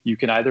You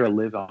can either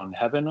live on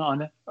heaven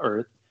on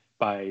earth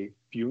by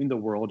viewing the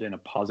world in a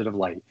positive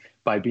light,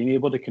 by being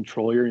able to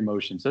control your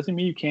emotions. Doesn't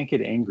mean you can't get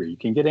angry. You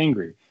can get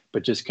angry,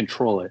 but just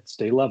control it,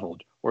 stay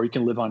leveled. Or you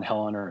can live on hell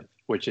on earth,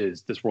 which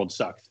is this world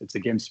sucks. It's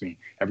against me.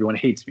 Everyone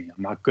hates me.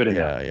 I'm not good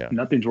enough. Yeah, yeah.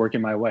 Nothing's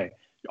working my way.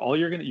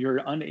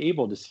 You're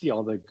unable to see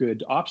all the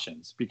good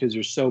options because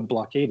you're so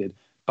blockaded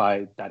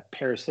by that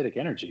parasitic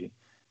energy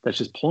that's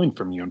just pulling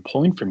from you and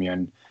pulling from you.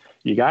 And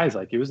you guys,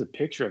 like, it was a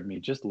picture of me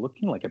just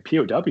looking like a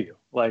POW.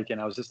 Like,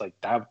 and I was just like,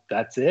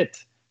 that's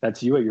it.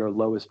 That's you at your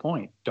lowest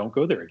point. Don't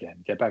go there again.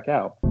 Get back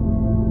out.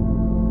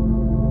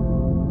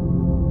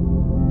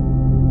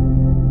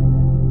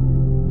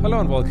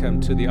 Hello and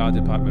welcome to the Art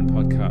Department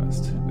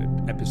podcast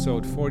with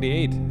episode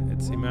 48.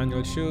 It's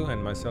Emmanuel Shu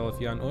and myself,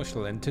 Jan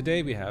Urschel. And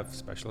today we have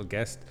special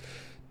guest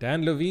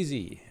Dan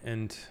Lovisi.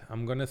 And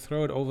I'm going to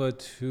throw it over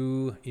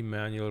to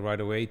Emmanuel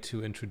right away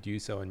to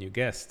introduce our new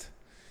guest.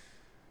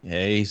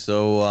 Hey,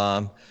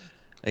 so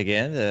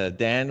again,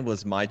 Dan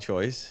was my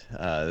choice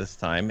this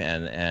time,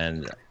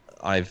 and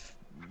I've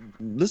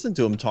listened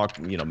to him talk,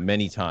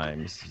 many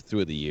times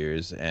through the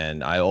years,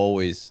 and I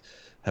always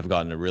have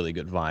gotten a really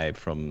good vibe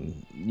from,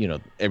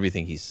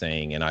 everything he's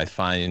saying, and I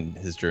find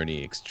his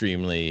journey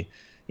extremely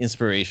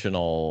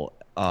inspirational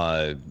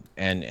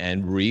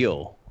and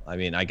real. I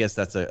mean, I guess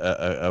that's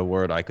a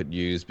word I could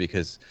use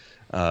because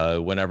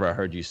whenever I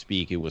heard you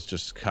speak, it was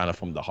just kind of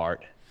from the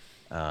heart.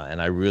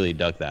 And I really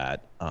dug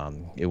that.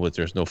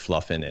 There's no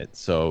fluff in it.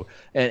 So,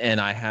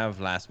 and I have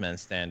Last Man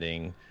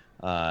Standing.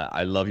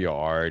 I love your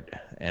art,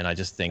 and I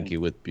just think it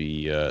would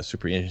be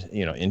super,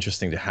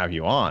 interesting to have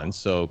you on.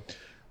 So,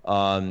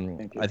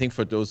 I think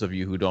for those of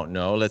you who don't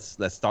know, let's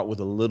start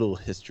with a little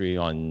history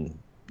on,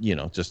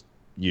 just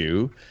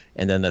you,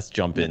 and then let's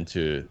jump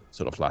into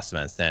sort of Last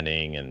Man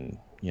Standing and,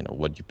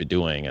 what you've been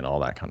doing and all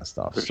that kind of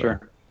stuff. For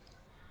sure.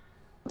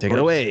 Take it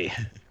away.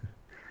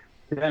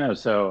 Yeah, no,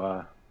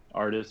 so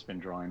artist, been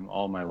drawing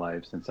all my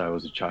life since I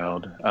was a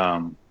child.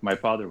 My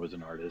father was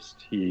an artist.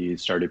 He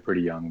started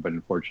pretty young, but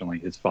unfortunately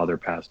his father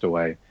passed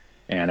away.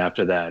 And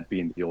after that,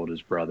 being the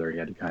oldest brother, he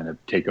had to kind of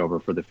take over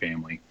for the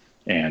family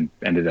and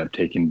ended up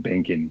taking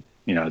banking,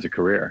 as a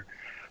career.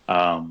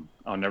 I'll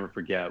never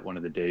forget one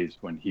of the days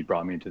when he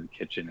brought me into the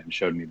kitchen and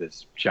showed me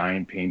this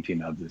giant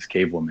painting of this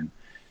cave woman.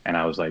 And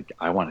I was like,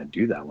 I want to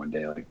do that one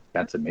day. Like,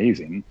 that's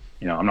amazing.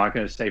 I'm not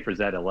going to say for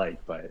Zeta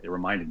like, but it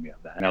reminded me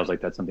of that. And I was like,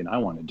 that's something I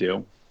want to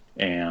do.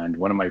 And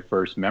one of my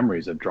first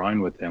memories of drawing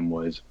with him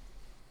was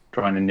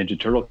drawing a Ninja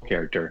Turtle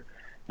character.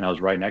 And I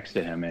was right next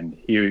to him, and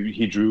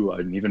he drew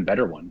an even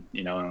better one,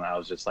 and I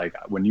was just like,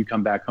 when you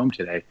come back home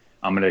today,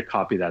 I'm going to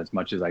copy that as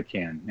much as I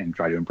can and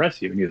try to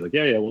impress you. And he was like,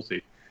 yeah, we'll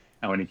see.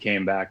 And when he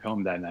came back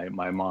home that night,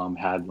 my mom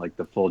had like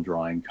the full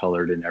drawing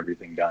colored and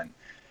everything done.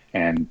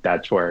 And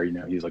that's where,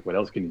 he's like, what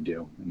else can you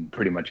do? And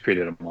pretty much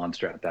created a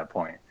monster at that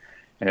point.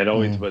 And it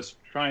always was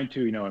trying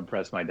to,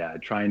 impress my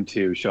dad, trying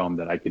to show him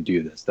that I could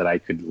do this, that I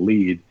could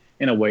lead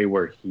in a way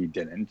where he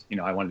didn't.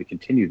 I wanted to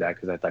continue that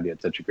because I thought he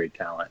had such a great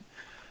talent.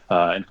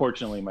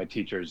 Unfortunately, my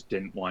teachers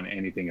didn't want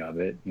anything of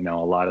it. A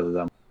lot of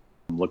them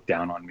looked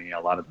down on me. A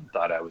lot of them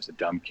thought I was a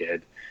dumb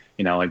kid.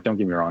 Like, don't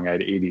get me wrong, I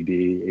had ADD,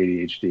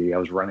 ADHD. I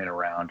was running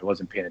around,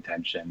 wasn't paying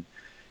attention.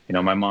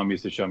 My mom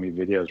used to show me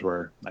videos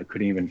where I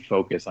couldn't even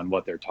focus on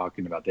what they're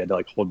talking about. They had to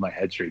like hold my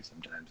head straight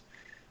sometimes.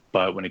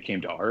 But when it came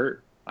to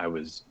art, I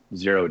was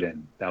zeroed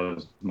in. That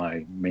was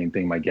my main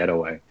thing, my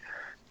getaway.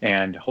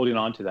 And holding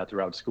on to that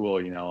throughout school,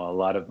 a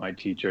lot of my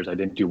teachers, I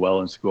didn't do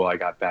well in school. I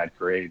got bad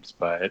grades.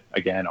 But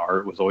again,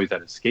 art was always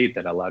that escape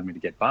that allowed me to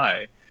get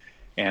by.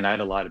 And I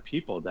had a lot of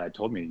people that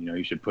told me,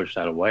 you should push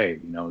that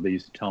away. They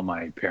used to tell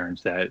my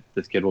parents that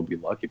this kid will be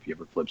lucky if he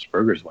ever flips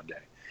burgers one day.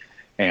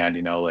 And,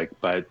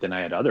 but then I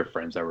had other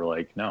friends that were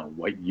like, no,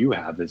 what you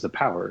have is the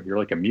power. You're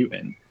like a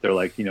mutant. They're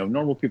like,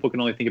 normal people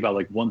can only think about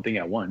like one thing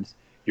at once.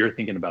 You're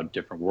thinking about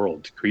different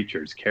worlds,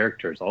 creatures,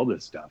 characters, all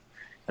this stuff.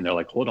 And they're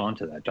like, hold on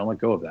to that. Don't let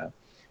go of that.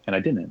 And I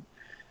didn't.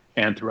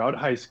 And throughout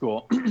high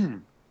school,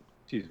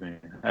 excuse me,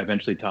 I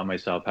eventually taught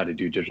myself how to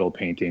do digital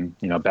painting.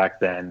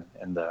 Back then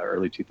in the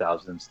early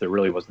 2000s, there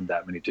really wasn't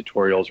that many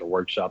tutorials or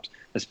workshops,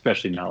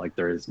 especially not like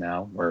there is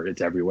now, where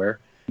it's everywhere.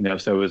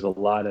 So it was a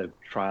lot of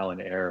trial and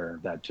error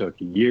that took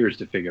years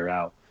to figure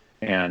out.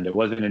 And it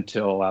wasn't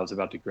until I was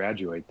about to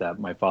graduate that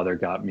my father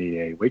got me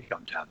a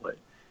Wacom tablet.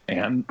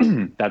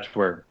 And that's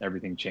where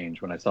everything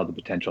changed, when I saw the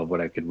potential of what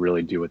I could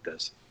really do with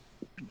this.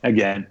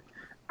 Again,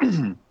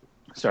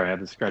 sorry, I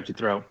have a scratchy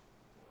throat.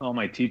 All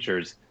my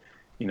teachers,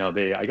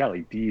 I got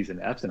like D's and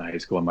F's in high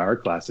school in my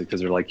art classes because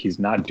they're like, he's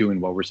not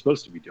doing what we're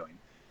supposed to be doing.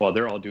 Well,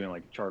 they're all doing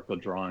like charcoal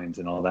drawings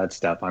and all that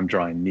stuff. I'm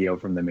drawing Neo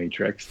from the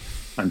Matrix.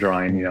 I'm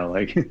drawing,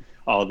 like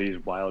all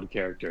these wild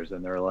characters.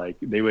 And they're like,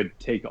 they would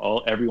take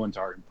everyone's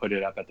art and put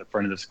it up at the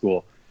front of the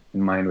school.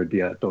 And mine would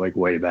be at the like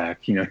way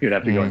back, you'd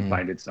have to go and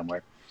find it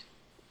somewhere.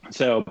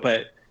 So,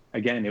 but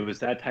again, it was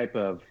that type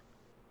of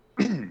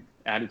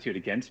attitude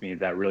against me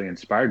that really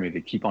inspired me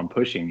to keep on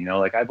pushing.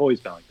 Like, I've always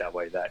been like that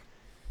way, that,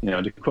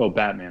 to quote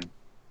Batman,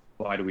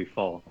 why do we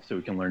fall? So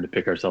we can learn to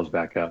pick ourselves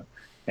back up.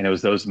 And it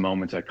was those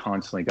moments that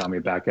constantly got me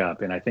back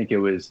up. And I think it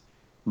was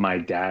my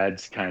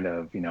dad's kind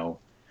of,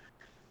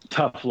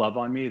 tough love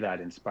on me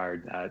that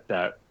inspired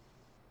that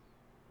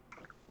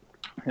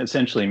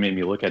essentially made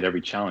me look at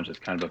every challenge as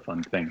kind of a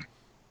fun thing.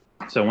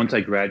 So once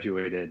I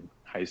graduated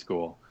high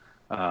school,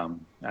 I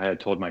had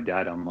told my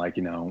dad, I'm like,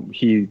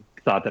 he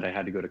thought that I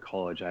had to go to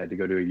college, I had to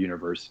go to a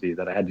university,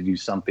 that I had to do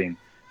something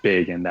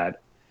big, and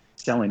that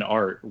selling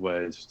art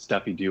was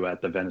stuff you do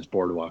at the Venice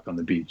Boardwalk on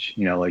the beach.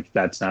 Like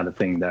that's not a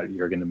thing that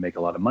you're going to make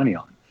a lot of money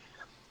on.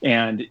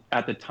 And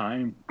at the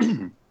time,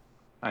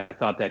 I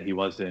thought that he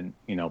wasn't,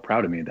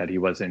 proud of me, that he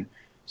wasn't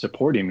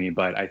supporting me.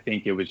 But I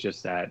think it was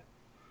just that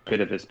bit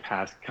of his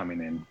past coming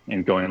in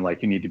and going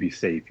like, you need to be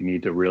safe. You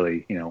need to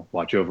really,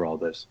 watch over all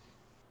this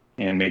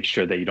and make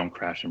sure that you don't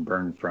crash and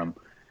burn from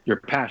your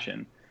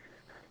passion.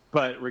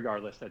 But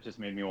regardless, that just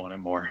made me want it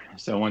more.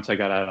 So once I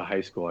got out of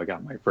high school, I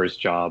got my first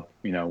job,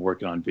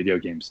 working on video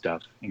game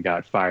stuff, and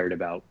got fired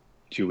about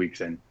 2 weeks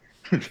in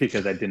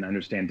because I didn't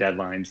understand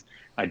deadlines.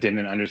 I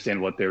didn't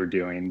understand what they were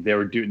doing. They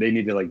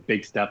needed like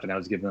big stuff, and I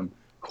was giving them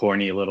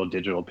corny little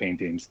digital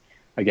paintings.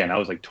 Again, I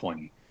was like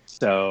 20.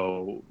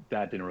 So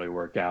that didn't really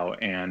work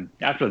out. And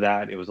after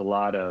that, it was a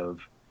lot of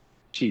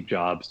cheap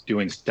jobs,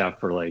 doing stuff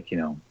for like,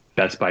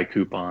 Best Buy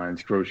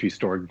coupons, grocery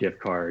store gift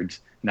cards,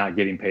 not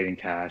getting paid in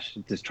cash,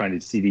 just trying to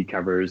CD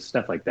covers,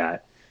 stuff like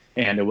that.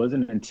 And it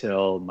wasn't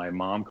until my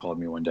mom called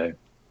me one day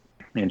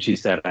and she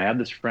said, I have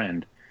this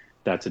friend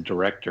that's a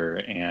director,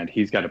 and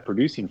he's got a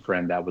producing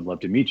friend that would love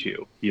to meet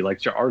you. He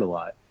likes your art a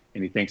lot,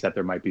 and he thinks that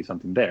there might be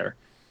something there.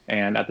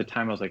 And at the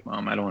time I was like,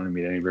 Mom, I don't want to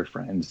meet any of your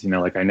friends.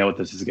 Like I know what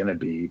this is going to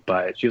be.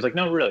 But she was like,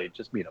 no, really,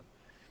 just meet him.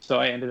 So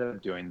I ended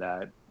up doing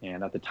that.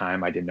 And at the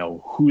time, I didn't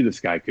know who this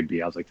guy could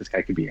be. I was like, this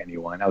guy could be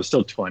anyone. I was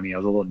still 20. I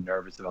was a little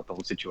nervous about the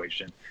whole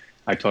situation.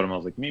 I told him, I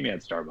was like, meet me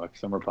at Starbucks,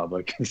 Summer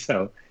Public.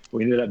 So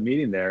we ended up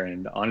meeting there.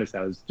 And honestly,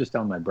 I was just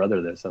telling my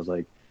brother this. I was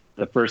like,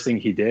 the first thing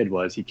he did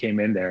was he came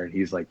in there and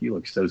he's like, you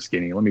look so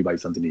skinny. Let me buy you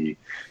something to eat.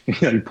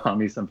 He bought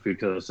me some food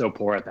because I was so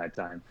poor at that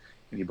time.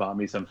 And he bought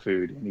me some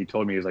food. And he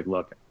told me, he was like,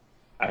 look,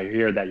 I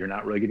hear that you're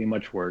not really getting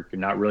much work. You're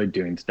not really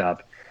doing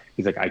stuff.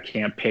 He's like, I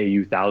can't pay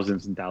you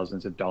thousands and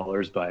thousands of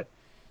dollars, but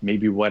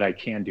maybe what I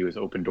can do is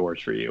open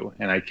doors for you.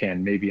 And I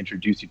can maybe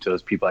introduce you to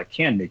those people that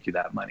can make you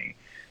that money.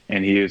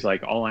 And he was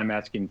like, all I'm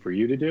asking for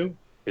you to do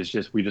is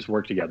we just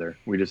work together.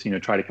 We just,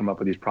 try to come up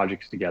with these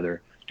projects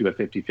together, do a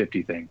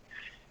 50-50 thing.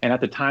 And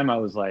at the time I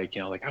was like,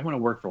 I want to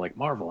work for like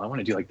Marvel. I want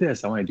to do like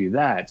this. I want to do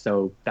that.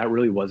 So that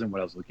really wasn't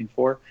what I was looking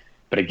for.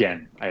 But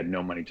again, I had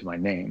no money to my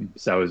name.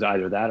 So it was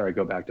either that or I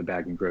go back to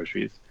bagging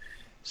groceries.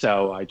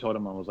 So I told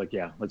him, I was like,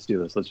 yeah, let's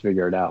do this. Let's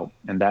figure it out.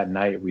 And that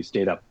night we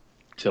stayed up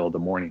till the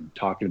morning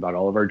talking about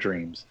all of our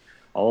dreams,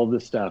 all of the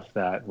stuff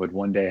that would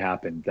one day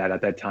happen, that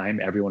at that time,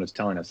 everyone was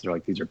telling us, they're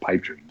like, these are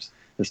pipe dreams.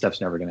 This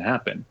stuff's never going to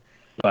happen.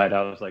 But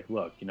I was like,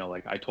 look,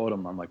 like I told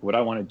him, I'm like, what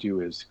I want to do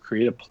is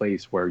create a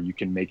place where you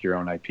can make your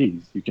own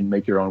IPs. You can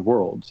make your own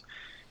worlds.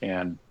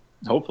 And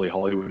hopefully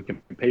Hollywood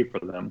can pay for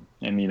them.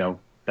 And,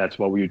 that's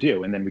what we would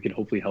do. And then we could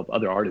hopefully help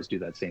other artists do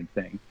that same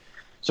thing.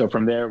 So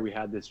from there, we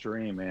had this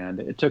dream, and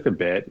it took a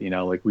bit,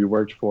 like we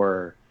worked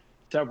for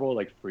several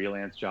like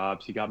freelance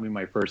jobs. He got me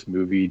my first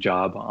movie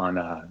job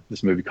on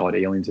this movie called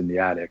Aliens in the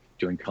Attic,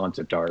 doing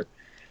concept art.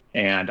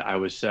 And I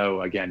was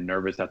so, again,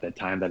 nervous at that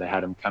time that I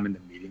had him come in the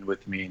meeting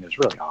with me, and it was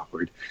really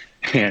awkward.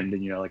 And,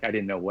 like I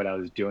didn't know what I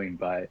was doing,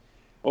 but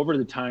over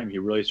the time, he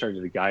really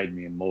started to guide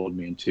me and mold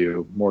me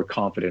into more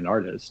confident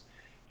artist.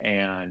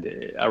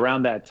 And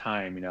around that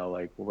time,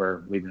 like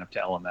we're leading up to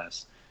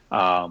LMS,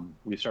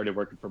 we started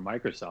working for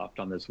Microsoft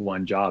on this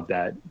one job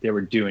that they were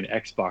doing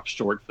Xbox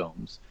short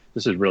films.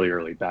 This is really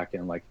early, back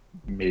in like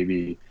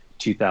maybe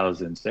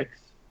 2006,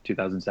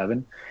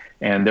 2007.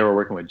 And they were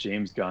working with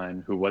James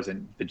Gunn, who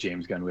wasn't the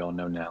James Gunn we all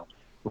know now,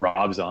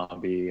 Rob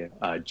Zombie,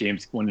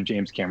 one of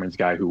James Cameron's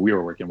guy who we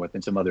were working with,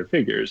 and some other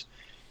figures.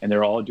 And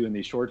they're all doing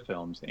these short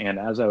films. And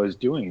as I was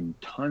doing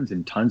tons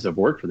and tons of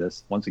work for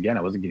this, once again,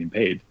 I wasn't getting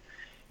paid.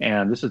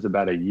 And this is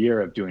about a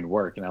year of doing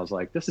work. And I was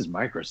like, this is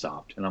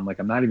Microsoft. And I'm like,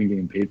 I'm not even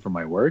getting paid for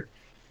my work.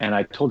 And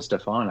I told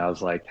Stefan, I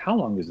was like, how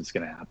long is this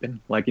going to happen?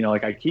 Like,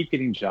 like I keep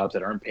getting jobs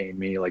that aren't paying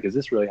me. Like, is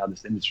this really how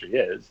this industry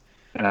is?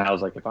 And I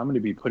was like, if I'm going to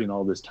be putting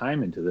all this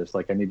time into this,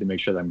 like, I need to make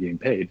sure that I'm getting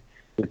paid.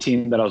 The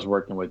team that I was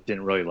working with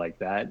didn't really like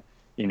that.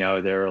 They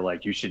were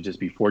like, you should just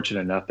be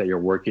fortunate enough that you're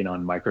working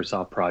on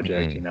Microsoft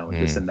project,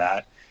 this and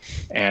that.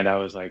 And I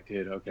was like,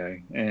 dude,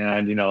 okay.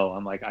 And,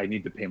 I'm like, I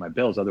need to pay my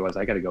bills. Otherwise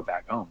I got to go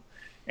back home.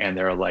 And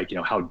they're like,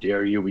 how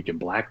dare you? We can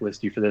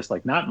blacklist you for this.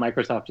 Like, not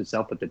Microsoft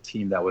itself, but the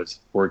team that was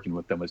working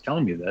with them was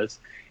telling me this.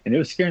 And it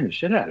was scaring the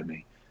shit out of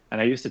me.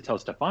 And I used to tell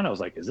Stefan, I was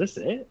like, is this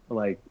it?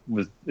 Like,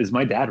 is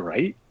my dad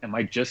right? Am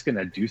I just going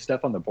to do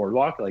stuff on the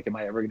boardwalk? Like, am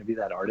I ever going to be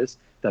that artist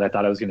that I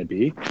thought I was going to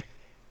be?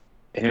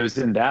 And it was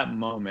in that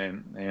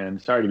moment,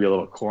 and sorry to be a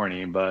little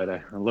corny, but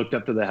I looked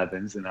up to the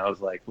heavens and I was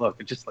like,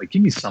 look, just like,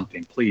 give me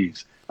something,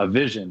 please. A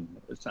vision,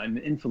 an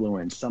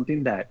influence,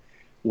 something that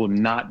will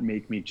not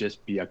make me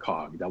just be a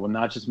cog, that will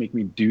not just make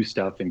me do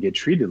stuff and get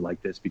treated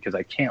like this, because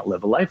I can't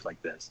live a life like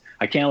this.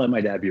 I can't let my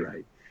dad be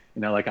right.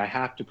 You know, like I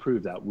have to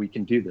prove that we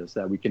can do this,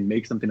 that we can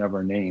make something of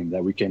our name,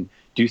 that we can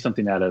do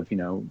something out of, you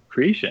know,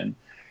 creation.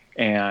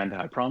 And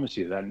I promise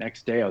you that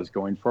next day I was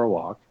going for a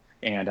walk.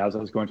 And as I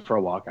was going for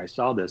a walk, I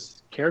saw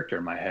this character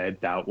in my head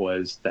that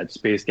was that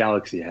Space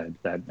Galaxy head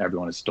that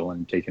everyone has stolen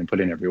and taken and put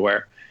in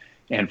everywhere.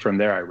 And from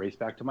there, I raced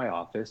back to my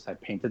office. I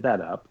painted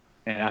that up.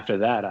 And after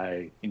that,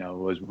 I, you know,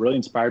 was really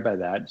inspired by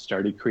that,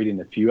 started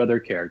creating a few other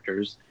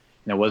characters.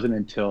 And it wasn't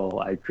until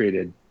I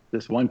created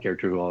this one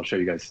character, who I'll show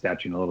you guys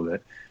statue in a little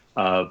bit,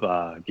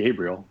 of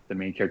Gabriel, the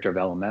main character of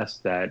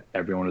LMS, that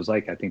everyone was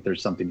like, I think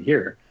there's something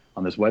here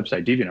on this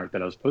website, DeviantArt,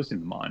 that I was posting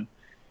them on.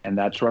 And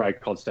that's where I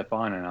called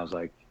Stefan and I was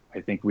like,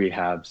 I think we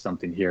have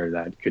something here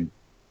that could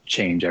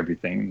change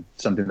everything,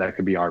 something that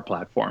could be our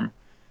platform.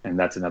 And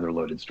that's another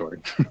loaded story.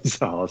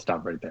 So I'll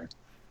stop right there.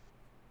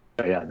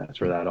 But yeah,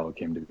 that's where that all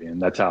came to be.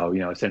 And that's how, you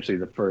know, essentially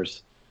the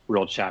first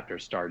real chapter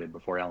started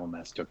before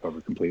LMS took over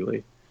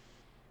completely.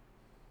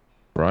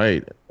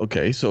 Right.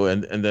 Okay. So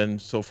and then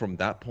so from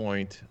that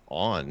point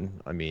on,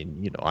 I mean,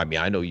 you know,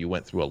 I know you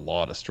went through a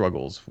lot of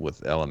struggles with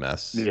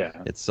LMS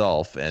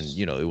itself, and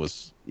you know, it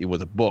was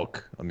a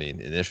book. I mean,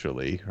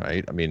 initially,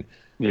 right? I mean,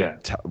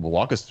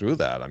 walk us through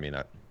that. I mean,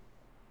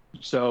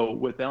 so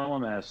with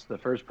LMS, the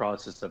first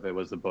process of it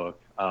was the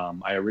book.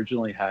 I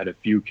originally had a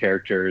few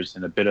characters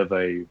and a bit of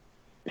a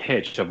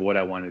pitch of what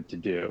I wanted to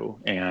do,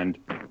 and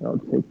I'll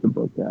take the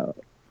book out.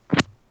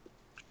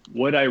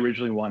 What I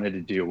originally wanted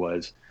to do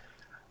was,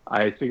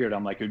 I figured,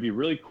 I'm like, it'd be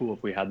really cool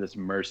if we had this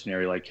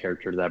mercenary-like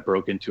character that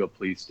broke into a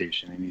police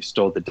station and he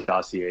stole the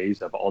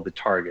dossiers of all the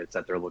targets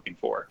that they're looking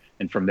for.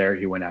 And from there,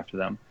 he went after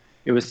them.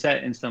 It was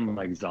set in some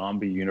like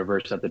zombie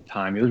universe at the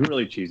time. It was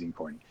really cheesy and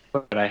corny.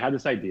 But I had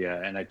this idea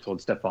and I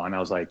told Stefan, I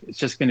was like, it's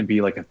just going to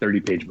be like a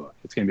 30-page book.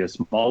 It's going to be a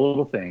small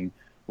little thing.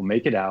 We'll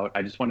make it out.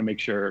 I just want to make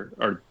sure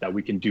that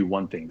we can do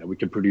one thing, that we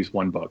can produce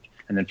one book.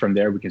 And then from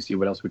there, we can see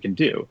what else we can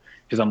do.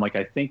 Because I'm like,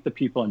 I think the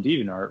people in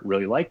DeviantArt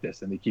really like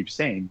this. And they keep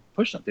saying,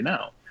 push something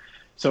out.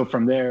 So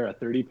from there, a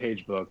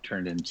 30-page book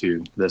turned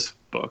into this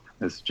book,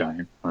 this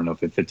giant, I don't know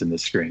if it fits in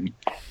this screen,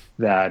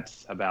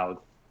 that's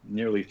about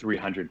nearly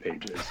 300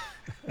 pages.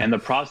 And the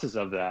process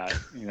of that,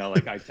 you know,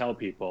 like I tell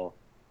people,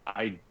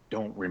 I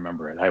don't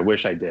remember it. I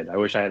wish I did. I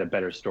wish I had a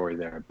better story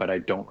there, but I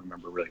don't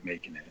remember really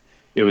making it.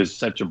 It was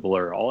such a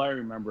blur. All I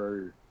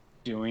remember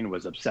doing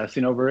was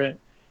obsessing over it,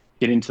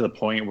 getting to the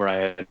point where I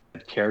had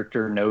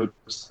character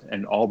notes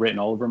and all written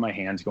all over my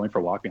hands, going for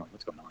a walk, being like,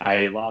 what's going on?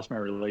 I lost my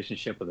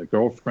relationship with a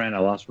girlfriend. I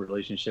lost a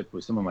relationship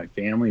with some of my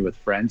family, with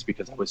friends,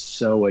 because I was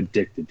so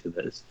addicted to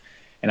this.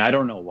 And I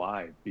don't know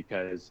why,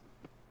 because,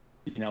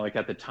 you know, like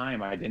at the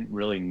time, I didn't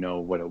really know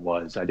what it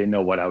was. I didn't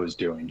know what I was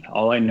doing.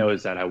 All I know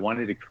is that I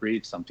wanted to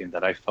create something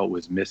that I felt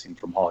was missing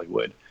from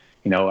Hollywood.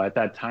 You know, at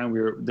that time,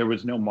 there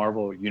was no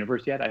Marvel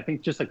universe yet. I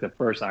think just like the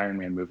first Iron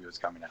Man movie was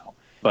coming out,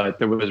 but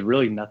there was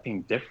really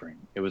nothing different.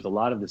 It was a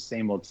lot of the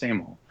same old, same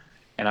old.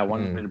 And I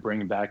wanted to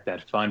bring back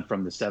that fun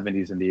from the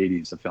 70s and the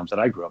 80s, the films that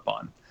I grew up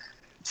on.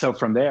 So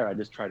from there, I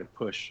just tried to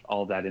push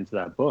all that into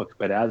that book.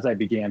 But as I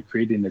began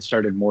creating, it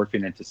started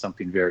morphing into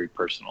something very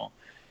personal.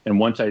 And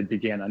once I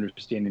began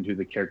understanding who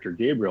the character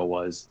Gabriel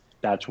was,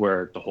 that's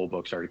where the whole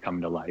book started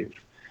coming to life.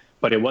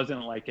 But it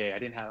wasn't like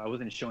I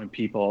wasn't showing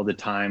people all the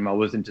time. I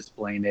wasn't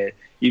displaying it.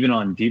 Even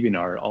on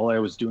DeviantArt, all I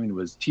was doing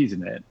was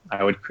teasing it.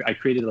 I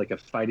created like a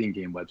fighting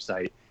game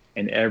website,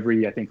 and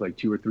every, I think like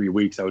 2 or 3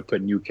 weeks, I would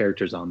put new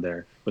characters on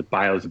there with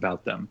bios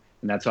about them.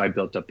 And that's how I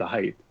built up the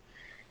hype.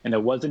 And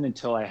it wasn't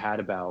until I had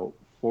about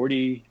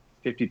 40,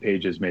 50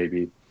 pages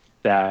maybe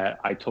that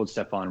I told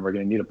Stefan, we're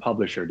going to need a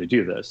publisher to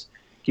do this.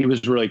 He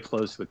was really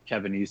close with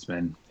Kevin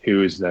Eastman,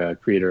 who is the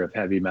creator of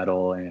Heavy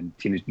Metal and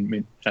Teenage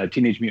Mutant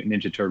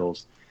Ninja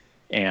Turtles,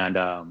 and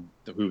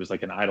who was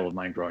like an idol of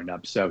mine growing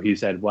up. So he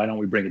said, why don't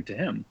we bring it to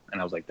him?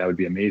 And I was like, that would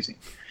be amazing.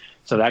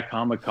 So that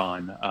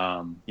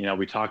Comic-Con, you know,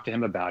 we talked to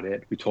him about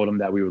it. We told him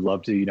that we would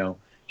love to, you know,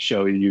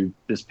 show you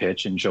this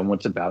pitch and show him what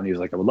it's about. And he was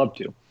like, I would love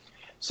to.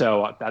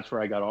 So that's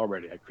where I got all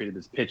ready. I created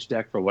this pitch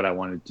deck for what I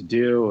wanted to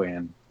do,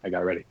 and I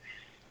got ready.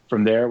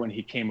 From there, when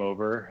he came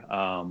over,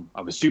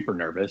 I was super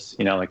nervous.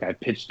 You know, like I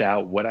pitched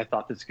out what I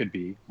thought this could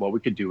be, what we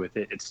could do with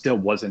it. It still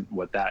wasn't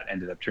what that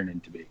ended up turning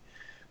to be.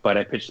 But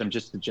I pitched him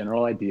just the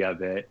general idea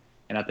of it.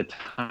 And at the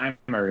time,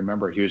 I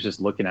remember he was just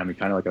looking at me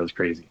kind of like I was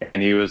crazy.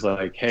 And he was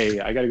like,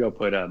 hey, I got to go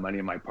put money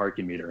in my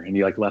parking meter. And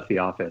he like left the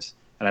office.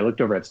 And I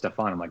looked over at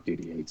Stefan. I'm like, dude,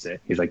 he hates it.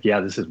 He's like,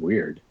 yeah, this is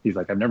weird. He's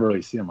like, I've never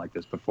really seen him like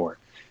this before.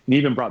 And he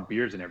even brought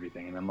beers and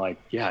everything. And I'm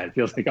like, yeah, it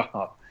feels like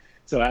off.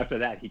 So after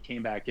that, he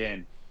came back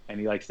in and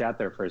he like sat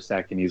there for a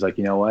second. He's like,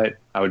 you know what?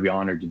 I would be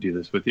honored to do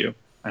this with you.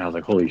 And I was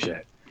like, holy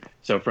shit.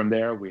 So from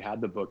there, we had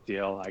the book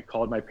deal. I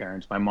called my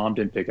parents. My mom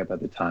didn't pick up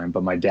at the time,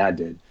 but my dad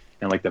did.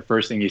 And like the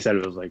first thing he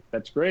said was like,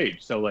 that's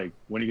great. So like,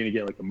 when are you going to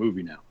get like a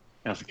movie now?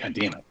 And I was like, God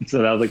damn it. So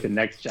that was like the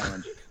next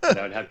challenge that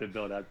I would have to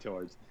build up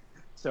towards.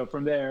 So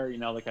from there, you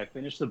know, like I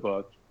finished the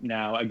book.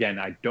 Now, again,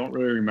 I don't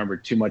really remember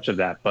too much of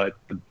that, but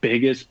the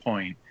biggest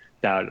point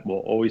that will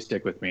always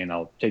stick with me, and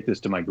I'll take this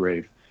to my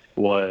grave,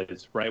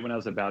 was right when I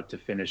was about to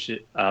finish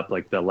it up,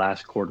 like the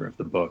last quarter of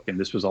the book. And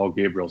this was all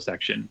Gabriel's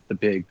section, the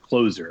big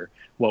closer,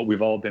 what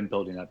we've all been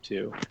building up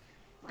to.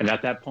 And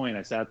at that point,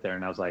 I sat there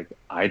and I was like,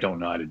 I don't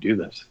know how to do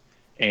this.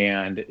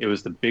 And it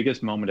was the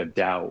biggest moment of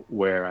doubt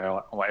where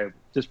I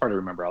just part to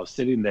remember I was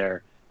sitting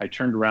there. I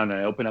turned around and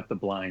I opened up the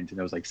blinds and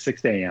it was like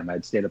 6 a.m.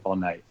 I'd stayed up all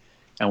night.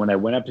 And when I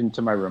went up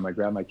into my room, I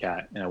grabbed my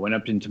cat and I went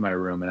up into my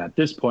room. And at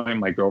this point,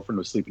 my girlfriend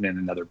was sleeping in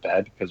another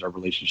bed because our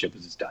relationship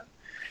was just done.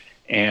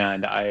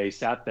 And I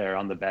sat there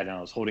on the bed and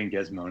I was holding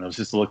Gizmo and I was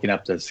just looking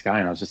up to the sky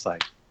and I was just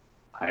like,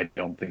 I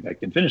don't think I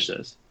can finish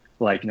this.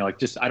 Like, like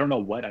just, I don't know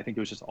what, I think it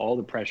was just all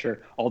the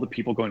pressure, all the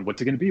people going,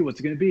 what's it going to be? What's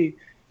it going to be?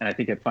 And I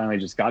think it finally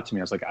just got to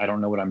me. I was like, I don't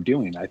know what I'm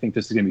doing. I think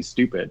this is going to be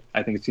stupid.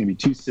 I think it's going to be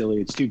too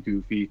silly. It's too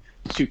goofy.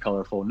 It's too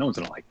colorful. No one's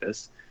going to like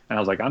this. And I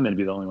was like, I'm going to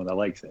be the only one that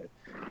likes it.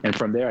 And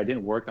from there, I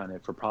didn't work on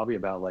it for probably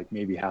about like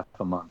maybe half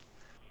a month.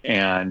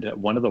 And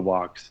one of the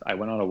walks, I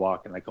went on a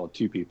walk and I called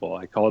two people.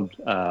 I called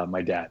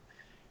my dad.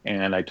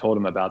 And I told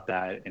him about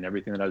that and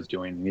everything that I was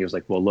doing. And he was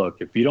like, well, look,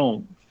 if you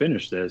don't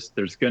finish this,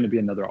 there's going to be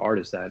another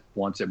artist that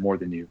wants it more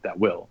than you, that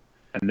will.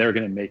 And they're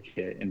going to make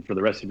it. And for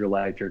the rest of your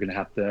life, you're going to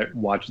have to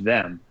watch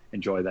them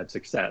enjoy that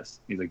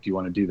success. He's like, do you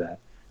want to do that?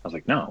 I was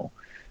like, no.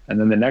 And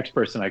then the next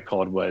person I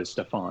called was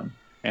Stefan.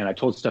 And I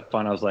told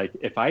Stefan, I was like,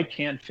 if I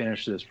can't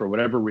finish this for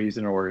whatever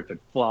reason, or if it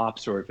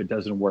flops, or if it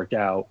doesn't work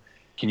out,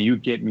 can you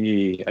get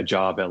me a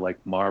job at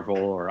like Marvel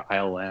or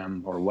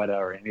ILM or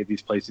whatever, any of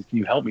these places? Can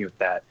you help me with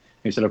that?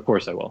 He said, of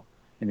course I will.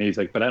 And he's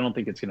like, but I don't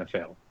think it's going to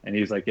fail. And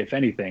he's like, if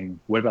anything,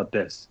 what about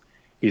this?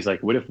 He's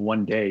like, what if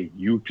one day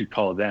you could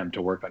call them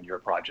to work on your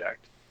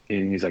project?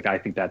 And he's like, I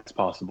think that's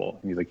possible.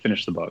 And he's like,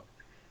 finish the book.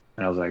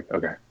 And I was like,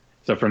 okay.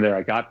 So from there,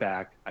 I got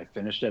back, I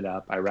finished it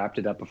up. I wrapped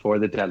it up before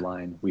the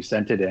deadline. We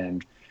sent it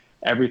in.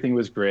 Everything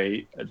was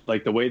great.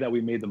 Like the way that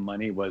we made the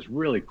money was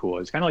really cool.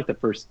 It's kind of like the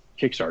first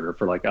Kickstarter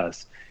for like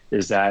us,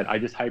 is that I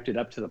just hyped it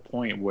up to the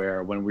point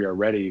where when we are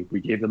ready,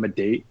 we gave them a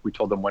date. We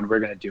told them when we're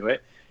going to do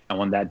it. And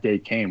when that day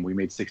came, we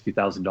made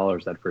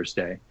 $60,000 that first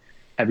day.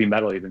 Heavy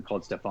Metal even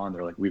called Stefan.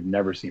 They're like, we've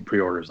never seen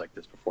pre-orders like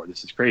this before.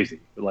 This is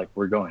crazy. We're like,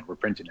 we're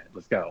printing it.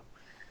 Let's go.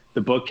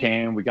 The book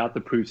came, we got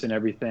the proofs and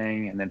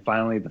everything. And then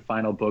finally the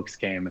final books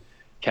came.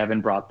 Kevin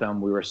brought them.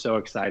 We were so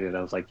excited.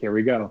 I was like, here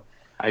we go.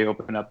 I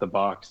open up the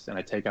box and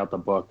I take out the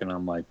book and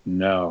I'm like,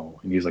 no.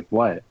 And he's like,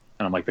 what?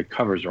 And I'm like, the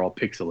covers are all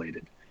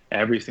pixelated.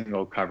 Every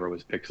single cover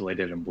was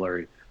pixelated and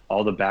blurry.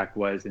 All the back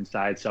was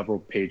inside. Several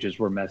pages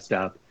were messed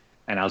up.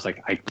 And I was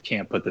like, I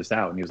can't put this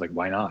out. And he was like,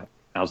 why not? And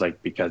I was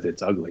like, because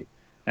it's ugly.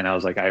 And I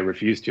was like, I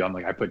refuse to. I'm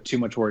like, I put too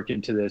much work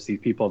into this. These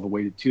people have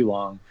waited too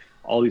long.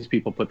 All these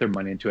people put their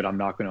money into it. I'm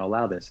not going to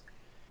allow this.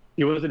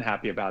 He wasn't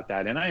happy about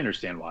that. And I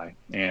understand why.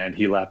 And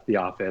he left the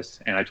office.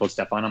 And I told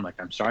Stefan, I'm like,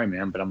 I'm sorry,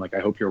 man. But I'm like, I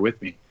hope you're with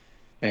me.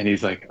 And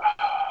he's like,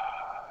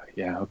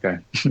 yeah, okay.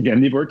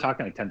 And we're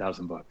talking like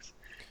 10,000 books.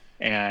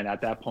 And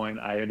at that point,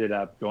 I ended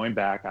up going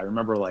back. I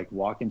remember like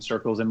walking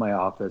circles in my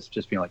office,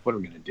 just being like, what are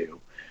we going to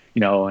do?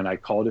 And I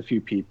called a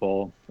few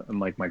people, and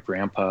like my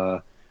grandpa,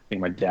 I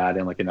think my dad,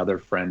 and like another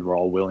friend were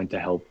all willing to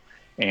help.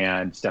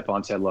 And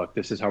Stefan said, look,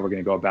 this is how we're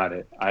going to go about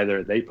it.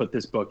 Either they put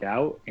this book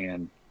out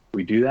and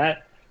we do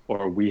that,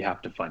 or we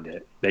have to fund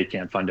it. They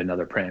can't fund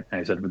another print. And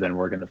I said, well, then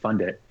we're going to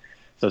fund it.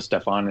 So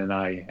Stefan and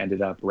I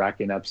ended up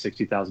racking up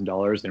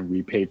 $60,000 and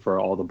we paid for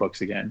all the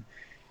books again.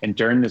 And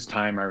during this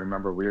time, I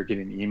remember we were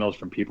getting emails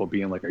from people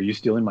being like, are you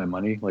stealing my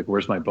money? Like,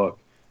 where's my book?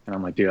 And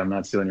I'm like, dude, I'm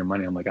not stealing your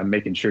money. I'm like, I'm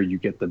making sure you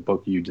get the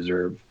book you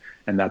deserve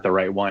and not the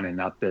right one and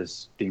not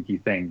this stinky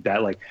thing.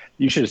 That like,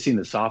 you should have seen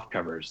the soft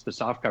covers. The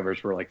soft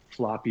covers were like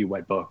floppy,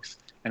 wet books.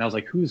 And I was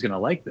like, who's going to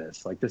like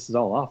this? Like, this is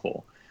all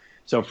awful.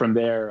 So from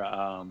there,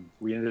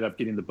 we ended up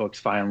getting the books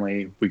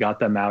finally. We got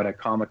them out at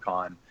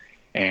Comic-Con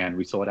and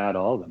we sold out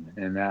all of them.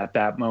 And at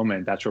that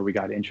moment, that's where we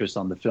got interest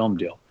on the film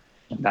deal.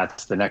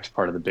 That's the next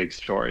part of the big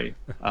story.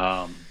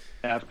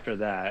 After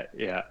that,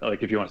 yeah,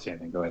 like if you want to say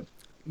anything, go ahead.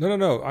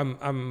 No.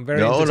 I'm very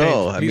No.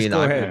 entertained. I Please mean,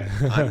 go ahead.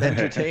 I'm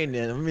entertained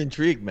and I'm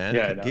intrigued, man.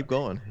 Yeah, no. Keep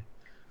going.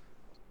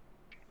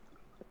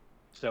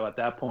 So at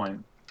that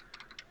point,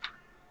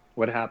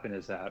 what happened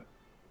is that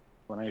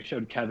when I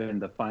showed Kevin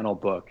the final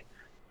book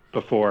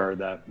before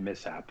the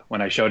mishap,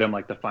 when I showed him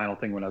like the final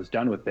thing when I was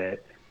done with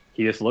it,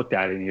 he just looked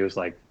at it and he was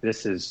like,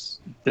 this is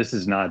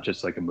not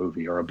just like a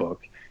movie or a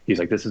book. He's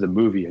like, this is a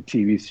movie, a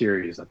TV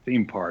series, a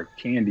theme park,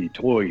 candy,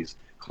 toys,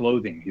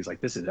 clothing. He's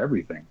like, this is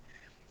everything.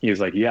 He's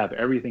like, you have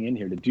everything in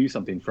here to do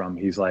something from.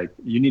 He's like,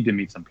 you need to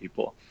meet some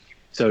people.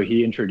 So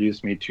he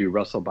introduced me to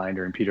Russell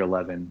Binder and Peter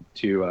Levin,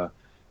 to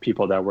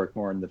people that work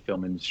more in the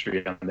film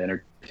industry, on the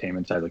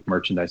entertainment side, like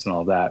merchandise and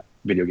all that,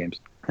 video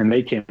games. And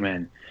they came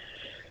in,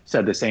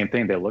 said the same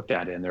thing. They looked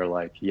at it and they're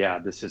like, yeah,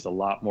 this is a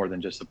lot more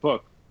than just a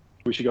book.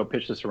 We should go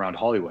pitch this around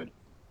Hollywood.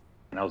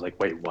 And I was like,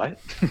 wait, what?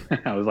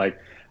 I was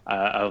like,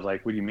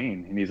 what do you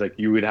mean? And he's like,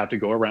 you would have to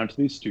go around to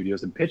these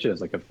studios and pitch it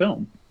as like a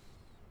film.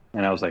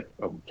 And I was like,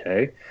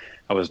 okay.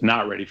 I was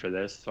not ready for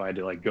this. So I had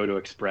to like go to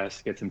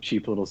Express, get some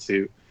cheap little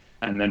suit.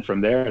 And then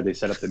from there, they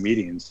set up the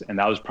meetings. And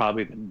that was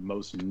probably the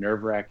most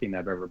nerve-wracking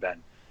I've ever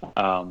been.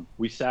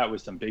 We sat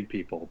with some big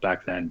people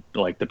back then,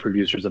 like the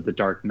producers of The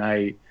Dark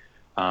Knight,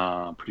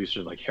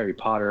 producers like Harry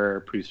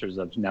Potter, producers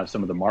of now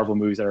some of the Marvel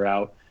movies that are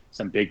out,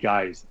 some big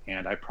guys.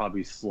 And I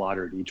probably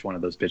slaughtered each one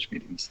of those pitch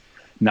meetings,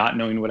 not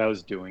knowing what I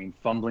was doing,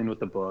 fumbling with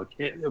the book.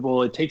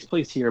 It takes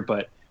place here,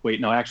 but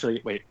wait, no,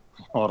 actually, wait,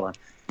 hold on.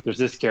 There's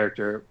this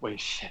character. Wait,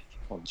 shit.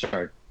 Hold on,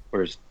 sorry.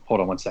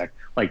 Hold on one sec.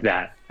 Like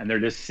that. And they're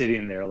just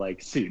sitting there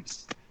like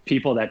suits.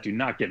 People that do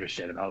not give a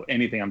shit about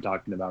anything I'm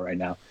talking about right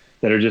now,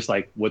 that are just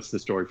like, what's the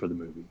story for the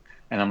movie?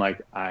 And I'm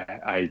like,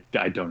 I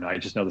don't know. I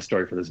just know the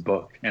story for this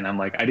book. And I'm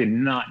like, I did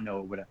not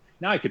know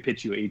now I could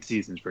pitch you 8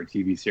 seasons for a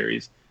TV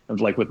series. I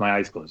was like, with my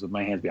eyes closed, with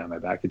my hands behind my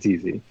back, it's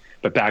easy.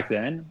 But back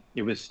then,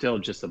 it was still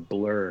just a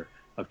blur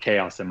of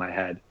chaos in my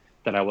head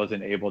that I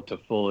wasn't able to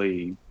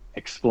fully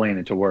explain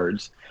into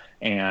words.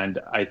 And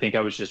I think I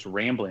was just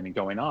rambling and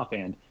going off.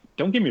 And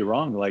don't get me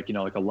wrong, like,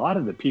 like a lot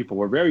of the people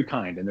were very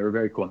kind and they were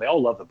very cool. And they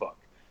all love the book.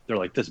 They're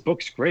like, this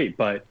book's great,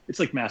 but it's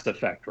like Mass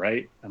Effect,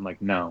 right? I'm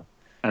like, no.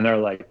 And they're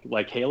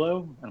like Halo?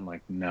 And I'm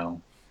like,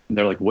 no. And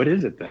they're like, what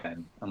is it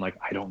then? I'm like,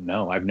 I don't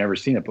know. I've never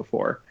seen it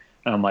before.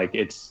 And I'm like,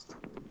 it's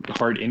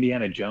part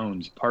Indiana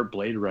Jones, part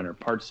Blade Runner,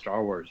 part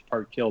Star Wars,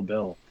 part Kill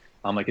Bill.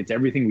 I'm like, it's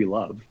everything we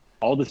love.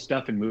 All the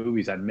stuff in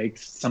movies that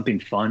makes something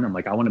fun. I'm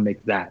like, I want to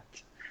make that.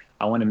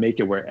 I want to make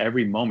it where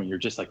every moment you're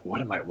just like,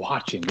 what am I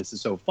watching? This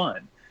is so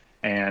fun.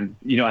 And,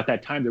 at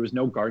that time, there was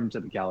no Guardians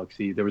of the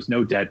Galaxy. There was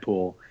no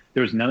Deadpool.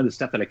 There was none of the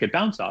stuff that I could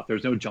bounce off. There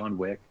was no John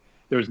Wick.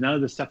 There was none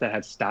of the stuff that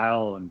had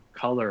style and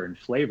color and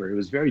flavor. It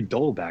was very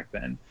dull back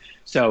then.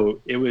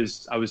 So I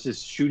was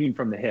just shooting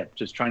from the hip,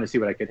 just trying to see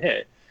what I could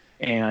hit.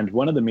 And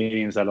one of the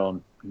meetings that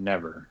I'll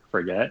never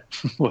forget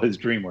was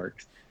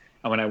DreamWorks.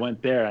 And when I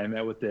went there, I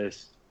met with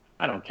this,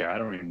 I don't care. I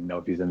don't even know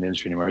if he's in the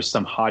industry anymore.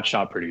 Some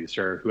hotshot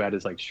producer who had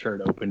his like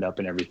shirt opened up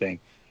and everything.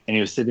 And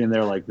he was sitting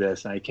there like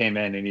this. And I came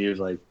in and he was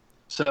like,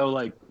 so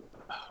like,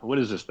 what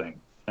is this thing?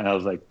 And I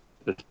was like,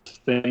 this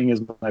thing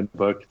is my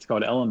book. It's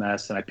called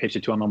LMS. And I pitched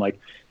it to him. I'm like,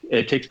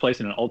 it takes place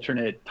in an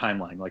alternate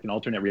timeline, like an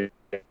alternate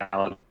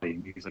reality.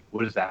 He's like,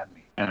 what does that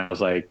mean? And I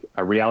was like,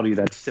 a reality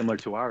that's similar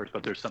to ours,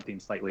 but there's something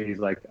slightly. He's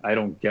like, I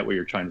don't get what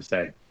you're trying to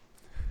say.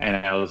 And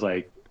I was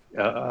like,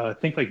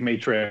 think like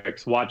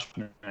Matrix,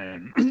 Watchmen,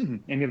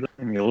 any of them.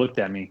 And he looked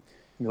at me.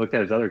 He looked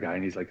at his other guy,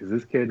 and he's like, is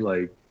this kid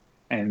like?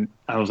 And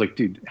I was like,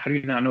 dude, how do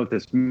you not know what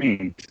this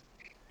means?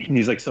 And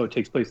he's like, so it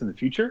takes place in the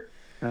future?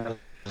 And I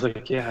was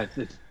like, yeah,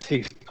 it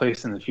takes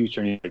place in the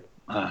future. And he's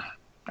like,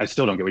 I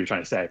still don't get what you're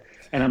trying to say.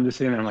 And I'm just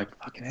sitting there, I'm like,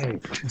 fucking hey.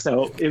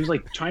 So it was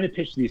like trying to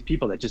pitch to these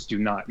people that just do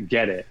not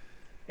get it.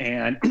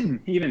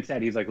 And he even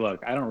said, he's like,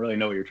 look, I don't really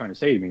know what you're trying to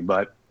say to me,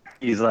 but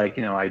he's like,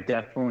 I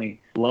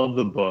definitely love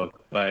the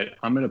book, but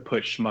I'm going to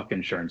put schmuck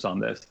insurance on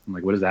this. I'm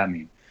like, what does that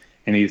mean?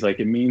 And he's like,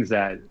 it means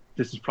that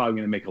this is probably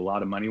going to make a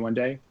lot of money one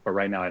day, but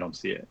right now I don't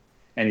see it.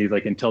 And he's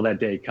like, until that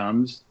day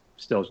comes,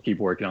 still keep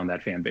working on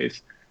that fan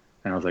base.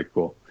 And I was like,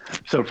 cool.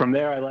 So from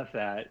there, I left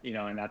that,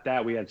 and at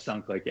that, we had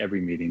sunk like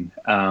every meeting.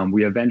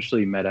 We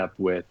eventually met up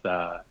with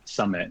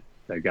Summit,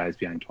 the guys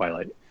behind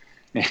Twilight,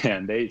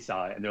 and they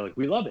saw it and they're like,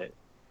 we love it.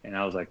 And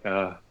I was like,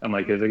 I'm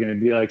like, is there going to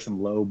be like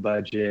some low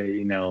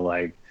budget,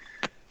 like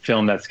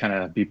film that's kind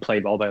of be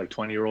played all by like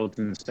 20-year-olds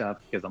and stuff?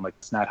 Because I'm like,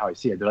 it's not how I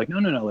see it. They're like, no.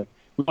 Like,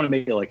 we want to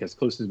make it like as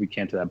close as we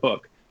can to that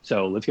book.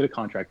 So let's get a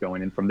contract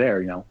going. And from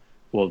there,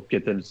 we'll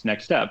get the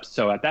next steps.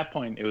 So at that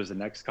point, it was the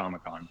next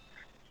Comic-Con.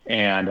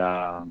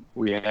 And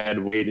we had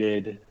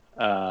waited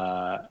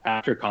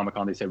after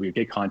Comic-Con. They said we would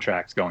get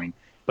contracts going,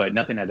 but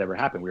nothing had ever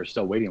happened. We were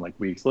still waiting like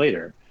weeks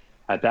later.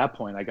 At that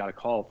point, I got a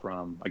call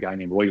from a guy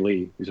named Roy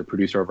Lee, who's a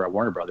producer over at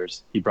Warner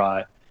Brothers. He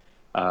brought,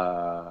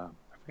 I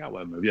forgot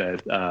what movie,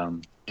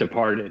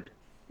 Departed.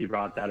 He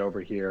brought that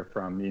over here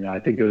from, I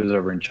think it was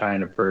over in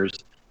China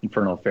first,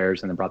 Infernal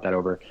Affairs, and then brought that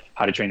over,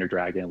 How to Train Your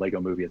Dragon, Lego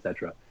Movie,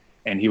 etc.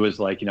 And he was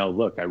like,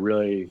 look, I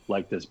really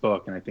like this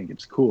book and I think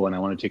it's cool and I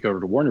want to take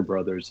over to Warner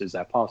Brothers. Is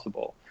that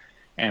possible?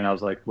 And I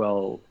was like,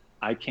 well,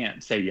 I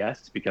can't say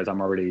yes because I'm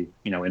already,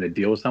 in a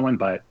deal with someone,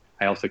 but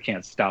I also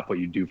can't stop what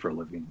you do for a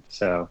living.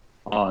 So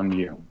on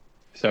you.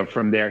 So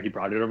from there, he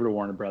brought it over to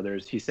Warner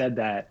Brothers. He said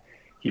that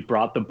he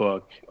brought the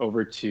book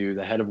over to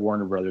the head of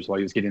Warner Brothers while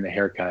he was getting the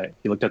haircut.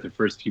 He looked at the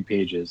first few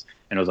pages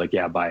and was like,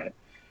 yeah, buy it.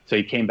 So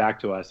he came back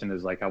to us and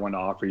was like, I want to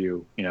offer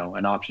you,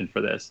 an option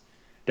for this.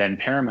 Then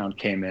Paramount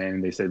came in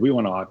and they said, we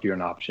want to offer you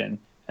an option.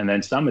 And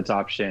then Summit's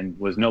option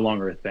was no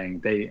longer a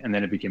thing. And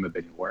then it became a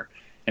bidding war.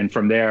 And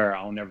from there,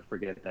 I'll never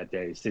forget that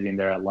day, sitting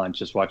there at lunch,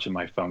 just watching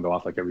my phone go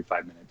off like every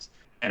 5 minutes.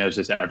 And it was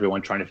just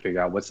everyone trying to figure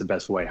out what's the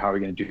best way. How are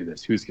we going to do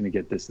this? Who's going to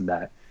get this and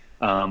that?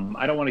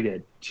 I don't want to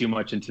get too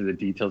much into the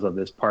details of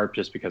this part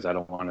just because I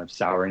don't want to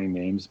sour any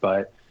names,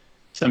 but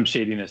some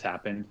shadiness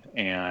happened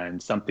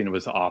and something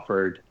was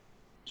offered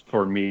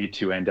for me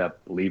to end up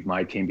leave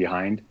my team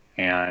behind.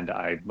 And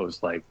I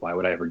was like, why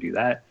would I ever do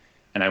that?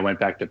 And I went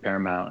back to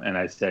Paramount and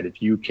I said,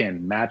 if you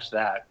can match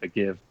that, but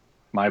give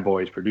my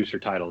boys producer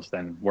titles,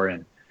 then we're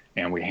in.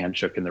 And we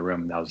handshook in the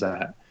room. And that was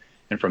that.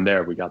 And from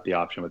there, we got the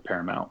option with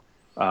Paramount.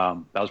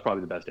 That was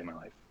probably the best day of my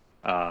life.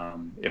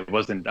 It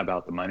wasn't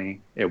about the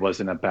money. It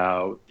wasn't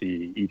about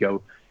the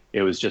ego.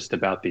 It was just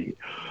about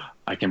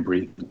I can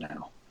breathe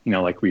now. You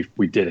know, like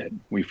we did it.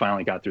 We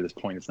finally got through this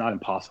point. It's not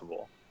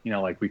impossible. You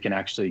know, like we can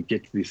actually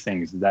get to these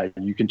things that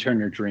you can turn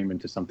your dream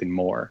into something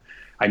more.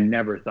 I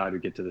never thought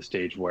we'd get to the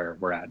stage where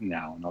we're at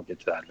now, and I'll get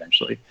to that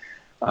eventually.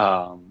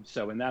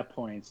 So in that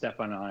point,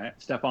 Stefan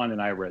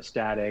and I were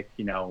ecstatic.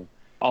 You know,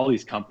 all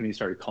these companies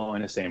started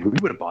calling us saying, we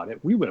would have bought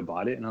it. We would have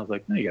bought it. And I was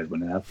like, no, you guys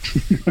wouldn't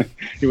have.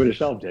 You would have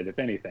shelved it, if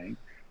anything.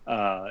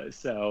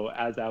 So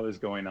as that was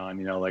going on,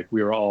 you know, like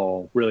we were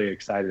all really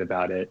excited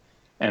about it.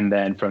 And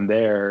then from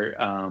there,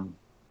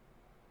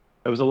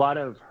 it was a lot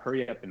of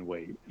hurry up and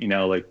wait, you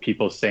know, like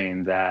people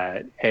saying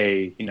that,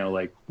 hey, you know,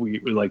 like we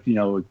were like, you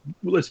know,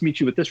 let's meet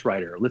you with this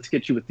writer. Let's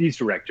get you with these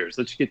directors.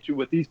 Let's get you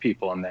with these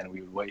people. And then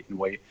we would wait and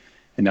wait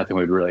and nothing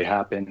would really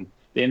happen.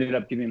 They ended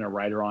up getting a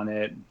writer on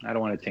it. I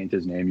don't want to taint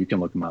his name. You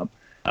can look him up.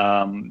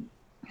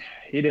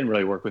 He didn't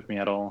really work with me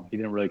at all. He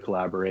didn't really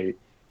collaborate.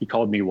 He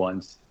called me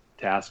once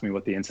to ask me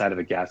what the inside of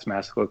a gas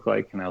mask looked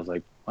like. And I was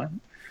like, what?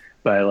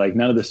 But like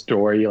none of the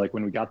story, like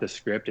when we got the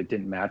script, it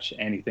didn't match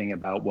anything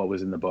about what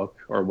was in the book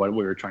or what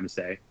we were trying to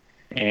say.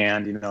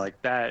 And, you know, like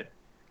that,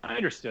 I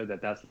understood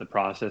that that's the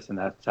process and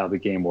that's how the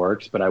game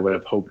works, but I would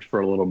have hoped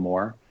for a little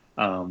more.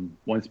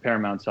 Once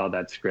Paramount saw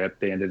that script,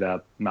 they ended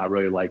up not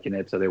really liking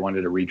it. So they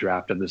wanted a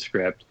redraft of the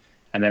script.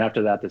 And then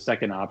after that, the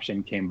second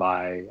option came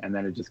by and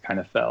then it just kind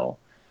of fell.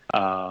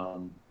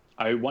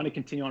 I want to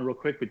continue on real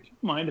quick, but do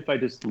you mind if I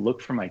just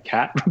look for my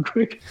cat real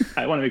quick?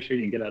 I want to make sure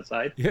you can get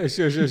outside. Yeah,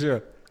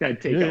 sure. Gotta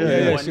take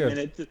one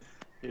minute.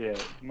 Yeah,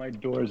 my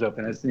door's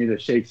open. I just need to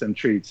shake some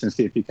treats and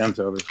see if he comes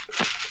over.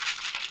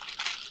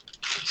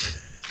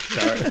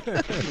 Sorry.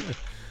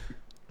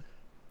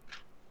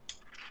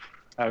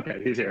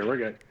 Okay, he's here. We're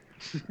good.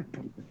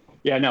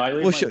 Yeah, no, I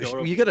leave my door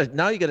open. You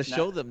gotta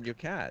show them your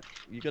cat.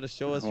 You gotta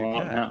show us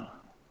your cat. No.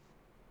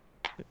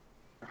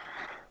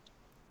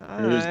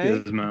 Hi.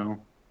 Here's Gizmo.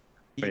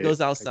 He goes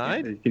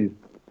outside?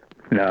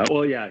 No,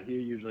 well, yeah, he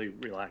usually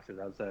relaxes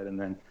outside, and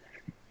then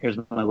here's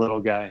my little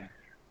guy.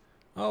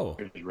 Oh.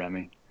 Here's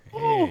Remy.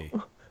 Hey.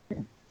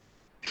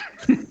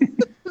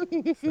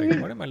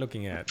 Like, what am I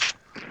looking at?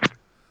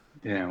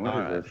 Yeah,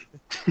 what is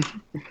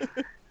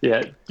this?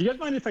 Yeah, do you guys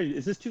mind if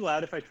is this too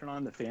loud if I turn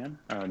on the fan?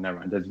 Oh, never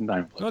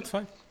mind. No, it's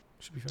fine.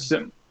 Should be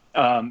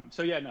fine.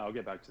 So yeah, no, I'll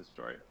get back to the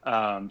story.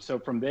 So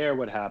from there,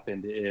 what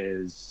happened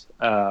is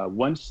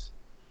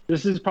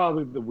this is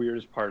probably the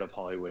weirdest part of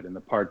Hollywood and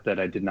the part that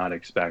I did not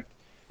expect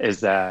is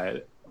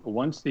that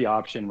once the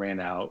option ran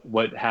out,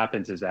 what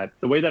happens is that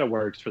the way that it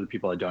works for the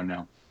people that don't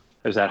know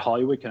is that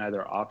Hollywood can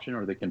either option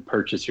or they can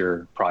purchase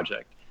your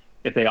project.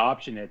 If they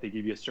option it, they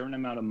give you a certain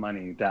amount of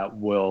money that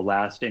will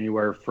last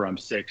anywhere from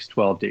 6,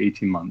 12 to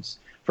 18 months.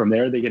 From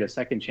there, they get a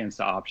second chance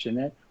to option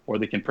it or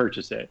they can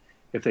purchase it.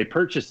 If they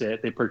purchase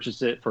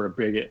it for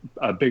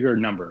a bigger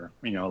number,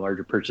 you know, a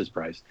larger purchase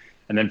price.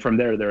 And then from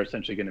there, they're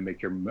essentially going to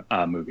make your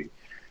movie.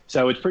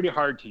 So it's pretty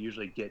hard to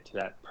usually get to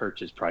that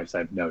purchase price,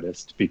 I've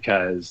noticed,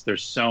 because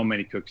there's so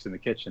many cooks in the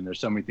kitchen. There's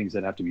so many things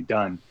that have to be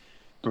done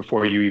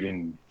before you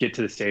even get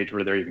to the stage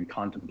where they're even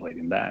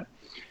contemplating that.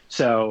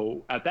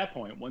 So at that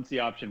point, once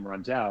the option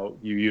runs out,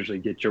 you usually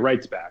get your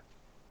rights back.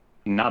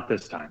 Not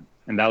this time.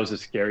 And that was the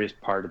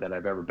scariest part that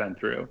I've ever been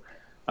through.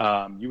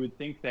 You would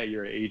think that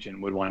your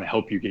agent would want to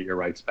help you get your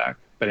rights back.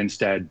 But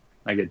instead,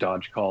 I get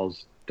dodge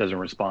calls, doesn't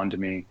respond to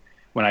me.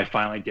 When I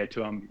finally get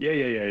to him,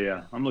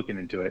 yeah, I'm looking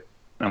into it.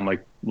 I'm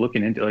like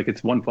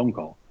it's one phone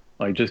call.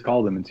 Like just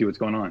call them and see what's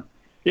going on.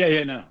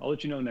 Yeah, no, I'll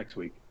let you know next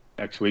week.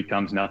 Next week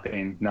comes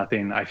nothing.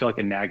 I feel like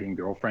a nagging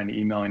girlfriend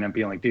emailing them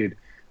being like, dude,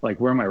 like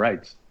where are my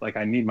rights? Like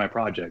I need my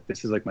project.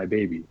 This is like my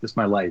baby. This is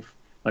my life.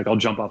 Like I'll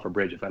jump off a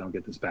bridge if I don't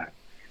get this back.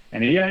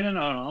 And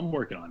no, I'm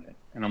working on it.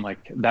 And I'm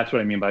like, that's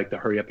what I mean by like the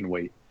hurry up and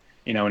wait.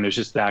 You know, and it's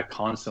just that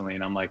constantly.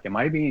 And I'm like, am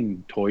I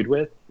being toyed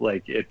with?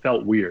 Like it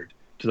felt weird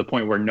to the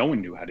point where no one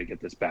knew how to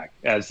get this back,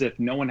 as if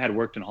no one had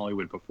worked in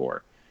Hollywood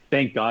before.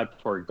 Thank God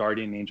for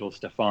guardian angel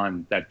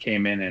Stefan that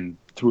came in and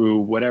through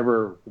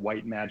whatever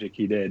white magic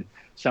he did,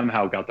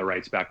 somehow got the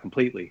rights back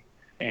completely.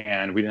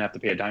 And we didn't have to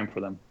pay a dime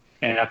for them.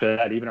 And after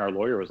that, even our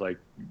lawyer was like,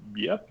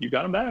 yep, you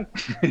got them back.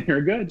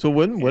 You're good. So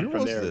when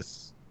was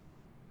this?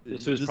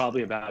 This was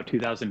probably about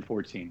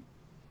 2014.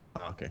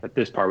 Okay. That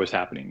this part was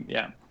happening.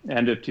 Yeah.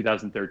 End of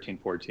 2013,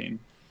 14.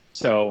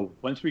 So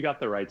once we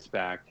got the rights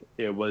back,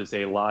 it was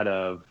a lot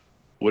of,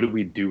 what do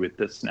we do with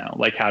this now?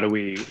 Like,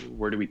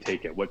 where do we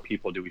take it? What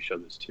people do we show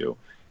this to?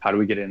 How do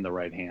we get it in the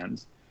right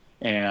hands?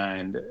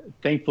 And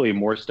thankfully,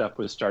 more stuff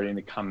was starting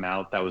to come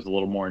out that was a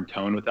little more in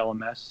tone with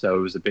LMS. So it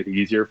was a bit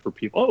easier for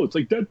people. Oh, it's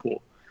like Deadpool.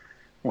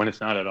 When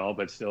it's not at all,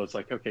 but still it's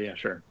like, okay, yeah,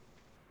 sure.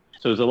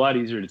 So it was a lot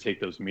easier to take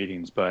those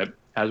meetings. But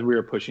as we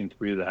were pushing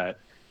through that,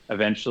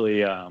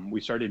 eventually we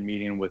started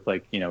meeting with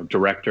like, you know,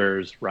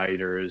 directors,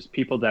 writers,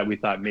 people that we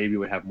thought maybe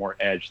would have more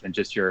edge than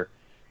just your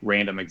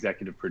random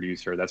executive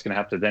producer that's going to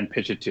have to then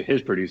pitch it to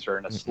his producer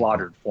in a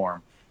slaughtered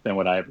form than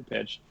what I ever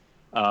pitched.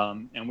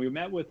 And we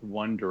met with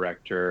one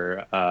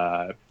director,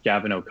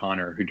 Gavin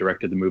O'Connor, who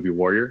directed the movie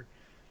Warrior,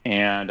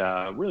 and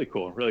really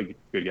cool, really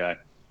good guy.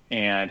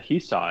 And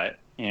he saw it,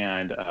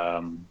 and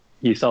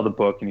he saw the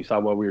book and he saw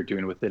what we were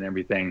doing with it and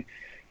everything.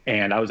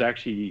 And I was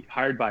actually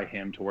hired by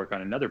him to work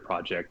on another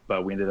project,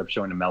 but we ended up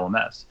showing him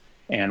LMS.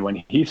 And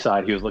when he saw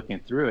it, he was looking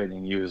through it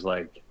and he was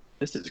like,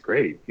 this is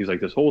great. He was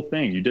like, this whole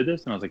thing, you did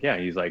this? And I was like, yeah.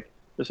 He's like,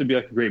 this would be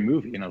like a great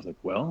movie. And I was like,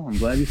 well, I'm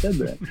glad you said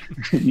that.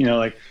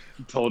 Like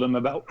told him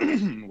about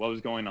what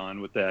was going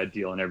on with that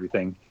deal and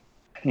everything.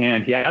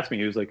 And he asked me,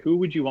 he was like, who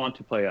would you want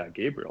to play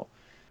Gabriel?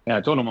 And I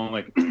told him, I'm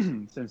like,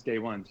 since day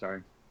one,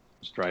 sorry,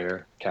 just dry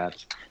air,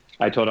 cats.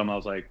 I told him, I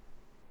was like,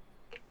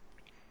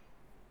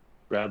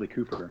 Bradley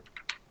Cooper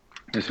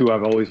is who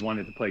I've always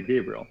wanted to play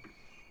Gabriel.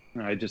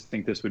 And I just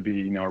think this would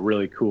be, a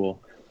really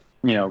cool,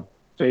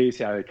 face.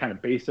 Yeah, I kind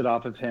of based it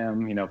off of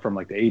him, from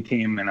like the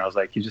A-Team. And I was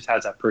like, he just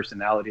has that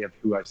personality of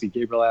who I see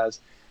Gabriel as.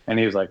 And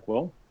he was like,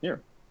 well, here.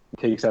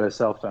 He takes out his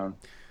cell phone.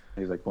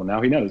 And he's like, well, now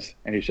he knows.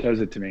 And he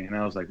shows it to me. And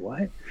I was like,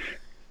 what?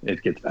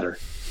 It gets better.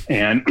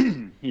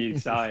 And he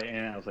saw it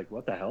and I was like,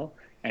 what the hell?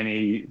 And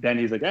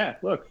he's like, yeah,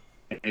 look.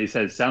 And he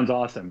says, sounds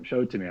awesome.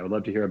 Show it to me. I would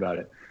love to hear about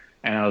it.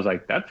 And I was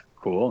like, that's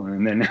cool.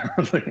 And then I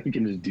was like, I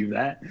can just do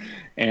that.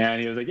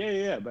 And he was like,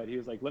 yeah. But he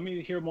was like, let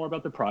me hear more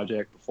about the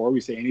project before we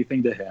say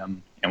anything to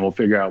him and we'll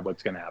figure out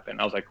what's going to happen.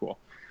 I was like, cool.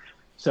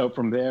 So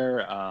from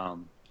there, I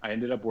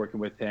ended up working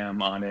with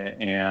him on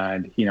it.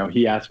 And,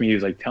 he asked me, he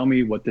was like, tell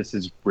me what this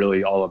is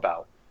really all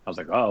about. I was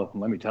like, oh,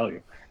 let me tell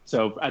you.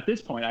 So at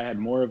this point, I had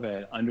more of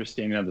an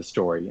understanding of the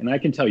story. And I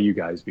can tell you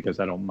guys because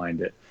I don't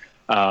mind it.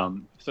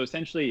 So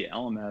essentially,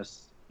 LMS,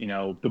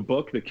 the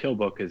book, the Kill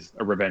Book, is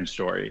a revenge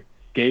story.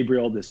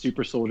 Gabriel, the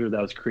super soldier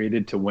that was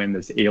created to win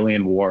this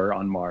alien war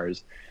on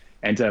Mars,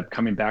 ends up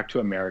coming back to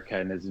America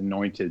and is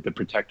anointed the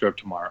protector of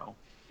tomorrow.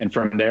 And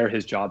from there,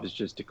 his job is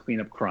just to clean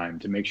up crime,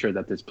 to make sure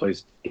that this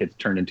place gets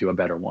turned into a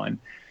better one.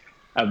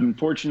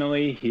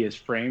 Unfortunately, he is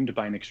framed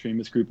by an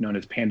extremist group known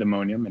as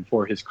Pandemonium, and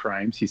for his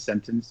crimes, he's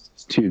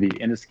sentenced to the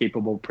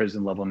inescapable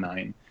prison level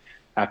 9.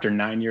 After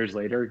 9 years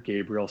later,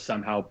 Gabriel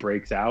somehow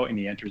breaks out and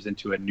he enters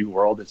into a new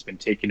world that's been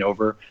taken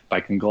over by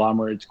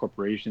conglomerates,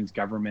 corporations,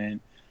 government,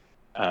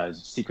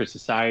 secret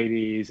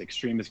societies,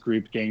 extremist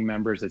groups, gang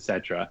members,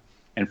 etc.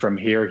 And from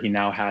here, he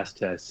now has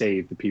to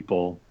save the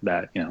people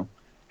that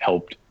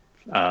helped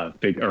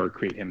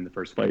create him in the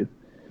first place.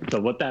 So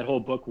what that whole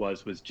book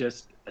was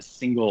just a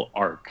single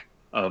arc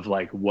of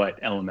like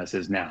what LMS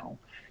is now.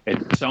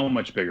 It's so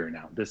much bigger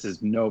now.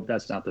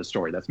 That's not the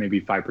story. That's maybe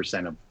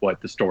 5% of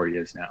what the story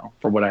is now,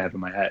 for what I have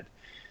in my head.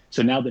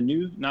 So now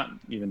not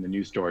even the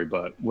new story,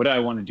 but what I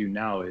want to do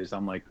now is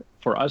I'm like,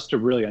 for us to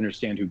really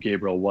understand who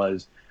Gabriel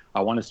was,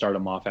 I want to start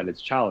him off at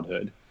his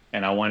childhood,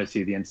 and I want to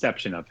see the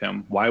inception of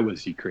him. Why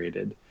was he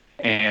created?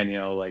 And,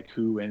 like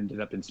who ended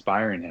up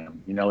inspiring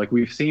him? Like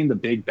we've seen the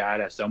big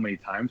badass so many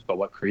times, but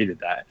what created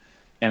that?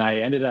 And I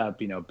ended up,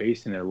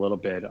 basing it a little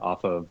bit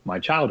off of my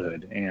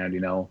childhood.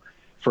 And,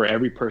 for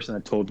every person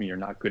that told me you're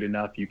not good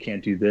enough, you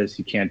can't do this,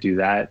 you can't do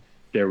that,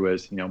 there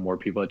was, more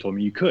people that told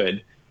me you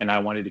could. And I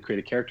wanted to create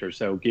a character.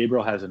 So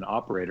Gabriel has an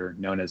operator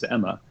known as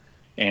Emma.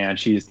 And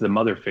she's the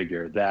mother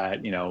figure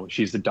that,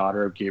 she's the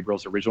daughter of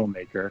Gabriel's original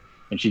maker.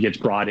 And she gets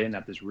brought in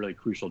at this really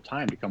crucial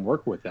time to come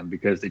work with him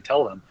because they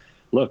tell him,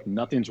 look,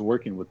 nothing's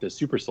working with this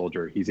super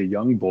soldier. He's a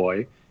young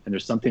boy, and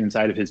there's something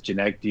inside of his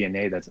genetic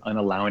DNA that's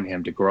unallowing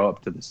him to grow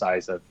up to the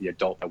size of the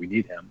adult that we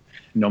need him.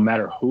 No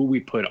matter who we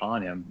put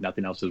on him,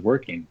 nothing else is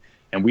working.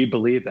 And we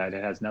believe that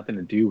it has nothing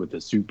to do with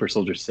the super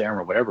soldier serum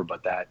or whatever,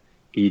 but that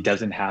he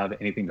doesn't have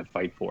anything to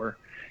fight for.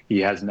 He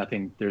has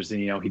nothing.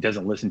 He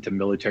doesn't listen to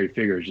military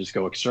figures, just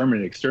go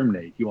exterminate.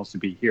 He wants to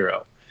be a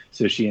hero.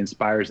 So she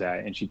inspires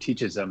that, and she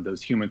teaches them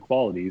those human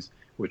qualities,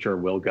 which are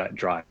will, gut,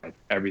 drive,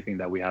 everything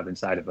that we have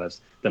inside of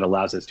us that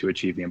allows us to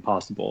achieve the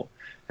impossible.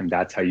 And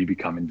that's how you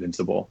become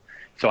invincible.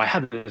 So I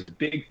had this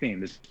big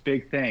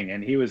thing.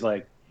 And he was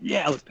like,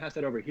 yeah, let's pass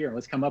that over here and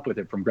let's come up with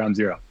it from ground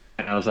zero.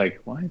 And I was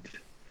like, what?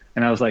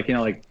 And I was like,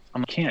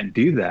 I can't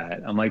do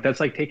that. I'm like, that's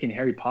like taking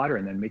Harry Potter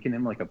and then making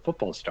him like a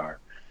football star.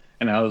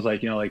 And I was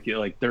like,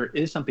 like there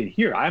is something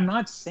here. I'm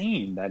not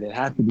saying that it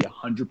has to be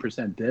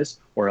 100% this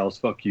or else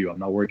fuck you. I'm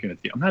not working with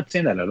you. I'm not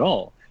saying that at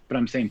all. But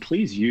I'm saying,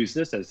 please use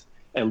this as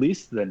at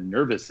least the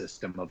nervous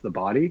system of the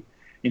body.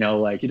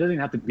 Like it doesn't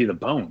have to be the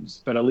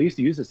bones, but at least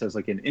use this as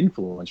like an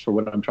influence for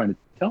what I'm trying to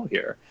tell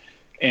here.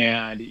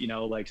 And,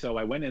 so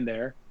I went in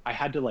there, I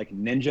had to like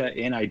ninja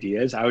in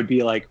ideas. I would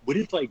be like, what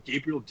if like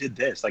Gabriel did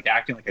this? Like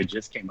acting like I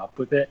just came up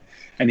with it.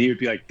 And he would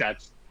be like,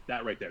 that's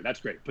that right there. That's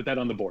great. Put that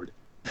on the board.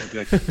 I'd be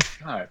like,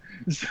 God.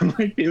 So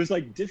like, it was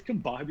like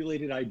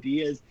discombobulated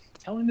ideas,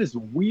 telling this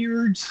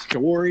weird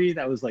story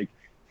that was like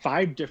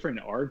 5 different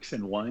arcs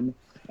in one.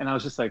 And I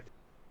was just like,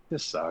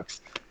 this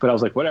sucks. But I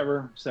was like,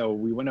 whatever. So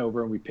we went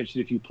over and we pitched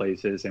it a few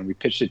places and we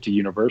pitched it to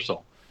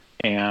Universal.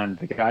 And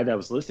the guy that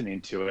was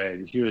listening to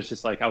it, he was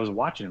just like, I was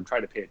watching him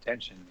try to pay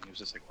attention. And he was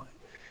just like, what?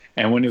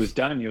 And when it was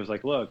done, he was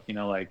like, look,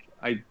 like,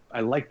 I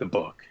like the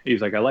book. He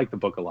was like, I like the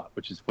book a lot,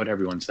 which is what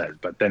everyone says,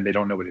 but then they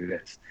don't know what it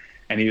is.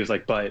 And he was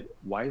like, but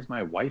why is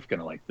my wife going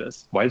to like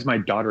this? Why is my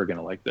daughter going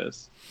to like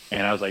this?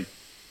 And I was like,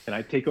 can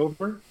I take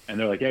over? And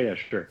they're like, yeah,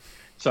 sure.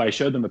 So I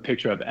showed them a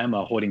picture of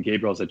Emma holding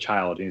Gabriel as a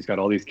child, and he's got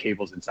all these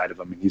cables inside of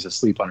him, and he's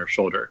asleep on her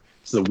shoulder.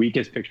 It's the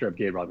weakest picture of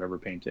Gabriel I've ever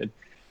painted,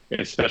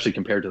 especially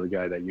compared to the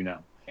guy that you know.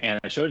 And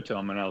I showed it to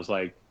him, and I was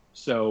like,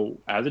 so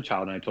as a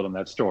child, and I told him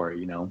that story,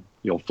 you know,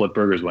 you'll flip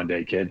burgers one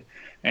day, kid.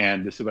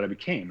 And this is what I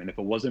became. And if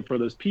it wasn't for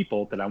those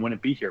people, then I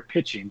wouldn't be here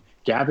pitching.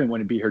 Gavin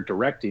wouldn't be here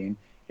directing,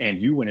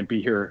 and you wouldn't be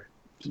here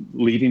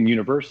leading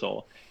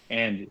Universal.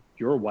 And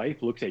your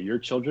wife looks at your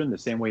children the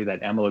same way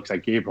that Emma looks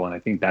at Gabriel, and I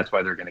think that's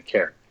why they're going to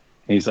care.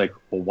 And he's like,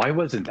 well, why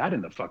wasn't that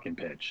in the fucking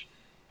pitch?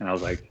 And I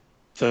was like,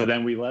 so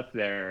then we left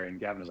there, and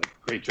Gavin was like,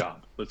 great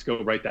job. Let's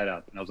go write that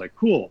up. And I was like,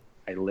 cool.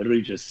 I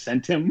literally just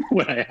sent him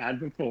what I had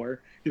before.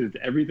 He did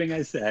everything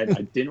I said.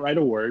 I didn't write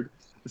a word.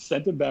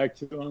 Sent it back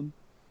to him.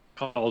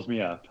 Calls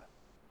me up.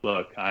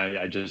 Look,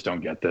 I just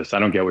don't get this. I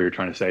don't get what you're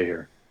trying to say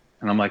here.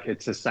 And I'm like,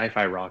 it's a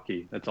sci-fi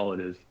Rocky. That's all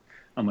it is.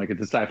 I'm like, it's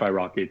a sci-fi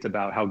Rocky. It's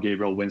about how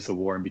Gabriel wins the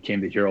war and became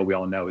the hero we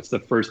all know. It's the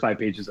first 5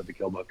 pages of the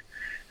Kill Book.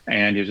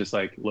 And he was just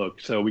like,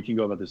 look, so we can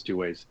go about this 2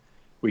 ways.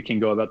 We can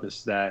go about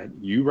this that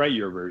you write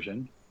your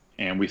version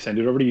and we send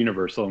it over to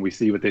Universal and we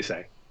see what they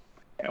say.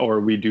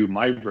 Or we do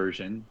my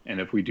version, and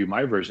if we do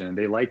my version and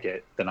they like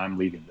it, then I'm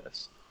leading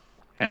this.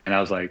 And I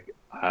was like,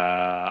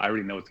 I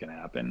already know what's going to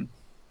happen.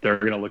 They're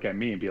going to look at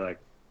me and be like,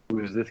 who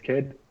is this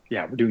kid?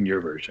 Yeah, we're doing your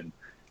version.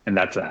 And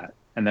that's that.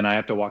 And then I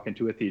have to walk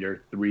into a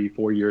theater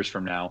 3-4 years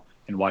from now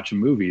and watch a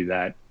movie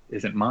that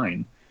isn't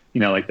mine.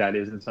 You know, like that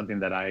isn't something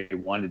that I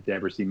wanted to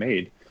ever see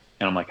made.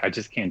 And I'm like, I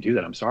just can't do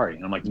that. I'm sorry.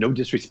 And I'm like, no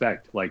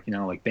disrespect. Like, you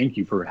know, like, thank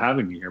you for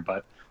having me here,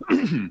 but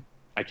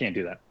I can't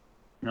do that.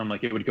 And I'm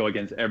like, it would go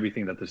against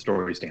everything that the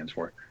story stands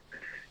for.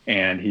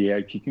 And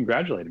he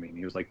congratulated me. And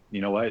he was like,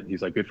 you know what?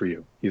 He's like, good for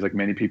you. He's like,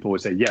 many people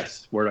would say,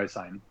 yes, where do I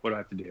sign? What do I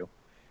have to do?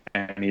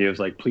 And he was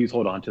like, please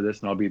hold on to this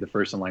and I'll be the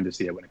first in line to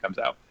see it when it comes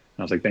out. And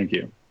I was like, thank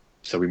you.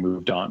 So we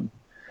moved on.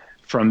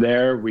 From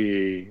there,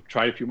 we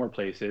tried a few more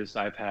places.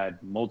 I've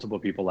had multiple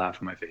people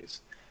laugh in my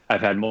face.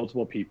 I've had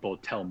multiple people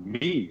tell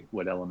me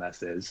what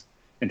LMS is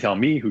and tell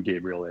me who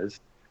Gabriel is.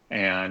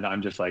 And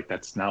I'm just like,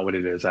 that's not what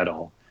it is at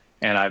all.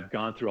 And I've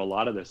gone through a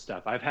lot of this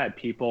stuff. I've had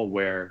people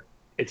where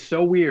it's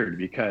so weird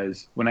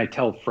because when I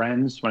tell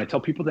friends, when I tell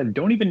people that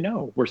don't even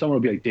know, where someone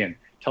will be like, Dan,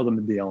 tell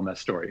them the LMS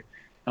story.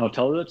 And I'll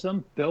tell it to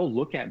them, they'll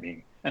look at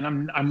me.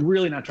 And I'm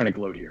really not trying to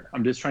gloat here.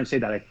 I'm just trying to say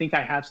that I think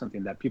I have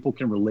something that people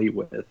can relate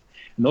with. And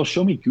they'll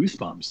show me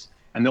goosebumps.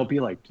 And they'll be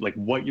like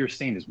what you're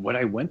saying is what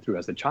I went through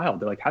as a child.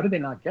 They're like, how did they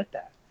not get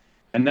that?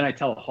 And then I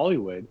tell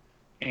Hollywood,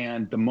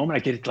 and the moment I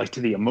get like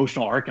to the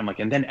emotional arc, I'm like,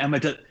 and then Emma,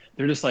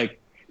 they're just like,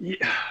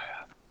 yeah.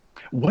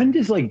 When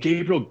does like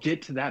Gabriel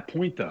get to that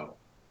point though?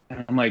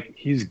 And I'm like,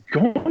 he's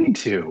going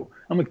to.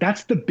 I'm like,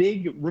 that's the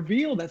big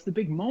reveal. That's the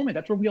big moment.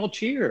 That's where we all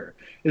cheer,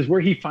 is where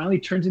he finally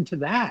turns into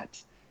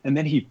that. And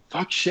then he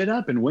fucks shit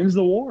up and wins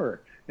the war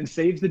and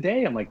saves the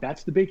day. I'm like,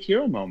 that's the big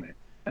hero moment.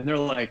 And they're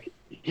like,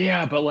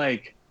 yeah, but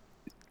like,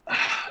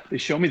 they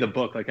show me the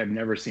book like I've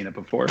never seen it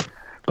before.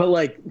 But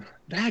like,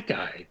 that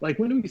guy, like,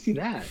 when do we see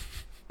that?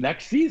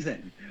 Next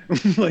season.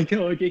 Like, you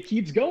know, like it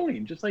keeps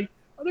going, just like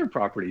other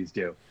properties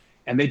do.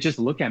 And they just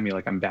look at me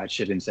like I'm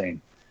batshit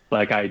insane.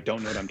 Like I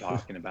don't know what I'm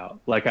talking about.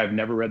 Like I've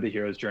never read the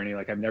hero's journey.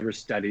 Like I've never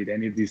studied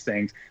any of these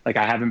things. Like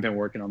I haven't been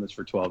working on this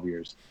for 12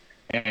 years.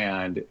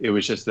 And it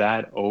was just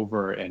that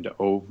over and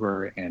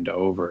over and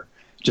over,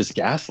 just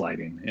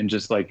gaslighting and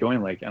just like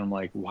going like, and I'm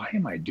like, why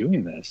am I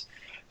doing this?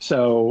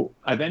 So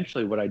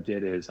eventually what I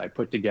did is I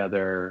put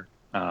together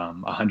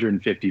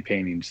 150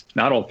 paintings,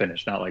 not all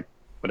finished, not like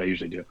what I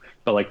usually do,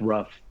 but like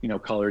rough, you know,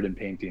 colored in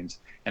paintings.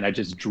 And I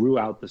just drew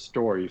out the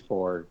story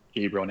for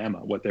Gabriel and Emma,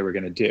 what they were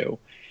going to do.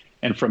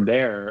 And from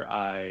there,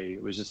 I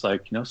was just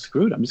like, you know,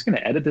 screw it. I'm just going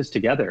to edit this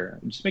together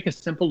and just make a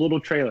simple little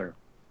trailer.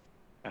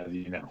 As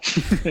you know,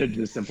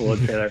 the simple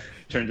little trailer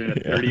turned into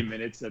 30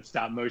 minutes of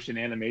stop motion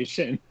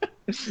animation,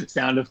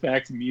 sound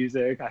effects,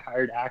 music. I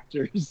hired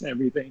actors,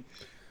 everything.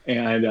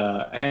 And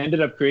I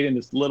ended up creating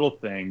this little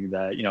thing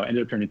that, you know,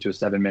 ended up turning into a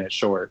 7-minute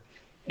short.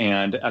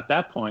 And at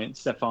that point,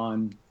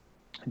 Stefan,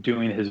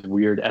 doing his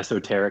weird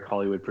esoteric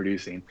Hollywood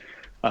producing,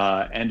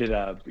 ended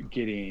up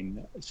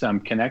getting some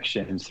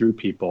connections through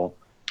people.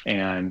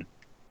 And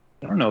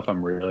I don't know if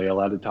I'm really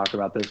allowed to talk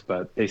about this,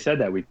 but they said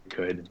that we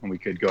could, and we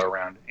could go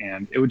around,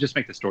 and it would just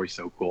make the story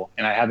so cool.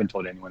 And I haven't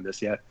told anyone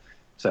this yet,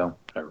 so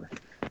whatever.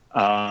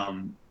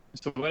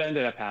 So what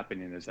ended up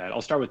happening is that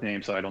I'll start with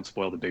names so I don't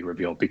spoil the big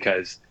reveal,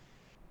 because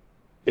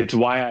it's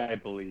why I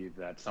believe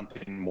that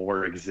something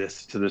more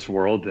exists to this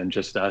world than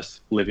just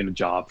us living a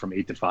job from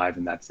 8 to 5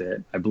 and that's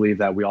it. I believe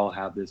that we all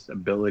have this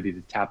ability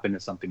to tap into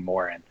something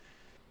more, and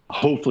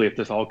hopefully if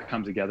this all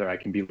comes together, I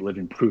can be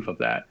living proof of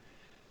that.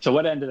 So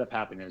what ended up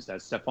happening is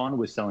that Stefan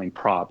was selling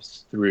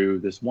props through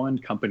this one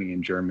company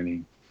in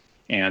Germany,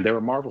 and there were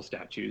Marvel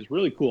statues,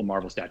 really cool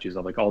Marvel statues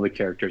of like all the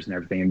characters and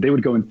everything. And they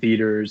would go in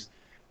theaters,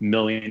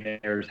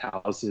 millionaires'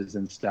 houses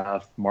and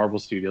stuff, Marvel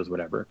Studios,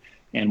 whatever.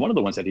 And one of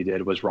the ones that he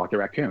did was Rocket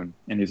Raccoon.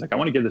 And he's like, I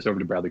want to give this over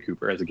to Bradley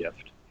Cooper as a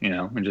gift, you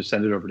know, and just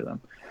send it over to them.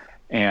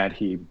 And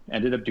he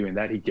ended up doing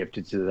that. He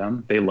gifted to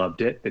them. They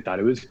loved it. They thought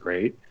it was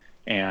great.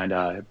 And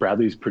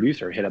Bradley's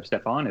producer hit up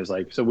Stefan, is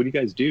like, so what do you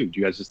guys do? Do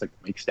you guys just like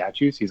make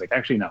statues? He's like,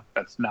 actually, no,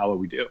 that's not what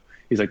we do.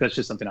 He's like, that's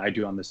just something I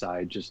do on the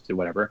side, just to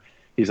whatever.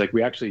 He's like,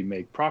 we actually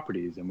make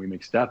properties and we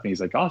make stuff. And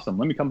he's like, awesome,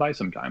 let me come by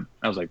sometime.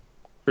 I was like,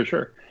 for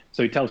sure.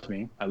 So he tells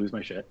me, I lose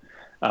my shit.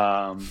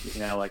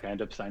 Like I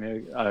end up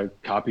signing a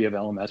copy of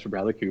LMS for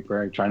Bradley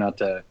Cooper. I try not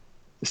to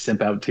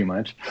simp out too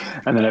much.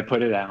 And then I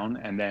put it down,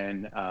 and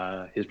then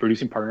his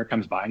producing partner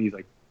comes by and he's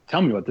like,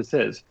 tell me what this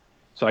is.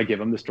 So I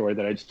give him the story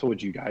that I just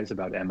told you guys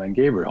about Emma and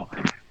Gabriel.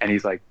 And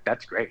he's like,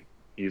 that's great.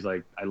 He's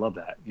like, I love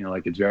that.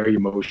 Like it's very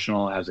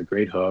emotional, has a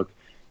great hook.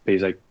 But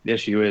he's like, the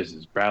issue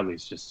is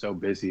Bradley's just so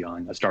busy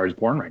on A Star is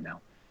Born right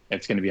now.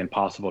 It's going to be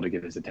impossible to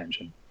get his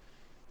attention.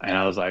 And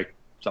I was like,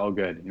 it's all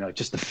good.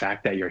 Just the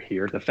fact that you're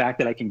here, the fact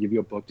that I can give you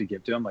a book to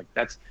give to him, like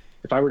that's,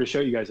 if I were to show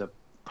you guys a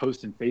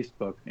post in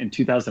Facebook in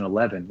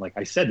 2011, like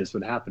I said, this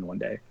would happen one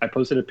day. I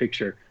posted a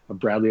picture of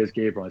Bradley as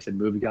Gabriel. I said,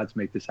 movie gods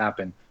make this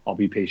happen. I'll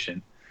be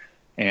patient.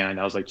 And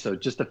I was like, so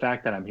just the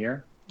fact that I'm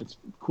here, it's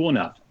cool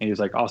enough. And he was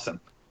like, awesome.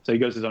 So he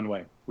goes his own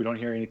way. We don't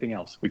hear anything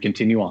else. We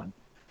continue on.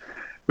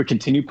 We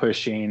continue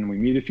pushing. We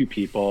meet a few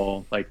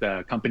people, like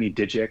the company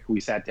Digic. We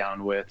sat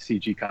down with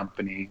CG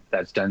company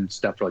that's done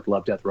stuff for like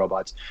Love, Death,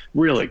 Robots.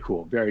 Really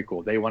cool. Very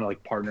cool. They want to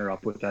like partner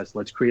up with us.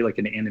 Let's create like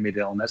an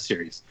animated LMS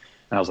series.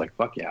 And I was like,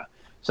 fuck yeah.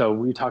 So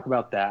we talk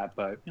about that,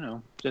 but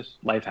just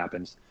life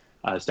happens.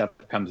 Stuff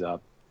comes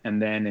up.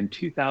 And then in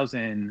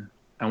 2000,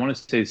 I want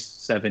to say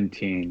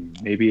 17,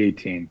 maybe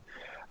 18,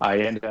 I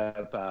ended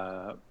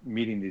up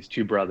meeting these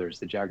two brothers,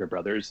 the Jagger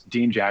brothers.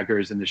 Dean Jagger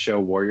is in the show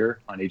Warrior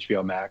on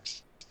HBO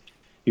Max.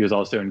 He was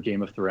also in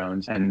Game of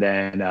Thrones. And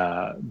then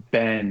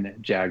Ben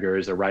Jagger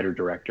is a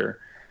writer-director.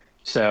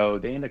 So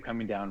they end up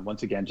coming down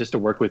once again just to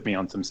work with me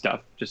on some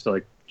stuff, just to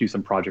like do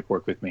some project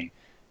work with me.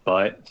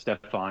 But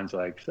Stefan's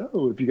like,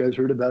 so have you guys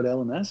heard about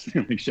LMS?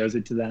 And he shows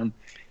it to them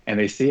and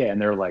they see it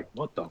and they're like,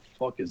 what the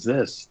fuck is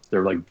this?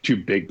 They're like two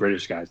big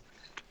British guys.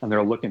 And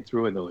they're looking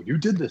through it and they're like, you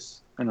did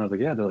this. And I was like,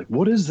 yeah. They're like,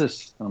 what is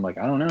this? And I'm like,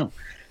 I don't know.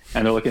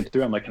 And they're looking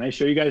through. I'm like, can I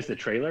show you guys the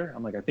trailer?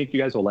 I'm like, I think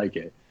you guys will like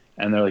it.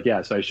 And they're like,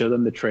 yeah. So I show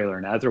them the trailer.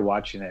 And as they're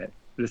watching it,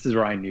 this is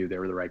where I knew they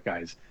were the right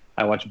guys.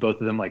 I watched both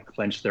of them like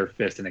clench their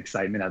fists in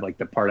excitement at like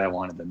the part I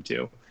wanted them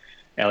to.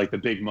 At like the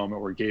big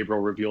moment where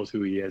Gabriel reveals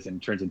who he is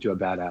and turns into a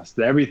badass.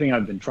 Everything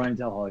I've been trying to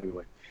tell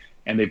Hollywood.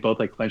 And they both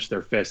like clench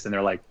their fists and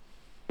they're like,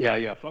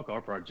 yeah, fuck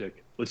our project.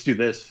 Let's do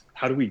this.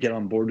 How do we get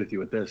on board with you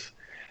with this?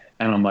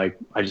 And I'm like,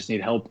 I just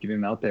need help getting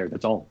it out there.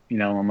 That's all.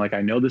 I'm like,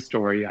 I know the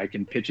story. I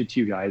can pitch it to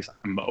you guys.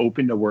 I'm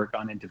open to work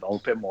on it,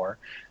 develop it more.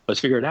 Let's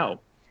figure it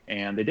out.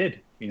 And they did.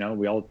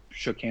 We all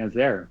shook hands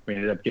there. We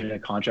ended up getting a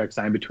contract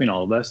signed between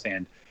all of us.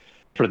 And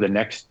for the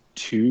next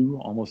 2,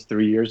 almost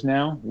 3 years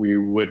now, we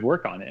would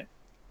work on it.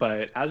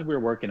 But as we were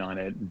working on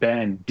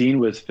it, Dean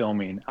was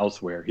filming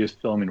elsewhere. He was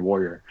filming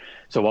Warrior.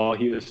 So while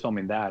he was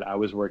filming that, I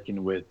was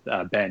working with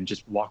Ben,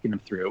 just walking him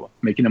through,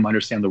 making him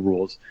understand the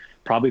rules.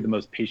 Probably the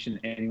most patient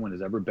anyone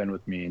has ever been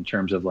with me in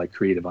terms of like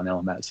creative on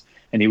LMS.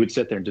 And he would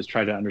sit there and just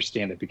try to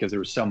understand it because there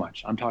was so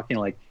much. I'm talking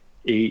like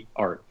 8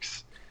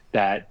 arcs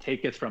that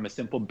take us from a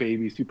simple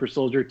baby super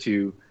soldier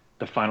to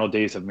the final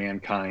days of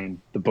mankind,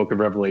 the Book of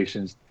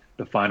Revelations,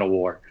 the final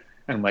war.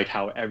 And like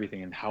how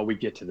everything and how we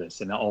get to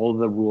this and all of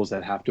the rules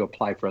that have to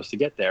apply for us to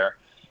get there.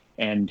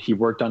 And he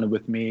worked on it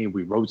with me.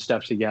 We wrote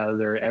stuff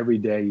together every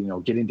day,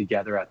 getting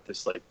together at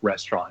this like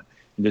restaurant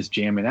and just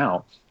jamming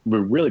out. We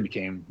really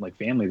became like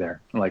family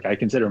there. Like I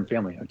consider him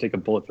family. I'd take a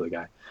bullet for the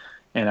guy.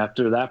 And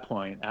after that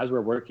point, as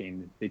we're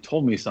working, they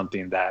told me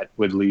something that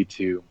would lead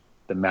to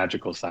the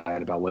magical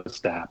side about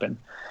what's to happen.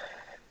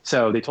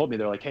 So they told me,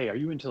 they're like, hey, are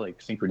you into like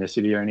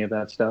synchronicity or any of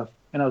that stuff?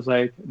 And I was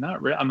like,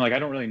 not really. I'm like, I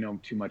don't really know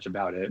too much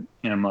about it.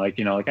 And I'm like,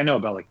 like I know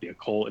about like the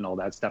occult and all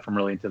that stuff. I'm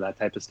really into that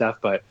type of stuff,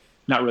 but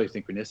not really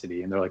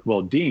synchronicity. And they're like,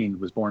 well, Dean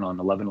was born on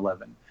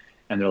 11/11.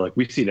 And they're like,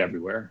 we see it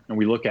everywhere. And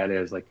we look at it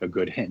as like a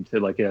good hint,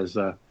 like as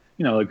a,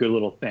 a good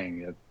little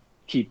thing.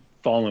 Keep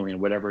following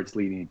whatever it's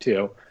leading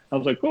to. I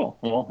was like, cool.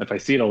 Well, if I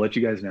see it, I'll let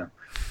you guys know.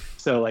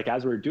 So like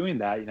as we're doing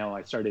that,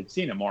 I started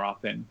seeing it more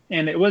often.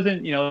 And it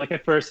wasn't, like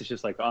at first it's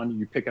just like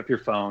you pick up your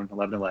phone,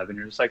 11/11,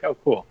 you're just like, oh,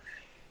 cool.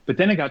 But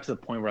then it got to the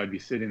point where I'd be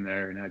sitting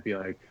there and I'd be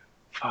like,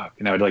 fuck.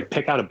 And I would like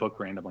pick out a book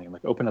randomly and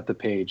like open up the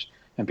page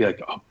and be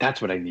like, oh,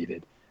 that's what I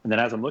needed. And then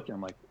as I'm looking,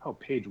 I'm like, oh,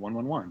 page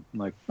 111. I'm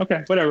like,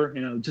 okay, whatever,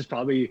 just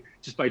probably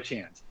just by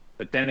chance.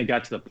 But then it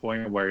got to the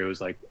point where it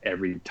was like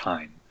every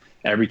time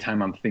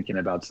I'm thinking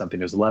about something,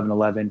 it was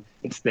 11/11,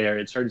 it's there.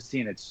 It started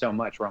seeing it so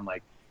much where I'm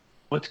like,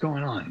 what's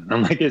going on? And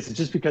I'm like, it's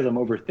just because I'm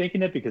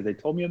overthinking it because they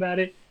told me about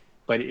it.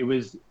 But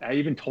I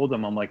even told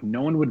them, I'm like,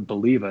 no one would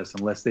believe us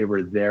unless they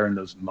were there in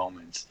those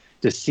moments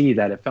to see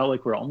that it felt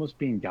like we're almost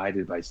being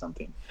guided by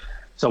something.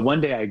 So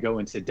one day I go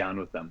and sit down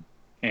with them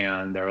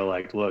and they're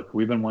like, look,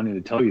 we've been wanting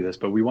to tell you this,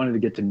 but we wanted to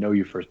get to know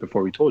you first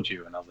before we told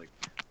you. And I was like,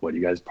 what,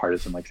 you guys part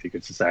of some like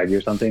secret society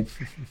or something?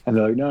 And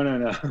they're like, no.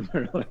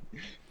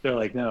 They're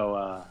like,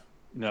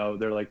 no,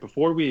 they're like,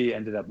 before we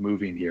ended up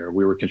moving here,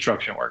 we were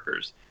construction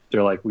workers.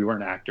 They're like, we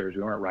weren't actors,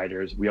 we weren't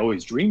writers. We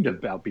always dreamed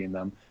about being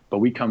them, but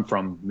we come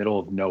from middle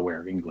of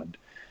nowhere, England.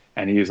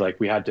 And he was like,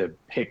 we had to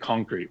hit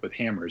concrete with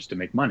hammers to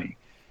make money.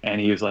 And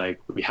he was like,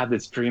 we had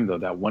this dream though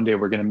that one day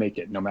we're going to make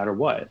it no matter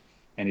what.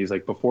 And he's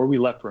like, before we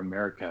left for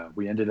America,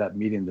 we ended up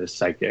meeting this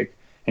psychic.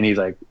 And he's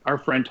like, our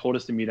friend told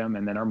us to meet him,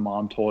 and then our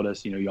mom told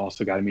us, you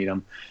also got to meet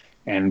him.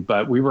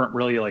 But we weren't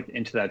really like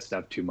into that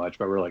stuff too much,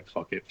 but we're like,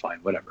 fuck it, fine,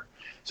 whatever.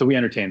 So we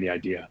entertained the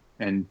idea.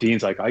 And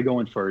Dean's like, I go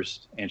in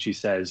first, and she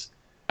says,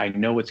 I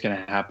know what's going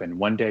to happen.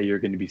 One day you're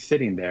going to be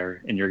sitting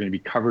there and you're going to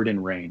be covered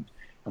in rain.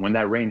 And when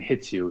that rain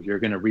hits you, you're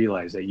going to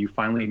realize that you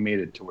finally made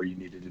it to where you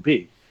needed to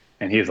be.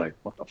 And he's like,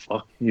 what the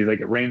fuck? He's like,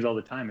 it rains all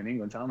the time in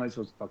England. How am I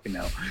supposed to fucking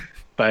know?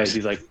 But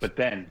he's like, but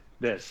then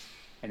this.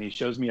 And he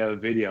shows me a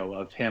video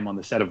of him on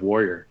the set of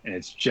Warrior, and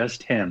it's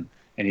just him.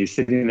 And he's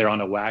sitting there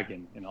on a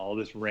wagon, and all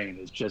this rain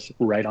is just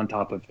right on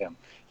top of him,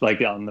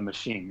 like on the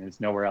machine. And it's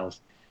nowhere else.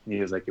 And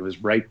he was like, it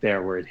was right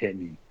there where it hit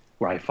me,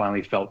 where I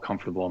finally felt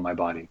comfortable in my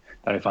body,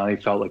 that I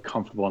finally felt like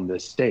comfortable in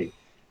this state.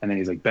 And then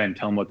he's like, Ben,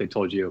 tell him what they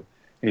told you.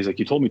 And he's like,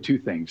 you told me two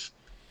things.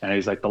 And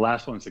he's like, the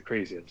last one's the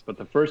craziest. But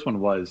the first one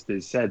was, they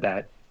said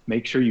that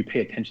make sure you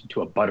pay attention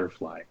to a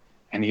butterfly.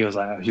 And he was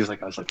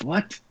like, I was like,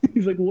 what?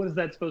 He's like, what is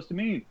that supposed to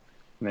mean?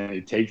 And then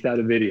he takes out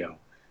a video,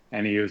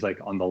 and he was like,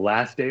 on the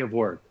last day of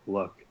work,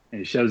 look, and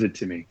he shows it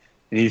to me.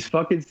 And he's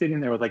fucking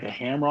sitting there with like a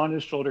hammer on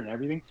his shoulder and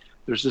everything.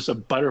 There's just a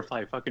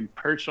butterfly fucking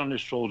perched on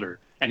his shoulder.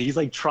 And he's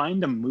like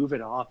trying to move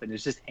it off, and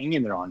it's just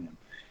hanging there on him.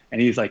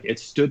 And he's like, it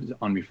stood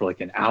on me for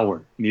like an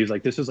hour. And he was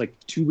like, this was like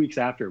 2 weeks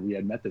after we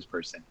had met this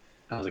person.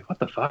 I was like, what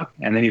the fuck?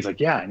 And then he's like,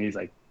 yeah. And he's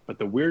like, but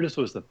the weirdest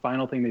was the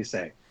final thing they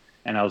say.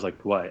 And I was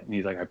like, what? And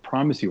he's like, I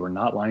promise you, we're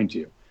not lying to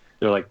you.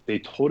 They're like, they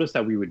told us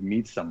that we would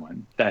meet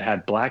someone that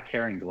had black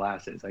hair and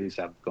glasses. I used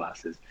to have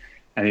glasses.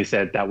 And he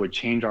said that would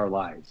change our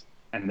lives.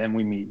 And then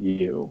we meet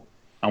you.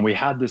 And we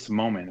had this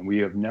moment, and we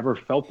have never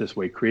felt this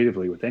way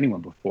creatively with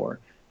anyone before,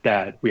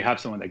 that we have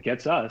someone that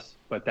gets us,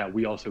 but that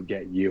we also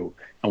get you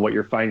and what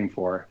you're fighting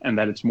for. And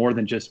that it's more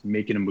than just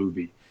making a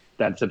movie,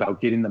 that it's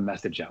about getting the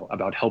message out,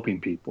 about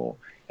helping people.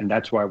 And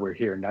that's why we're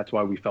here. And that's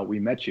why we felt we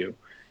met you.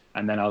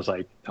 And then I was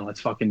like, oh,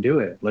 let's fucking do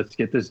it. Let's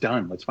get this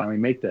done. Let's finally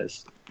make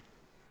this.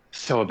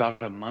 So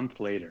about a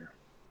month later,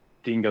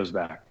 Dean goes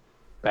back.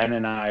 Ben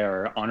and I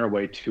are on our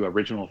way to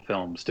Original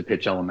Films to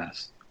pitch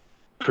LMS,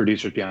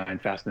 producers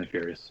behind Fast and the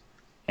Furious.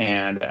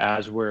 And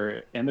as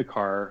we're in the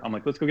car, I'm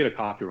like, let's go get a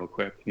coffee real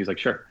quick. He's like,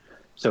 sure.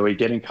 So we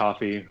get in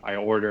coffee, I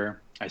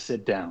order, I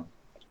sit down,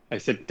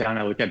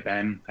 I look at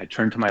Ben, I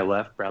turn to my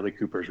left, Bradley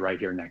Cooper's right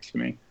here next to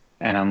me.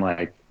 And I'm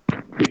like,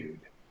 dude.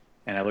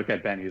 And I look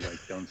at Ben, he's like,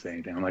 don't say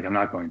anything. I'm like, I'm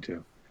not going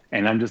to.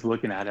 And I'm just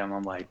looking at him,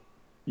 I'm like,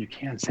 you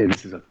can't say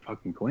this is a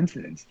fucking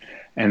coincidence.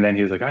 And then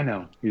he was like, I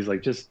know. He's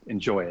like, just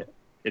enjoy it.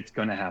 It's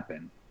going to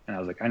happen. And I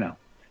was like, I know.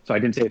 So I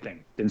didn't say a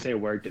thing. Didn't say a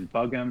word. Didn't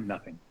bug him.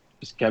 Nothing.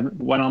 Just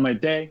went on my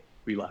day.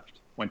 We left.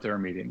 Went to our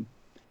meeting.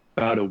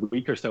 About a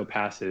week or so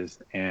passes,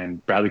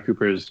 and Bradley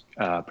Cooper's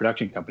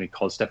production company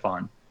called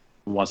Stefan.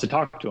 Wants to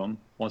talk to him.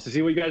 Wants to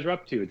see what you guys are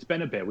up to. It's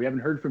been a bit. We haven't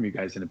heard from you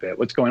guys in a bit.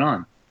 What's going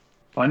on?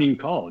 Funny you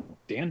called.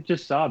 Dan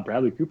just saw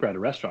Bradley Cooper at a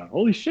restaurant.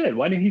 Holy shit.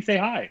 Why didn't he say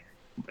hi?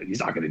 He's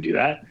not going to do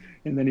that.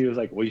 And then he was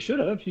like, well, you should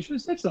have. You should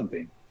have said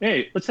something.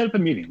 Hey, let's set up a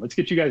meeting. Let's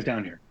get you guys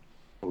down here.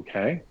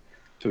 Okay.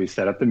 So we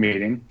set up the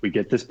meeting. We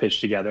get this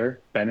pitch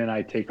together. Ben and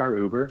I take our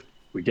Uber.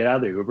 We get out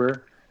of the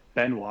Uber.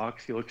 Ben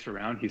walks. He looks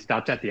around. He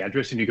stops at the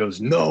address and he goes,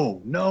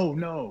 no, no,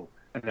 no.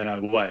 And then I,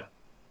 what?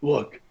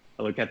 Look.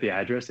 I look at the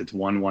address. It's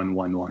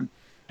 1111.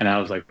 And I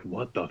was like,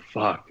 what the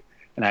fuck?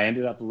 And I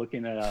ended up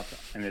looking it up,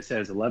 and it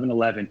says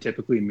 1111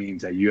 typically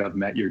means that you have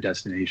met your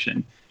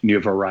destination and you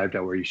have arrived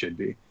at where you should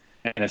be.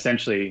 And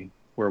essentially,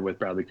 we're with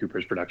Bradley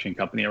Cooper's production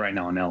company right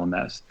now on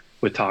LMS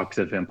with talks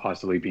of him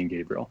possibly being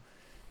Gabriel.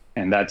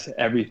 And that's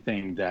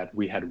everything that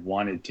we had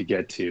wanted to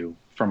get to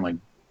from like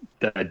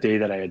the day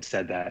that I had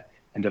said that.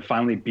 And to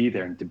finally be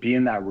there and to be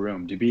in that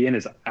room, to be in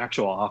his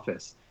actual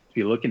office, to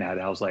be looking at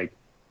it, I was like,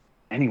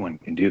 anyone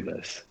can do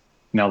this.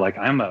 Like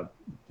I'm a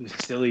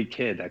silly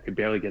kid that could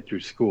barely get through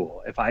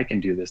school. If I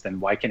can do this, then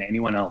why can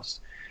anyone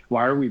else?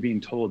 Why are we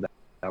being told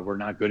that we're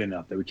not good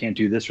enough, that we can't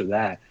do this or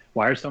that?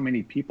 Why are so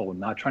many people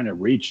not trying to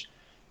reach,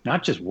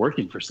 not just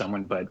working for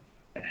someone, but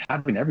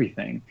having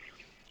everything?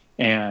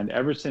 And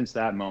ever since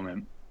that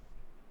moment,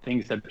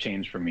 things have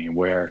changed for me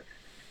where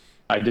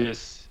I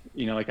just,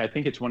 I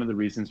think it's one of the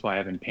reasons why I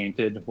haven't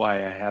painted,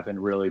 why I haven't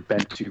really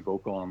been too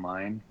vocal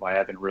online, why I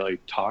haven't really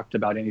talked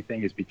about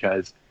anything is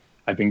because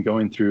I've been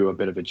going through a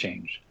bit of a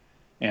change,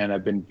 and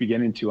I've been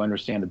beginning to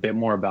understand a bit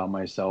more about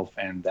myself,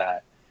 and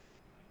that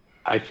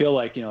I feel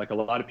like, like a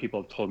lot of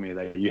people have told me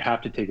that you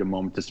have to take a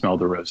moment to smell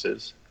the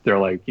roses. They're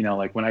like,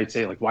 like when I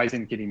say like, why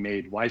isn't it getting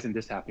made? Why isn't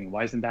this happening?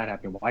 Why isn't that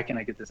happening? Why can't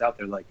I get this out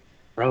there? Like,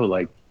 bro,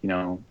 like,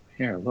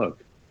 here,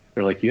 look,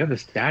 they're like, you have a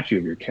statue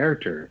of your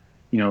character,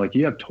 like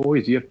you have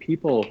toys, you have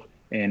people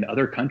in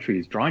other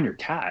countries drawing your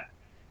cat,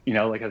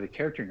 like as a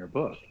character in your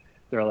book.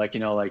 They're like,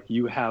 like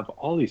you have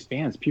all these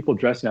fans, people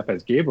dressing up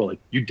as Gabriel, like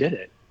you did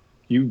it.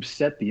 You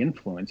set the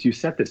influence, you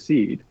set the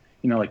seed,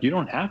 like you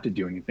don't have to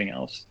do anything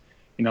else.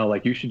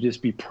 Like you should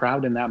just be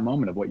proud in that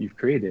moment of what you've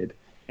created.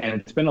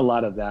 And it's been a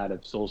lot of that,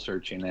 of soul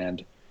searching.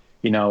 And,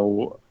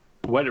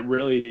 what it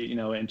really,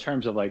 in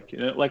terms of like,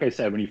 like I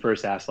said, when you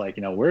first asked, like,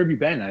 where have you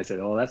been? I said,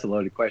 oh, that's a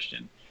loaded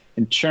question.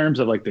 In terms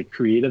of like the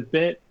creative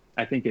bit,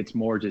 I think it's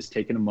more just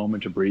taking a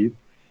moment to breathe,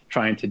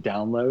 trying to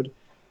download.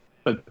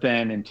 But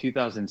then in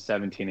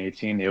 2017,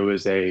 18, it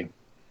was a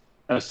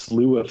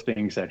slew of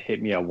things that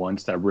hit me at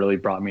once that really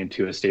brought me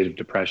into a state of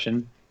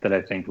depression that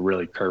I think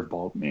really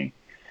curveballed me.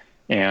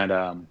 And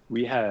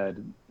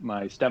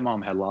my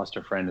stepmom had lost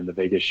her friend in the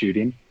Vegas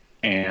shooting,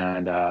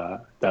 and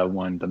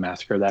the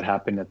massacre that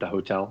happened at the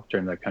hotel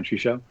during the country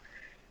show.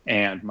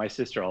 And my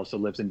sister also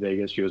lives in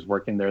Vegas. She was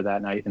working there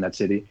that night in that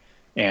city.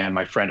 And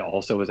my friend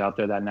also was out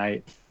there that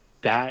night.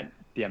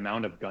 The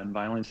amount of gun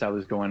violence that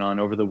was going on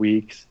over the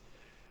weeks.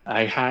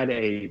 I had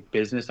a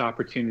business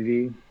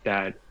opportunity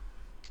that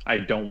I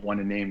don't want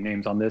to name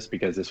names on this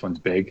because this one's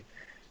big,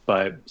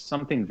 but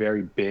something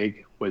very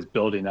big was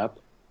building up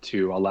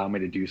to allow me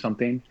to do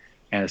something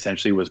and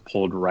essentially was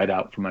pulled right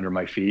out from under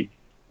my feet.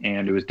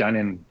 And it was done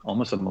in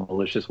almost a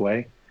malicious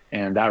way.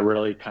 And that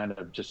really kind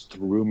of just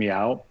threw me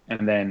out.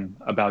 And then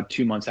about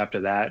 2 months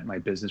after that, my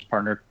business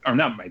partner, or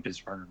not my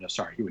business partner, no,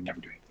 sorry, he would never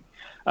do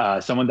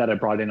anything. Someone that I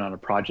brought in on a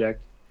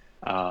project,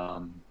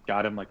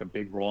 got him like a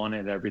big role in it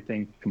and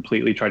everything,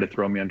 completely tried to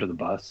throw me under the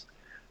bus.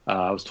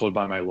 I was told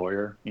by my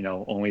lawyer,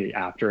 only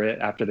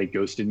after they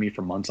ghosted me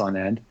for months on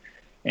end,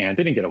 and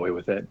they didn't get away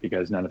with it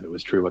because none of it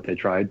was true what they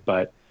tried.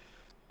 But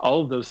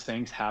all of those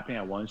things happening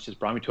at once just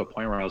brought me to a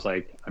point where I was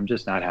like, I'm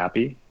just not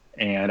happy.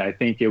 And I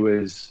think it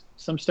was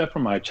some stuff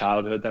from my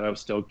childhood that I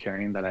was still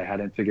carrying that I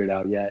hadn't figured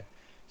out yet.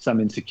 Some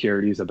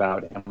insecurities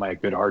about, am I a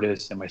good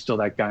artist? Am I still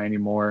that guy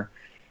anymore?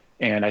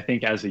 And I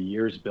think as the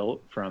years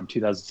built from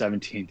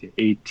 2017 to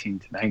 18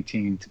 to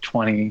 19 to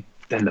 20,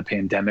 then the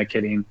pandemic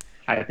hitting,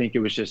 I think it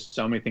was just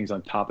so many things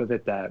on top of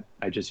it that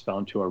I just fell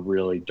into a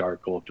really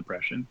dark hole of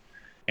depression.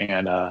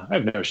 And I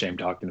have no shame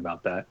talking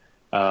about that.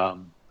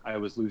 I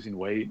was losing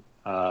weight,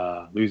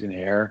 losing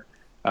hair.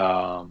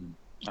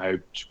 I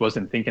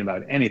wasn't thinking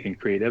about anything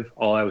creative.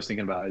 All I was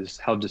thinking about is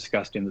how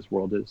disgusting this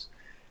world is,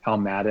 how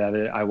mad at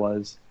it I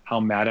was, how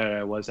mad at it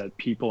I was at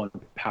people in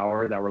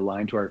power that were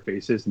lying to our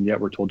faces, and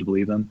yet we're told to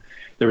believe them.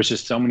 There was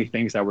just so many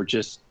things that were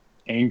just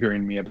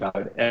angering me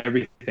about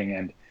everything.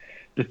 And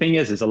the thing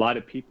is a lot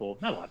of people,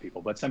 not a lot of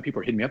people, but some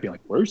people are hitting me up being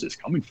like, where's this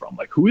coming from?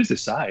 Like, who is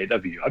this side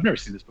of you? I've never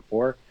seen this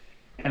before.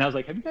 And I was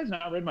like, have you guys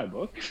not read my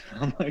book?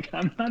 I'm like,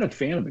 I'm not a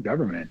fan of the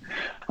government.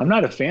 I'm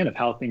not a fan of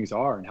how things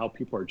are and how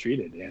people are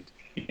treated. And,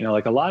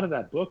 like a lot of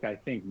that book, I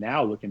think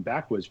now looking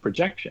back was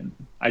projection.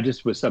 I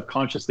just was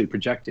subconsciously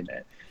projecting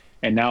it.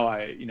 And now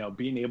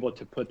being able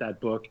to put that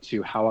book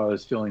to how I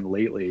was feeling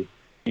lately,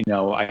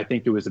 I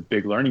think it was a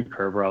big learning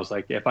curve where I was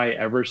like, if I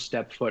ever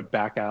step foot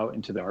back out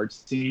into the art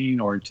scene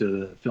or into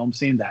the film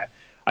scene, that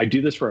I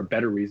do this for a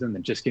better reason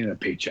than just getting a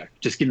paycheck,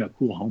 just getting a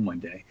cool home one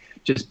day,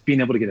 just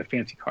being able to get a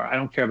fancy car. I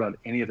don't care about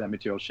any of that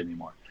material shit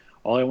anymore.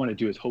 All I want to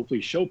do is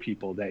hopefully show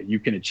people that you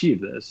can achieve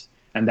this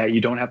and that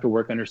you don't have to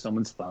work under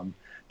someone's thumb,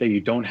 that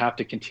you don't have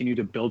to continue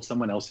to build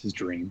someone else's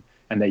dream,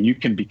 and that you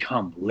can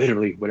become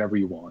literally whatever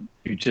you want.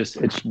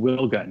 It's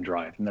will, gut, and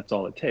drive, and that's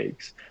all it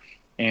takes.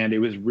 And it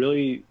was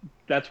really,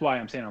 that's why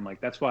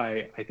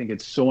I think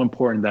it's so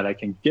important that I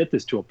can get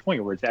this to a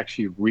point where it's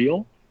actually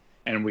real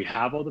and we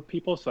have all the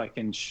people so I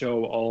can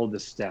show all the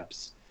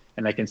steps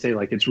and I can say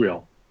like, it's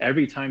real.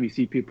 Every time you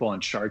see people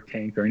on Shark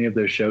Tank or any of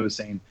those shows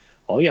saying,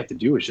 all you have to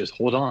do is just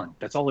hold on.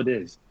 That's all it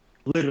is.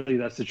 Literally,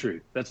 that's the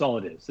truth. That's all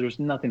it is. There's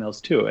nothing else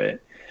to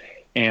it.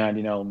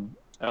 And,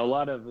 a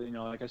lot of,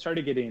 like I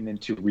started getting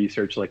into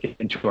research, like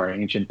into our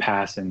ancient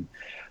past and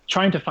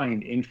trying to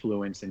find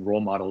influence and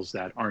role models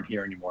that aren't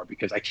here anymore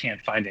because I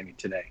can't find any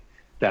today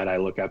that I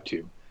look up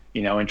to,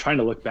 and trying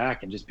to look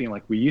back and just being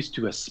like, we used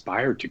to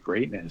aspire to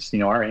greatness.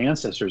 Our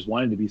ancestors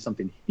wanted to be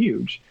something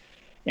huge.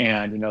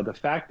 And, the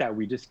fact that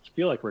we just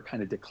feel like we're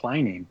kind of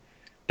declining,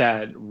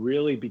 that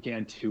really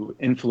began to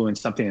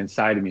influence something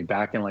inside of me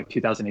back in like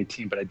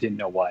 2018, but I didn't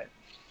know what.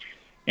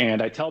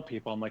 And I tell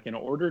people, I'm like, in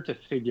order to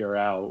figure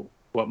out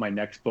what my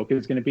next book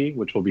is going to be,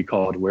 which will be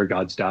called Where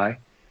Gods Die,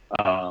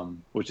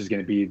 which is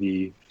going to be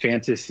the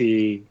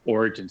fantasy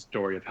origin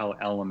story of how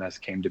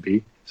LMS came to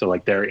be. So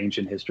like their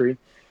ancient history.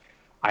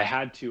 I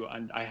had to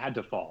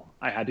fall.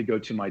 I had to go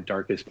to my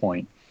darkest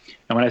point.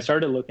 And when I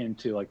started looking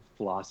into like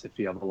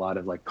philosophy of a lot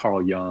of like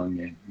Carl Jung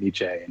and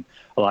Nietzsche and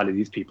a lot of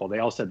these people, they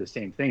all said the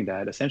same thing,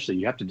 that essentially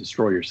you have to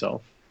destroy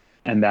yourself.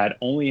 And that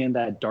only in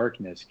that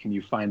darkness can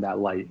you find that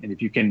light. And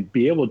if you can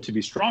be able to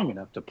be strong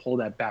enough to pull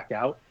that back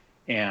out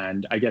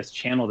and I guess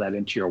channel that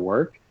into your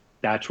work,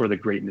 that's where the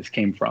greatness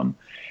came from.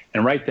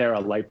 And right there, a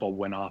light bulb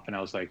went off and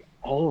I was like,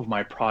 all of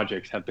my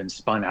projects have been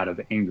spun out of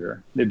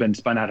anger. They've been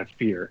spun out of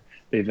fear.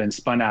 They've been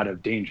spun out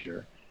of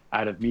danger,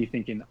 out of me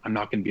thinking I'm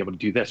not going to be able to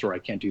do this or I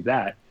can't do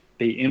that.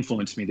 They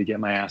influenced me to get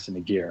my ass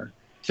into gear.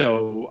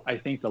 So I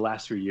think the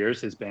last 3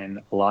 years has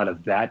been a lot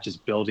of that,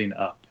 just building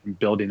up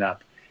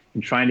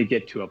and trying to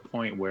get to a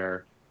point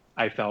where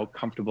I felt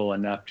comfortable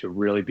enough to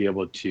really be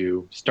able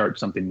to start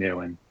something new.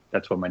 And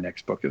that's what my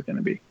next book is going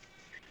to be.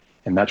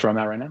 And that's where I'm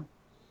at right now.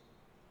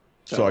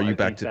 So are you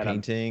back to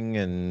painting?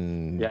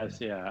 And yes,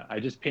 yeah. I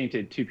just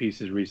painted 2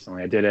 pieces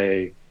recently. I did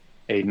a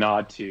a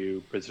nod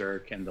to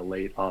Berserk and the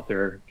late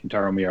author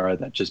Kentaro Miura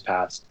that just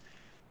passed.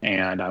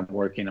 And I'm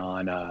working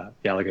on,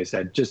 like I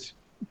said, just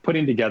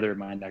putting together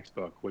my next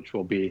book, which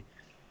will be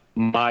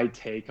my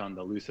take on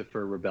the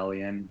Lucifer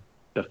rebellion,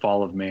 the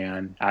fall of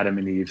man, Adam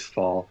and Eve's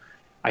fall.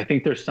 I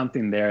think there's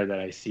something there that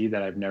I see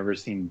that I've never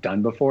seen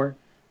done before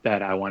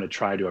that I want to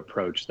try to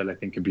approach that I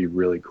think could be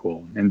really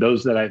cool. And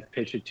those that I've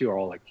pitched it to are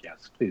all like,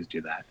 yes, please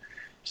do that.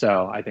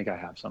 So I think I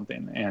have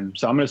something. And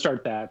so I'm going to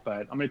start that,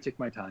 but I'm going to take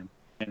my time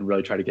and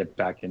really try to get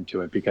back into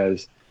it,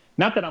 because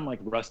not that I'm like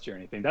rusty or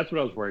anything. That's what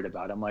I was worried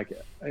about. I'm like,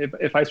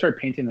 if I start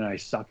painting and I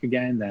suck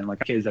again, then like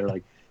kids that are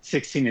like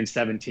 16 and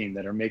 17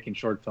 that are making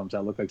short films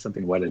that look like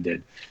something Weta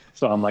did.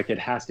 So I'm like, it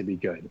has to be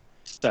good.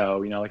 So,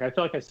 like I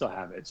feel like I still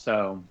have it.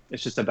 So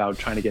it's just about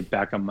trying to get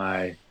back on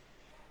my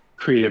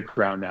creative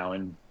ground now.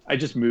 And I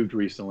just moved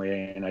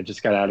recently, and I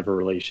just got out of a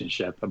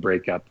relationship, a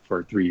breakup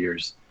for 3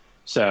 years.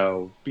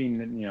 So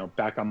being,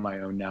 back on my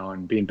own now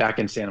and being back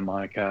in Santa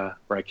Monica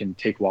where I can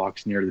take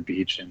walks near the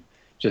beach and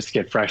just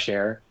get fresh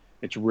air,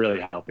 it's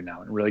really helping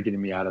out and really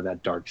getting me out of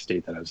that dark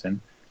state that I was in.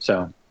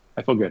 So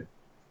I feel good.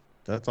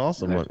 That's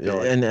awesome.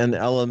 And and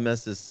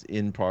LMS is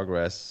in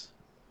progress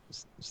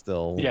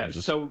still. Yeah.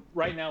 So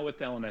right now with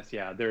LMS,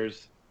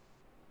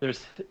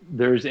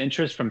 there's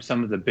interest from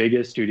some of the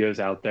biggest studios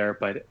out there,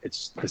 but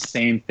it's the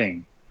same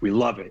thing. We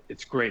love it.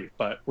 It's great,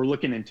 but we're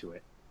looking into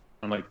it.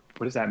 I'm like,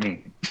 what does that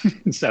mean?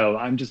 So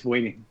I'm just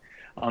waiting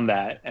on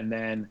that. And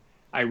then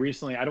I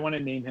don't want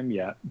to name him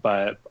yet,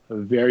 but a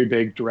very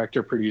big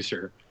director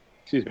producer,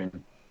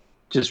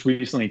 just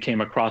recently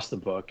came across the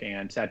book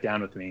and sat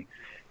down with me.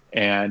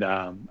 And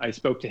I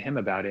spoke to him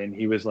about it, and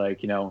he was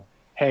like,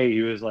 hey,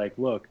 he was like,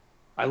 look,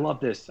 I love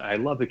this. I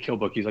love the Kill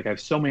Book. He's like, I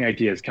have so many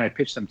ideas. Can I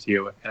pitch them to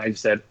you? And I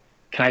just said,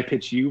 can I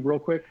pitch you real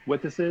quick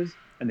what this is?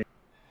 And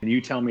then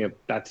you tell me if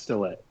that's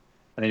still it.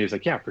 And then he was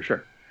like, yeah, for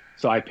sure.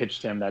 So I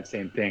pitched him that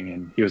same thing,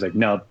 and he was like,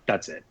 no,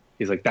 that's it.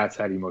 He's like, that's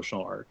that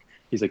emotional arc.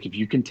 He's like, if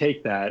you can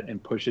take that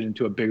and push it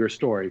into a bigger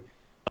story,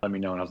 let me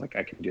know. And I was like,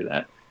 I can do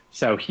that.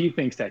 So he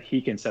thinks that he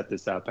can set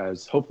this up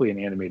as hopefully an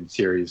animated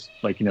series,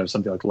 like,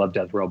 something like Love,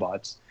 Death,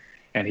 Robots.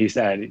 And he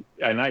said,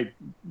 and I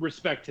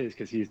respect his,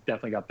 because he's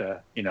definitely got the,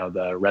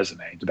 the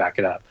resume to back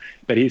it up.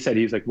 But he said,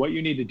 he's like, what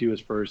you need to do is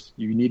first,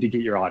 you need to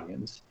get your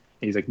audience.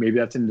 And he's like, maybe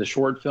that's into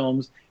short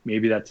films,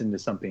 maybe that's into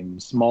something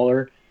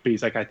smaller. But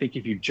he's like, I think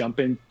if you jump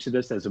into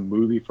this as a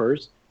movie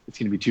first, it's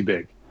going to be too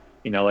big.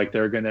 Like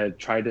they're going to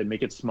try to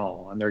make it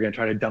small and they're going to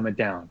try to dumb it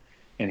down.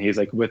 And he's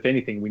like, with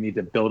anything, we need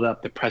to build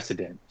up the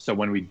precedent. So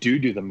when we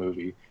do the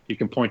movie, you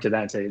can point to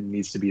that and say it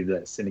needs to be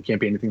this, and it can't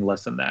be anything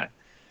less than that.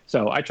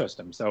 So I trust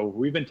him. So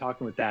we've been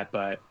talking with that,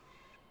 but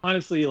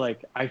honestly,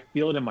 like I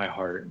feel it in my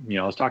heart.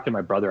 I was talking to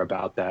my brother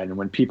about that. And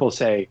when people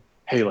say,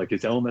 hey, like,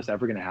 is LMS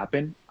ever going to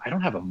happen? I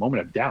don't have a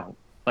moment of doubt.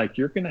 Like,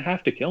 you're going to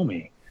have to kill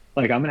me.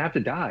 Like, I'm going to have to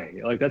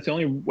die. Like, that's the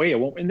only way it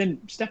won't. And then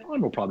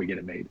Stefan will probably get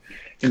it made,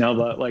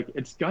 but like,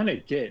 it's going to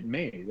get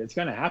made. It's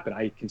going to happen.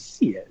 I can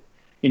see it,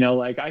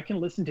 like I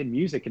can listen to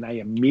music and I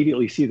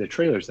immediately see the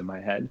trailers in my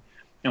head.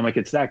 And like,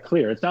 it's that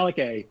clear. It's not like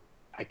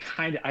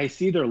I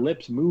see their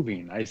lips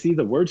moving. I see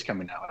the words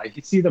coming out. I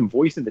see them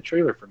voicing the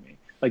trailer for me.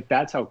 Like,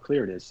 that's how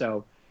clear it is.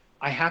 So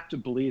I have to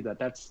believe that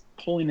that's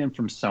pulling in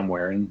from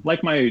somewhere. And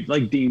like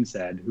Dean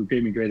said, who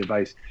gave me great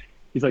advice,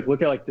 he's like,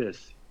 look at it like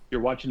this. You're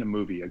watching a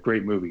movie, a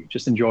great movie.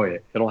 Just enjoy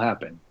it. It'll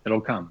happen.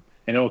 It'll come.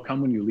 And it'll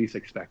come when you least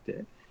expect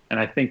it. And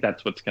I think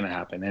that's what's going to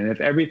happen. And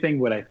if everything,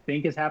 what I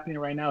think is happening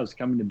right now is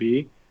coming to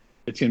be,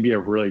 it's going to be a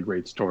really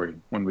great story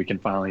when we can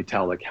finally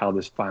tell like how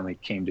this finally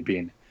came to be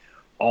and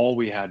all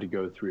we had to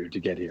go through to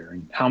get here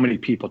and how many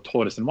people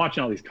told us. And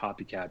watching all these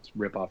copycats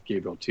rip off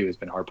Gabriel 2 has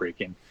been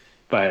heartbreaking.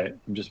 But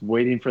I'm just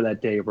waiting for that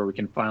day where we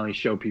can finally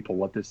show people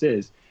what this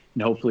is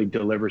and hopefully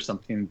deliver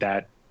something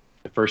that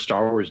the first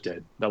Star Wars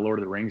did, that Lord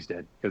of the Rings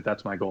did, because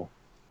that's my goal.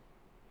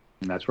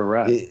 And that's where we're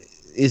at.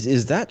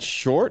 Is that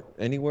short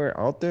anywhere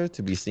out there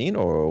to be seen,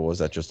 or was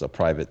that just a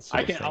private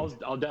thing?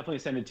 I'll definitely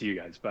send it to you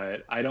guys,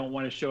 but I don't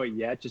want to show it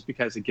yet just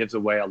because it gives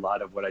away a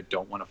lot of what I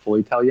don't want to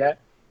fully tell yet.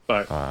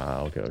 But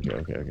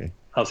okay.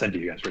 I'll send it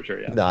to you guys for sure.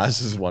 Yeah. No, I was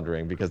just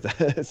wondering because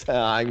that's,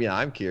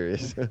 I'm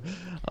curious.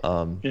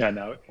 Yeah,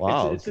 no.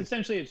 Wow. It's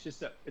essentially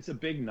it's a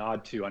big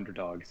nod to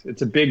underdogs.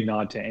 It's a big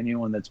nod to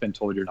anyone that's been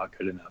told you're not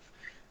good enough,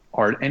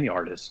 or any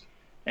artist,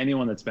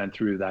 anyone that's been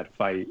through that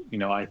fight.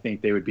 I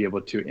think they would be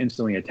able to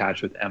instantly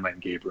attach with Emma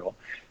and Gabriel,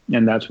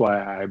 and that's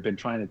why I've been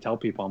trying to tell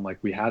people, I'm like,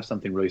 we have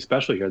something really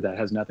special here that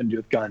has nothing to do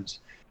with guns.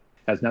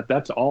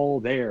 That's all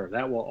there.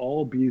 That will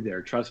all be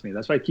there. Trust me.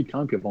 That's why I keep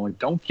telling people, I'm like,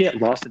 don't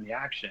get lost in the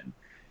action.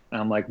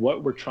 And I'm like,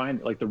 what we're trying,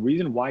 like the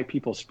reason why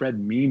people spread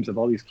memes of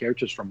all these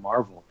characters from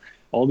Marvel,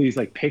 all these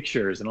like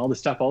pictures and all this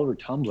stuff all over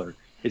Tumblr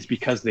is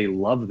because they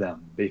love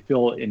them. They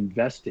feel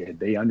invested.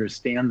 They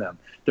understand them.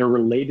 They're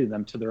related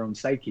them to their own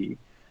psyche.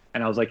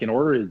 And I was like, in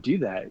order to do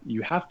that,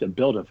 you have to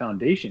build a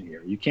foundation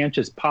here. You can't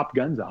just pop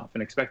guns off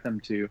and expect them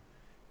to,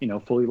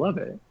 fully love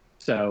it.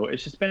 So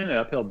it's just been an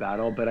uphill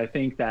battle. But I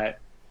think that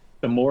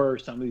the more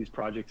some of these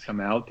projects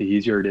come out, the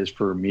easier it is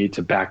for me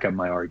to back up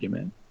my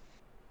argument.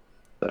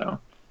 So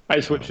I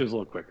switched a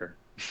little quicker.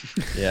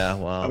 Yeah, I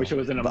well, wish it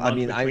wasn't a but I month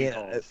mean, between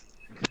calls.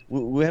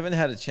 we haven't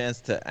had a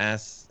chance to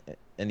ask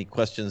any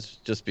questions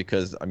just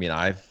because, I mean,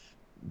 I've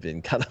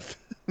been kind of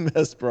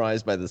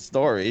mesmerized by the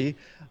story.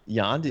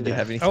 Jan, did you Yeah.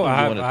 have Oh, anything you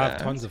wanted I to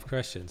have tons ask? of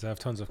questions. I have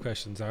tons of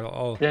questions.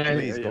 I'll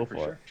Please go For for it.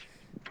 sure.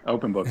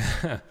 Open book.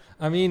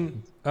 I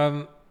mean,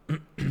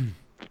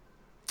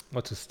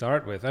 what to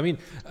start with? I mean,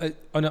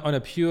 on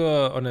a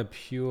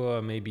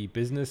pure maybe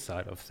business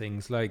side of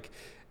things, like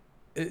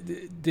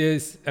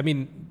there's, I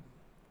mean,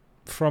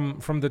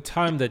 from the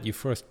time that you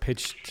first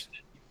pitched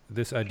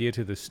this idea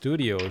to the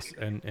studios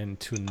and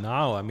to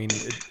now, I mean,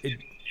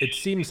 it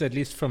seems, at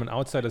least from an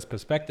outsider's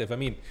perspective, I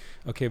mean,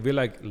 okay, we're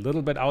like a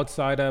little bit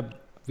outsider.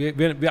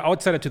 We're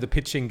outsider to the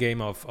pitching game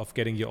of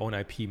getting your own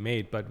IP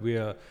made, but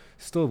we're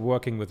still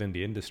working within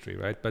the industry,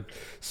 right? But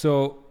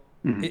so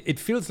Mhm. it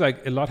feels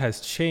like a lot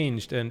has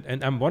changed,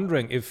 and I'm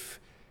wondering if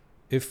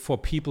for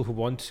people who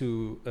want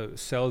to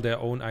sell their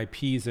own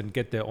IPs and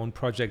get their own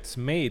projects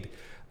made,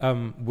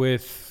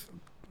 with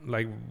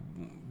like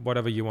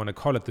whatever you want to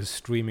call it, the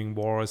streaming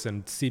wars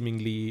and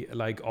seemingly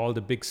like all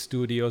the big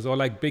studios or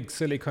like big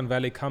Silicon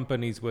Valley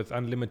companies with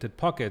unlimited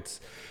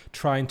pockets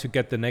trying to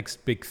get the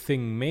next big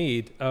thing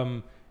made.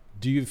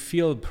 Do you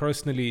feel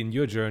personally in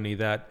your journey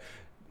that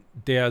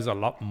there's a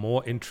lot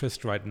more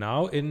interest right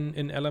now in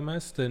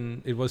LMS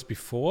than it was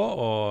before,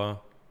 or?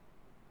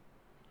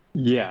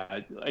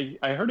 Yeah,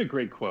 I heard a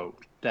great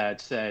quote that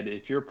said,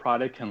 if your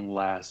product can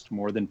last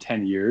more than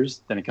 10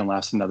 years, then it can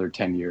last another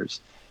 10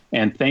 years.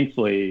 And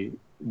thankfully,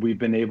 we've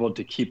been able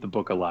to keep the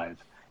book alive.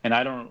 And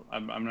I'm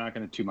not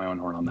going to toot my own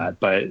horn on that,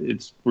 but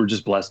we're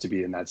just blessed to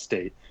be in that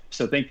state.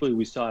 So thankfully,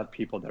 we still have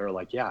people that are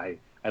like, yeah,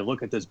 I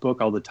look at this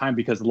book all the time,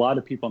 because a lot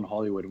of people in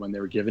Hollywood, when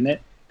they were given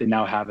it, they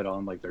now have it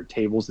on like their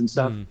tables and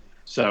stuff. Mm.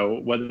 So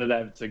whether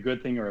that's a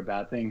good thing or a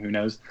bad thing, who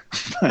knows?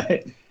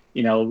 But,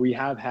 you know, we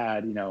have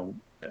had,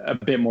 a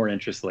bit more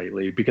interest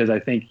lately, because I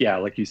think, yeah,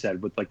 like you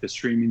said, with like the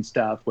streaming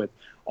stuff, with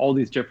all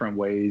these different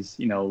ways,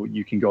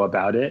 you can go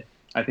about it.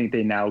 I think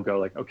they now go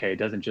like, okay, it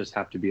doesn't just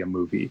have to be a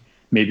movie.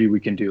 Maybe we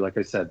can do, like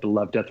I said, the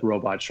Love, Death,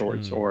 Robot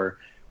shorts, Mm. or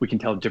we can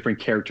tell different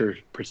character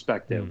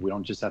perspective. Mm. We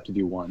don't just have to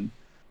do one.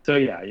 So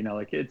yeah,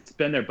 like it's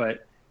been there,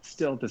 but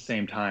still at the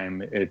same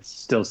time, it's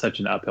still such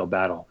an uphill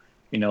battle.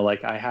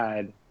 Like I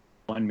had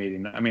one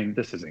meeting. I mean,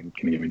 this isn't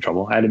going to get me in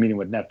trouble. I had a meeting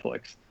with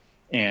Netflix,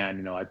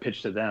 and I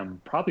pitched to them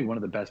probably one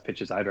of the best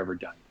pitches I've ever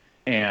done.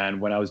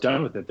 And when I was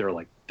done with it, they were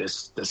like,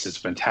 "This is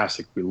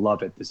fantastic. We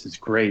love it. This is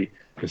great.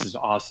 This is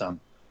awesome.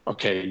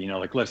 Okay,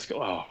 like let's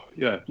go. Oh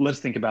yeah, let's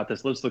think about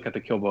this. Let's look at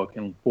the kill book,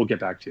 and we'll get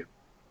back to you."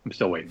 I'm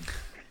still waiting.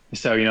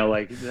 So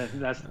like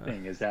that's the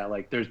thing, is that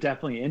like there's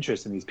definitely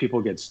interest in these.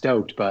 People get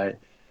stoked, but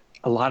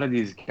a lot of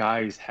these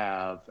guys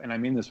have, and I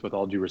mean this with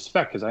all due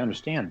respect because I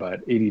understand,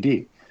 but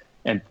ADD,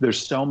 and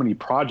there's so many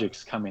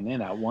projects coming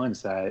in at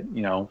once that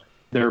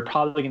they're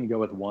probably going to go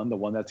with the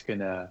one that's going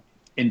to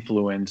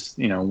influence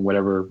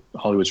whatever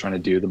Hollywood's trying to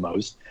do the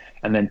most,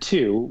 and then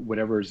two,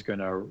 whatever is going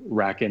to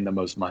rack in the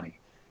most money.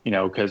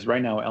 Because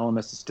right now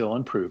LMS is still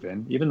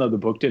unproven, even though the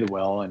book did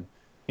well, and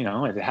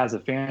it has a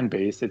fan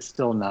base, it's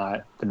still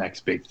not the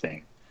next big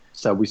thing.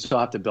 So we still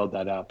have to build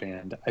that up.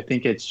 And I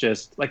think it's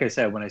just, like I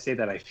said, when I say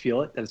that I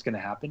feel it, that it's going to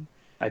happen,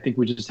 I think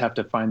we just have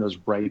to find those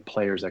right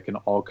players that can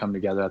all come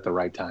together at the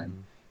right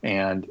time.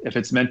 And if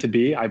it's meant to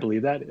be, I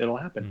believe that it'll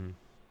happen.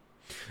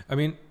 I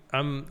mean,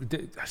 I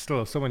still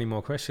have so many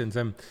more questions.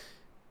 I'm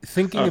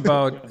thinking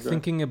about,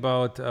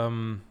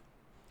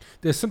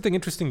 there's something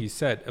interesting you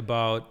said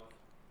about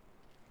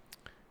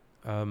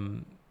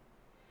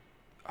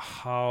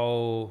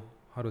how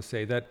to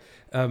say that,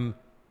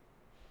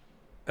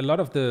 a lot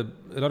of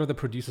the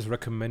producers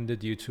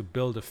recommended you to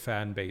build a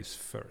fan base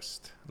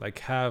first, like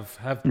have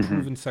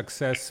proven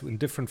success in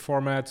different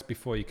formats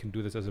before you can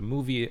do this as a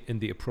movie in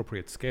the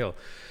appropriate scale.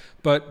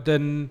 But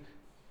then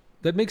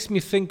that makes me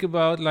think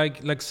about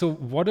like so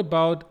what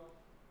about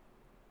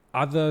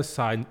other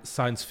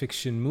science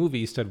fiction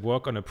movies that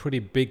work on a pretty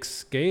big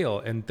scale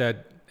and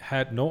that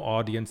had no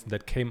audience,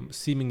 that came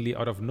seemingly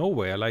out of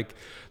nowhere, like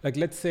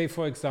let's say,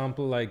 for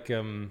example, like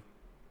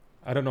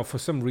I don't know, for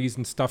some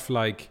reason stuff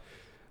like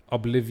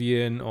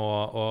Oblivion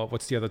or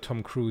what's the other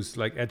Tom Cruise,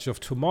 like Edge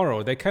of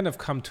Tomorrow, they kind of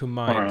come to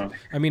mind.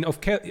 I mean,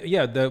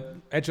 the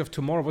Edge of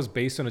Tomorrow was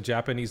based on a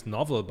Japanese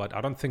novel, but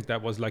I don't think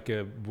that was like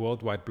a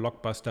worldwide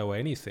blockbuster or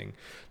anything.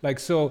 Like,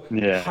 so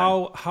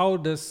how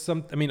does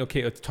I mean,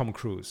 okay, it's Tom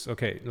Cruise.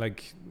 Okay,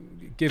 like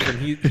given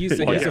he's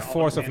a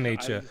force of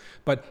nature,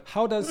 but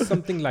how does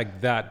something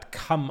like that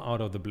come out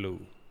of the blue?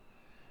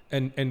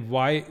 And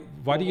why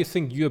do you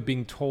think you're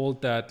being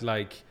told that,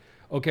 like,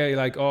 okay,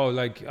 like, oh,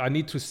 like I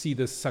need to see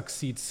this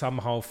succeed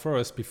somehow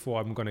first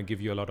before I'm gonna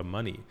give you a lot of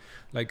money?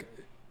 Like,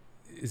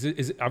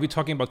 are we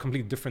talking about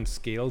completely different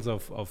scales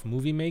of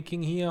movie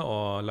making here,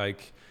 or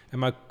like,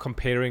 am I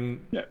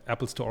comparing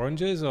apples to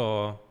oranges,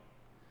 or?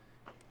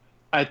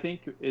 I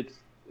think it's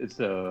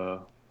a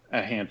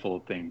handful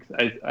of things.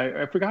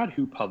 I forgot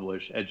who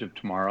published Edge of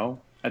Tomorrow.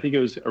 I think it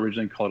was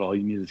originally called All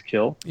You Need Is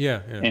Kill.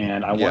 Yeah.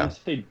 And I want to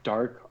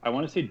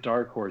say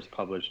Dark Horse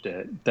published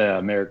it, the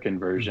American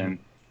version.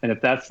 And if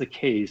that's the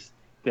case,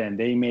 then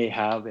they may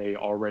have a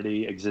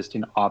already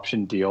existing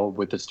option deal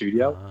with the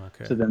studio.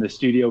 Okay. So then the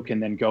studio can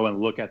then go and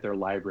look at their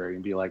library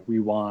and be like, we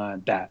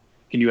want that.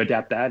 Can you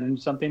adapt that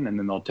into something? And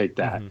then they'll take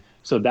that.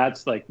 So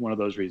that's like one of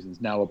those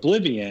reasons. Now,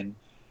 Oblivion,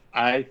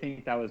 I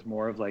think that was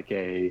more of like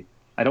I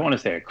don't want to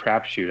say a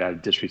crapshoot out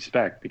of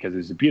disrespect, because it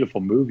was a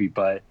beautiful movie,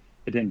 but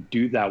it didn't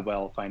do that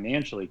well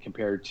financially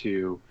compared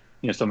to,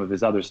 some of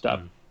his other stuff.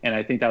 And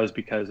I think that was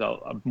because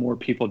more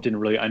people didn't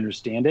really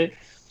understand it.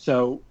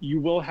 So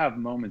you will have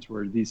moments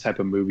where these type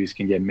of movies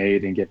can get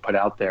made and get put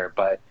out there,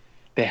 but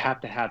they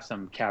have to have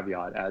some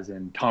caveat, as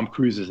in Tom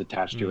Cruise is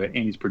attached to it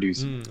and he's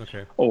producing,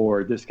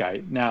 or this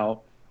guy.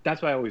 Now,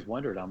 that's why I always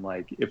wondered, I'm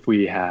like, if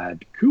we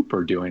had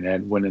Cooper doing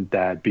it, wouldn't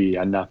that be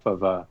enough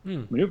of a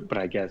maneuver? But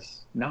I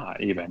guess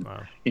not even.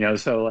 Wow.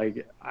 So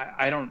like,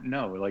 I don't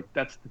know. Like,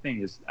 that's the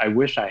thing, is I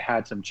wish I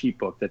had some cheap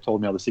book that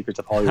told me all the secrets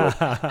of Hollywood.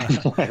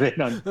 Why they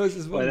don't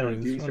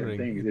do certain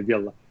things. It'd be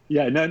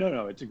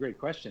no. It's a great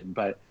question.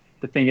 But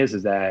the thing is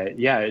that,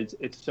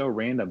 it's so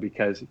random,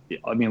 because,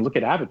 I mean, look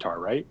at Avatar,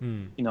 right?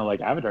 Like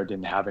Avatar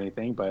didn't have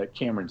anything, but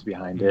Cameron's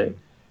behind it.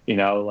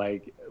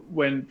 Like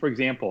when, for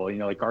example,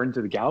 like Guardians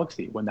of the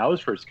Galaxy, when that was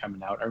first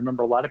coming out, I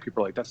remember a lot of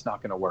people were like, that's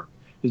not going to work,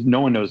 because no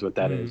one knows what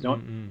that is. I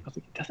was like,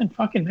 it doesn't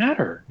fucking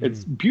matter.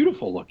 It's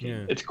beautiful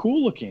looking. It's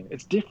cool looking.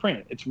 It's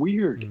different. It's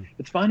weird.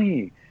 It's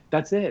funny.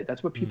 That's it.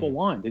 That's what people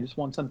want. They just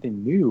want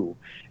something new.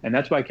 And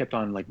that's why I kept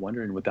on like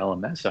wondering with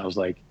LMS. I was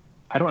like,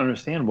 I don't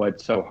understand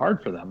what's so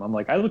hard for them. I'm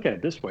like, I look at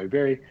it this way,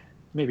 very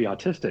maybe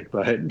autistic,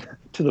 but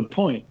to the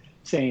point,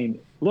 saying,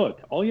 look,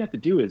 all you have to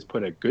do is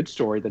put a good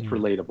story that's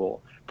relatable,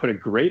 put a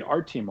great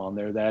art team on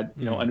there that,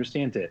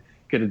 understands it,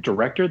 get a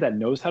director that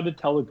knows how to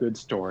tell a good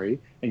story,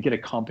 and get a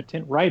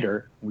competent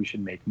writer, and we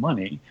should make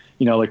money.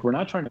 Like, we're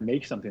not trying to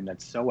make something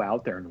that's so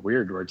out there and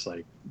weird where it's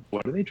like,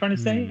 what are they trying to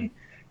say?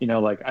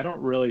 Like, I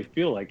don't really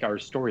feel like our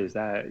story is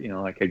that,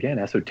 like, again,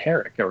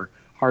 esoteric or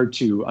hard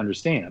to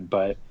understand,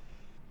 but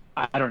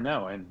I don't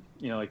know. And,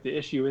 like, the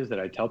issue is that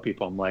I tell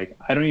people, I'm like,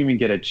 I don't even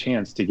get a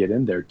chance to get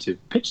in there to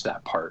pitch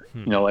that part.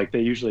 Like,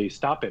 they usually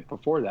stop it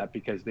before that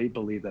because they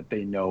believe that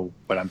they know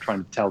what I'm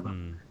trying to tell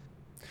them.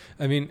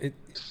 I mean,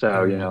 it's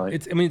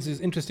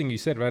interesting you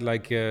said, right?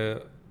 Like,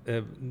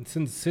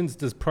 since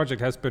this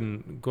project has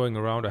been going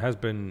around, or has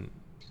been,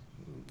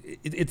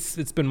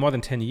 it's been more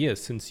than 10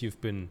 years since you've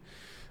been,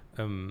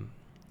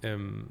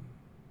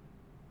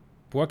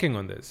 working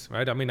on this,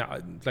 right? I mean,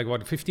 like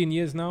what, 15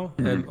 years now,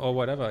 or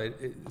whatever.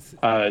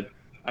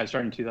 I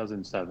started in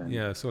 2007.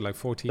 Yeah, so like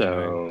 14.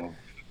 So,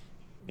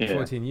 right?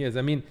 14 years.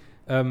 I mean,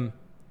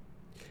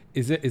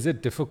 is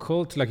it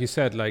difficult? Like you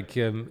said, like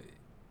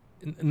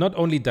not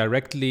only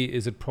directly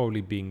is it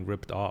probably being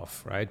ripped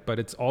off, right? But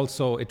it's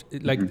also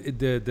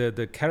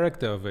the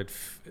character of it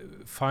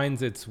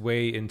finds its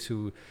way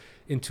into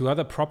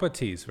other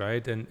properties,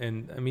 right?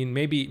 And I mean,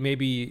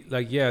 maybe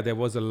like, there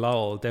was a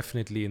lull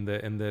definitely in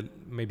the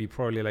maybe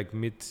probably like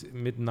mid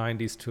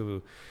 90s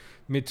to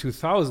mid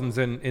 2000s,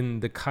 and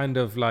in the kind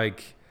of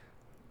like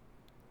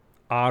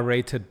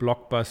R-rated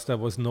blockbuster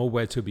was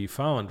nowhere to be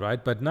found,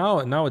 right? But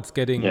now it's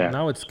getting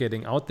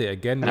out there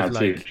again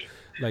with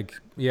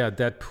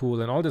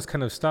Deadpool and all this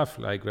kind of stuff,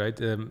 like, right?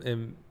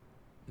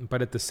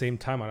 But at the same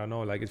time, I don't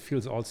know, like, it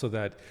feels also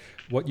that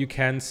what you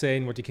can say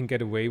and what you can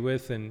get away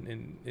with,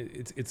 and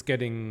it's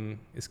getting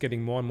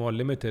more and more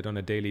limited on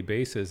a daily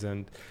basis,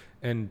 and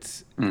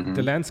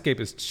the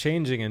landscape is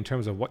changing in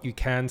terms of what you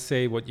can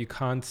say, what you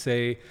can't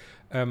say,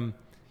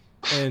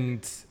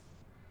 and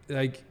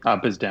like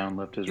up is down,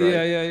 left is right.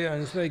 Yeah.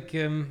 And it's like,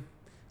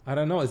 I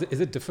don't know.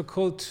 Is it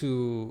difficult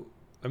to?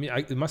 I mean,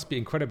 it must be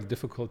incredibly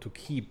difficult to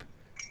keep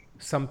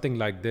something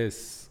like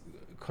this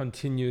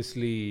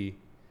continuously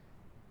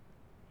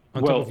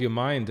on top of your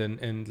mind,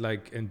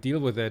 and deal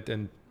with it,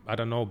 and I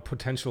don't know,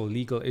 potential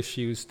legal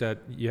issues that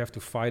you have to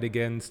fight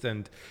against,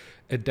 and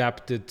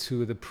adapt it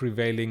to the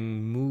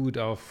prevailing mood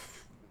of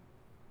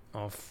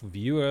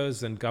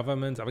viewers and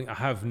governments. I mean, I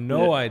have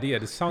no idea.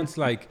 This sounds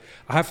like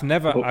I've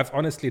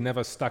honestly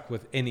never stuck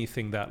with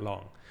anything that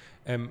long,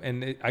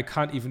 and I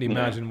can't even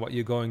imagine what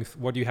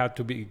you had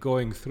to be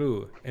going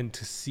through, and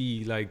to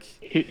see like,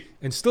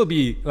 and still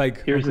be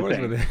like, here's the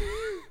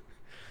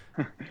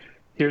thing.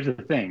 Here's the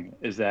thing,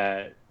 is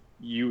that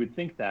you would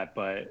think that,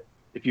 but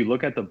if you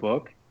look at the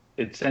book,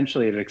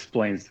 essentially it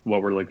explains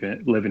what we're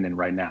living in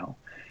right now.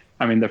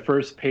 I mean, the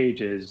first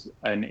page is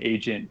an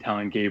agent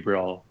telling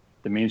Gabriel,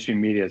 the mainstream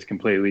media has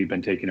completely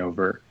been taken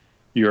over.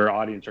 Your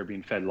audience are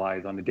being fed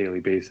lies on a daily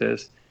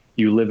basis.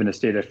 You live in a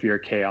state of fear,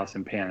 chaos,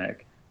 and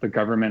panic. The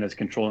government is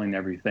controlling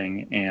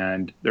everything,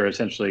 and they're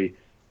essentially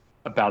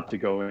about to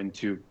go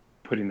into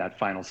putting that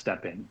final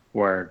step in,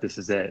 where this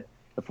is it.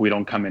 If we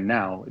don't come in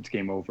now, it's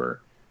game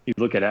over. You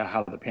look at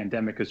how the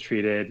pandemic was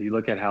treated. You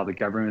look at how the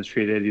government was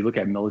treated. You look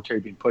at military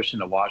being pushed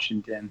into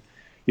Washington.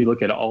 You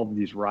look at all of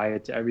these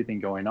riots, everything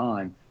going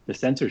on, the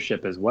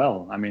censorship as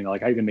well. I mean,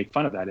 like, I even make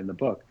fun of that in the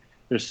book.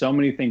 There's so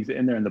many things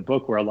in there in the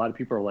book where a lot of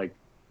people are like,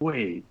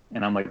 wait.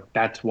 And I'm like,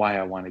 that's why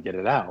I want to get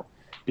it out.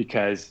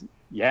 Because,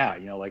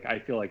 like, I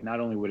feel like not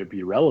only would it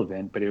be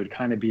relevant, but it would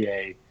kind of be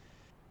a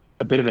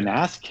a bit of an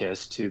ass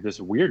kiss to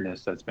this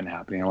weirdness that's been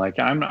happening. Like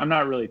I'm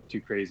not really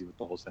too crazy with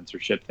the whole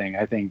censorship thing.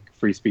 I think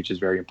free speech is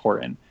very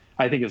important.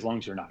 I think as long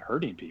as you're not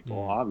hurting people,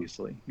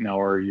 obviously,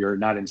 or you're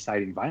not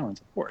inciting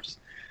violence, of course.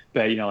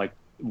 But like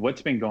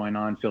what's been going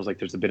on feels like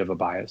there's a bit of a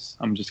bias.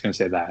 I'm just going to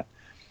say that.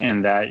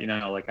 And that,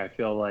 like I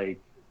feel like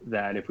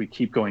that if we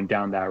keep going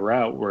down that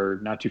route, we're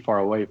not too far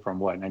away from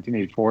what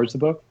 1984 is the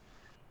book,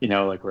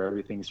 like where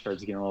everything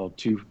starts getting a little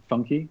too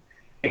funky.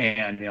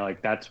 And,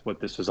 like that's what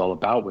this was all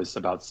about, was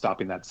about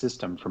stopping that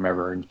system from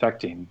ever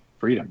infecting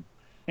freedom.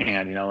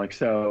 And, like,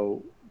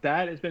 so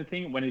that has been a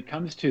thing when it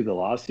comes to the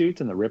lawsuits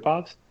and the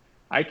ripoffs.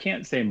 I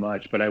can't say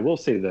much, but I will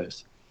say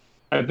this.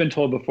 I've been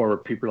told before where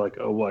people are like,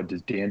 oh, what,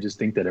 does Dan just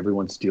think that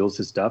everyone steals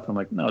his stuff? I'm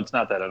like, no, it's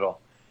not that at all.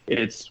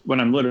 It's when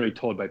I'm literally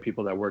told by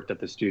people that worked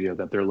at the studio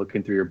that they're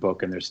looking through your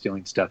book and they're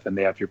stealing stuff and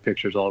they have your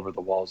pictures all over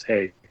the walls.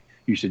 Hey,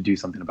 you should do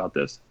something about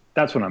this.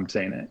 That's when I'm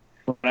saying it.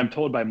 When I'm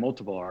told by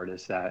multiple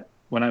artists that,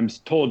 when I'm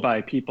told by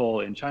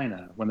people in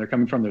China, when they're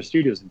coming from their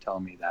studios and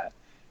telling me that,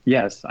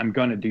 yes, I'm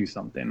going to do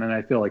something. And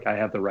I feel like I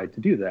have the right to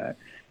do that.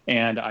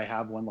 And I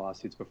have won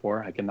lawsuits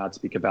before. I cannot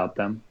speak about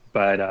them,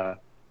 but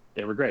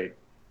they were great.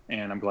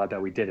 And I'm glad that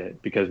we did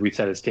it because we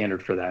set a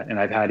standard for that. And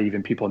I've had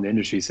even people in the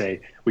industry say,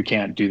 we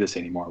can't do this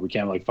anymore. We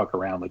can't like fuck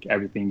around. Like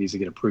everything needs to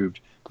get approved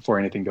before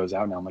anything goes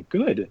out. Now I'm like,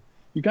 good.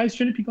 You guys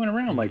shouldn't be going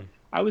around. Like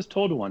I was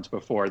told once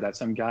before that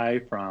some guy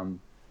from,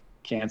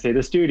 can't say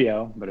the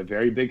studio, but a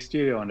very big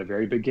studio on a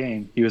very big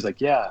game. He was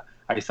like, yeah,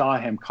 I saw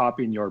him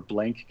copying your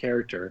blank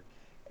character.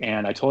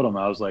 And I told him,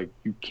 I was like,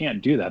 you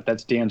can't do that.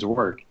 That's Dan's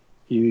work.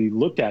 He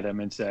looked at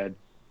him and said,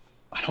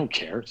 I don't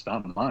care. It's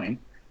not mine.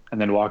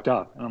 And then walked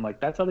off. And I'm like,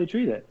 that's how they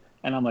treat it.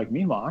 And I'm like,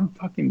 meanwhile, I'm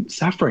fucking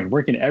suffering,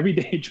 working every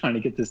day trying to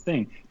get this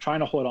thing, trying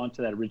to hold on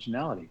to that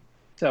originality.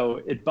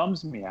 So it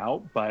bums me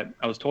out, but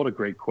I was told a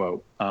great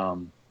quote.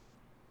 John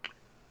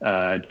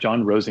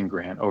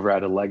Rosengrant over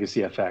at a Legacy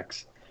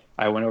FX.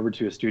 I went over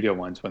to a studio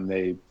once when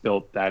they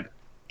built that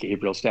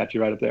Gabriel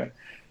statue right up there.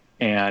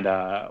 And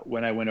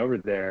when I went over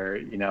there,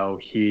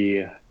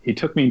 he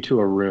took me into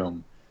a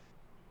room.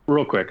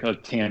 Real quick, a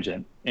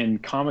tangent. In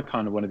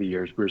Comic-Con one of the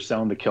years, we were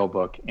selling the Kill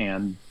book,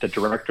 and the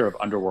director of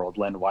Underworld,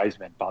 Len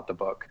Wiseman, bought the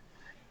book.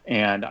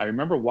 And I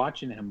remember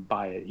watching him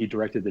buy it. He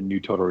directed the new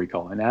Total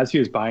Recall. And as he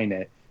was buying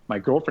it, my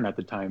girlfriend at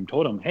the time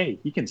told him, hey,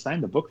 he can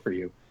sign the book for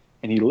you.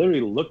 And he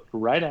literally looked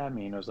right at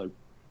me, and I was like,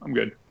 I'm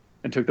good,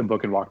 and took the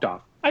book and walked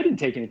off. I didn't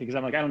take anything because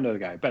I'm like, I don't know the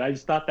guy. But I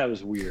just thought that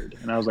was weird.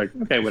 And I was like,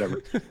 okay,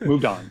 whatever.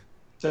 Moved on.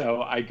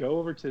 So I go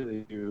over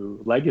to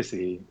the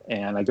Legacy,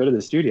 and I go to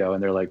the studio,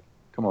 and they're like,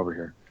 come over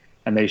here.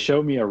 And they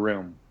show me a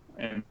room,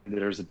 and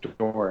there's a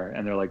door,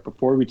 and they're like,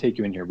 before we take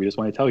you in here, we just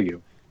want to tell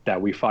you that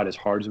we fought as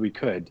hard as we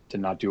could to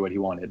not do what he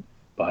wanted.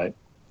 But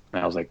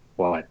and I was like,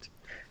 what?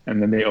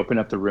 And then they open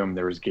up the room.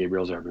 There was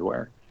Gabriels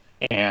everywhere.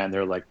 And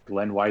they're like,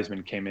 Len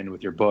Wiseman came in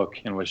with your book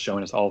and was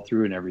showing us all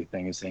through and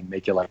everything and saying,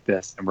 make it like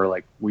this. And we're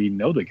like, we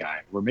know the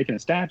guy. We're making a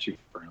statue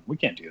for him. We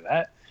can't do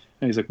that.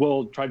 And he's like,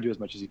 well, try to do as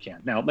much as you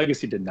can. Now,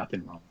 Legacy did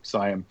nothing wrong, so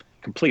I am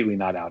completely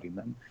not outing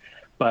them.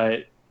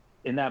 But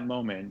in that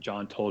moment,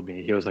 John told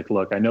me, he was like,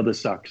 look, I know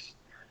this sucks,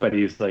 but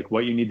he's like,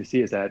 what you need to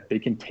see is that they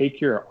can take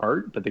your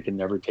art, but they can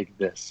never take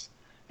this.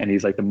 And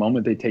he's like, the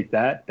moment they take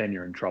that, then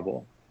you're in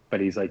trouble. But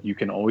he's like, you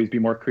can always be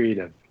more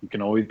creative. You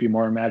can always be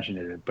more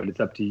imaginative, but it's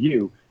up to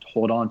you to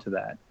hold on to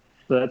that.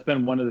 So that's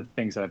been one of the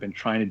things that I've been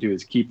trying to do,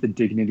 is keep the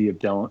dignity of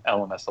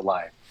LMS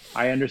alive.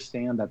 I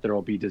understand that there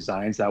will be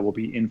designs that will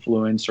be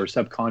influenced or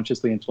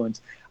subconsciously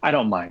influenced. I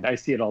don't mind. I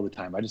see it all the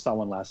time. I just saw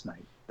one last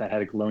night that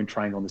had a glowing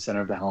triangle in the center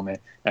of the helmet,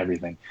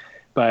 everything.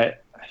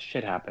 But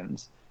shit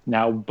happens.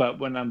 Now, but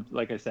when I'm,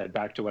 like I said,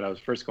 back to what I was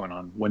first going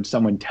on, when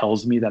someone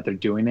tells me that they're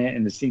doing it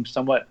and it seems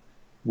somewhat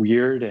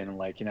weird and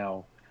like,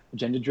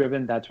 agenda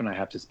driven, that's when I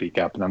have to speak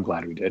up, and I'm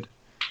glad we did.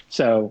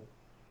 So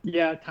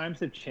yeah,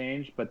 times have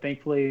changed, but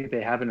thankfully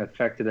they haven't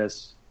affected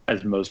us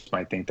as most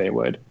might think they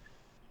would.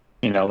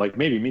 Like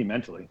maybe me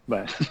mentally,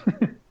 but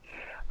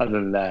other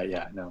than that,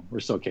 yeah, no, we're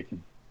still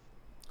kicking.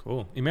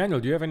 Cool. Emmanuel,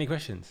 do you have any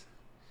questions?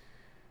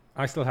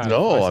 I still have.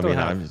 No,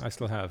 I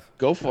still have.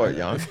 Go for it,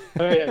 Jan.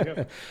 Oh yeah,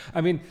 go.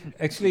 I mean,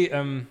 actually,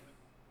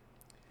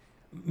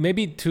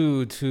 maybe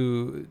to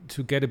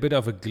get a bit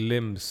of a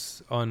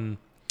glimpse on.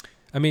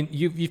 I mean,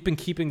 you've been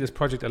keeping this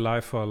project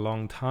alive for a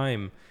long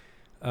time.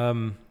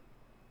 I'm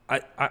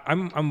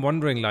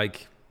wondering,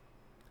 like,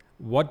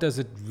 what does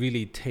it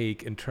really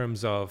take in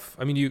terms of?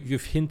 I mean,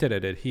 you've hinted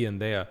at it here and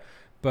there,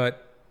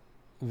 but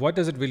what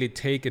does it really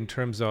take in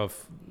terms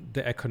of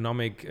the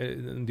economic,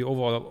 the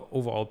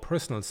overall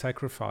personal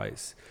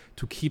sacrifice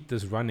to keep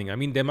this running? I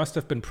mean, there must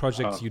have been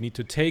projects you need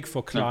to take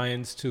for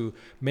clients to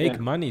make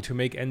money, to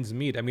make ends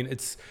meet. I mean,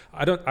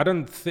 I don't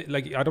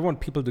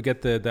want people to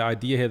get the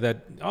idea here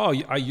that,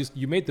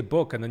 you made the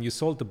book and then you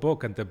sold the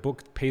book and the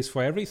book pays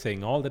for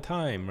everything all the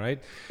time,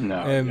 right?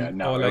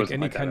 No, or like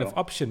any kind of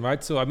option,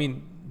 right? So I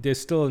mean, there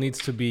still needs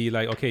to be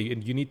like, okay,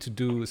 you need to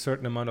do a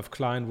certain amount of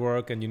client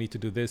work and you need to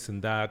do this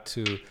and that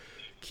to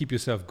keep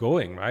yourself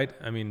going, right?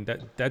 I mean,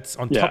 that's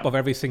on top of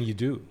everything you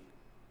do.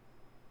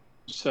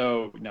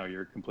 So no,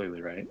 you're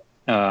completely right.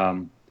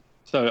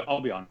 So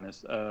I'll be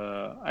honest.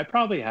 I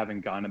probably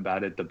haven't gone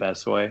about it the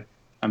best way.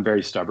 I'm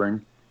very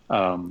stubborn.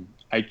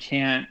 I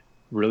can't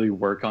really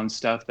work on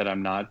stuff that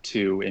I'm not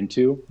too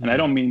into, and I Mm.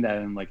 don't mean that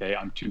in like a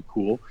I'm too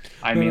cool.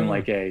 I No, no, mean no.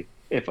 like a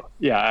if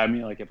yeah, I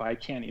mean like if I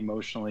can't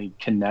emotionally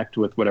connect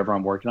with whatever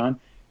I'm working on,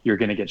 you're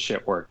gonna get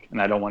shit work, and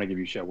I don't want to give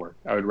you shit work.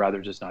 I would rather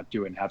just not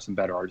do it and have some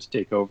better artists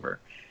take over.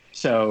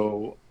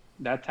 So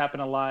that's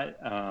happened a lot.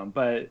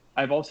 But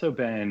I've also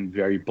been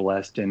very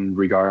blessed in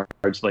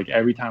regards, like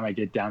every time I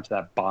get down to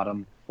that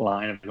bottom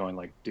line of going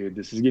like, dude,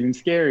 this is getting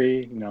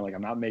scary. Like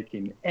I'm not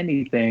making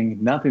anything,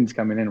 nothing's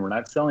coming in, we're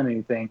not selling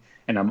anything.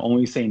 And I'm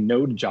only saying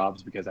no to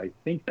jobs because I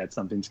think that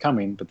something's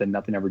coming, but then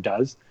nothing ever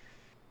does.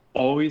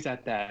 Always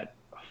at that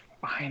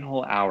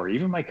final hour.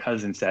 Even my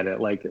cousin said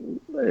it like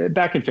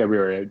back in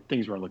February,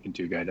 things weren't looking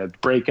too good. A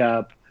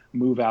breakup,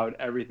 move out,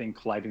 everything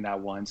colliding at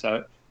once.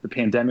 The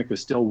pandemic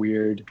was still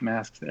weird,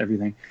 masks,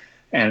 everything.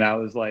 And I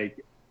was like,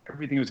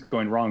 everything was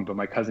going wrong. But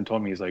my cousin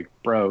told me, he's like,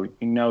 bro,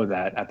 you know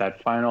that at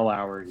that final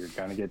hour, you're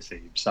going to get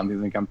saved. Something's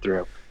going to come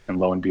through. And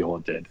lo and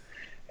behold, it did.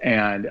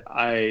 And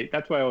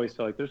that's why I always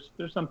feel like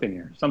there's something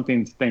here.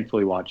 Something's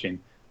thankfully watching.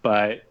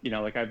 But,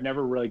 like I've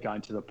never really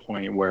gotten to the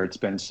point where it's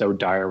been so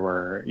dire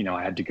where,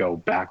 I had to go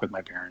back with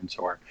my parents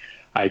or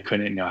I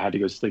couldn't, I had to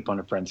go sleep on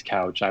a friend's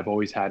couch. I've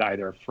always had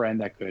either a friend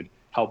that could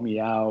help me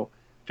out,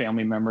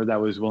 family member that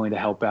was willing to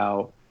help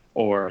out,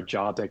 or a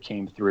job that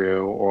came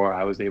through, or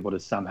I was able to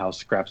somehow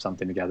scrap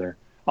something together.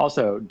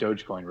 Also,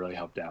 Dogecoin really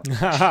helped out.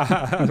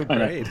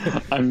 Great.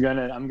 I'm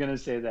gonna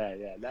say that.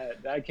 Yeah,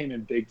 that came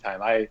in big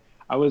time. I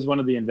was one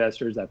of the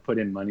investors that put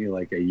in money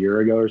like a year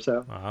ago or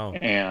so. Wow.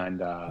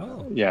 And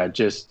Oh,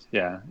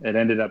 it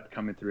ended up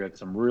coming through at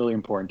some really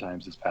important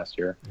times this past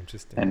year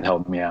interesting. and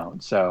helped me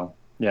out. So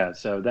yeah,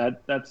 so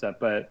that's that.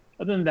 But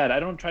other than that, I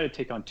don't try to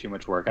take on too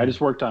much work. I Mm.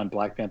 just worked on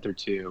Black Panther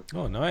 2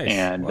 Oh, nice.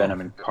 and Wow. Venom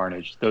and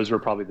Carnage. Those were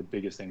probably the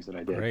biggest things that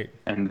I did. Great.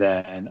 And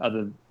then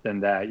other than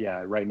that,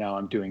 yeah, right now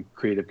I'm doing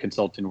creative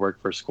consulting work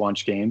for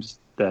Squanch Games,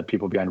 the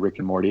people behind Rick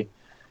and Morty.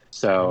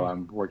 So Mm.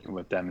 I'm working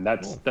with them, and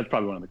that's Cool. that's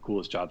probably one of the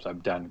coolest jobs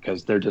I've done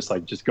because they're just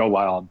like, just go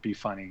wild, be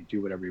funny,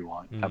 do whatever you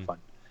want, have Mm. fun.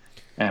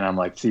 And I'm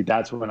like, see,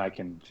 that's when I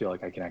can feel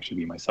like I can actually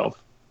be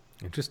myself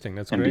Interesting.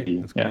 That's and great. be,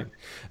 That's yeah. great.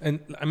 And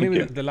Thank maybe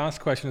you. the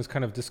last question is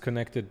kind of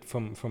disconnected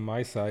from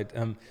my side.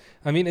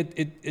 I mean,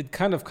 it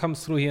kind of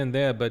comes through here and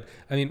there, but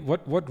I mean,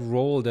 what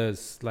role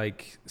does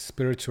like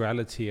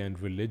spirituality and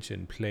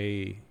religion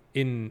play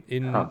in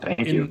Oh,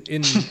 thank you.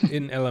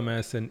 in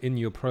LMS and in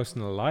your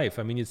personal life?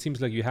 I mean, it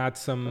seems like you had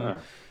some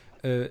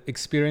Uh,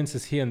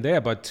 experiences here and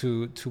there, but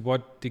to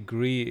what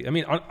degree? I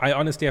mean, I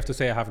honestly have to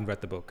say I haven't read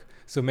the book.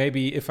 So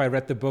maybe if I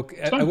read the book,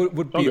 it's I fun.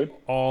 would It's all be good.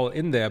 all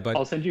in there. But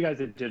I'll send you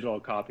guys a digital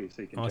copy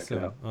so you can check it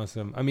awesome, out.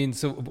 awesome. I mean,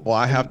 so Well,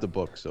 I I have mean, the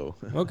book, so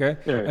okay.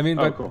 Yeah. I mean,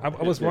 Oh, but cool. I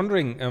Yeah, was yeah.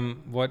 wondering,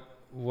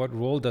 what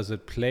role does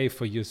it play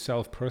for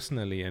yourself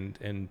personally and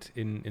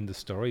in the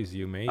stories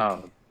you make?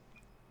 Oh,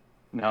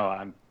 no,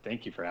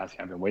 thank you for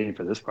asking. I've been waiting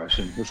for this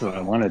question. This is what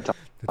I wanted to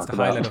That's talk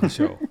the highlight about. of the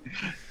show.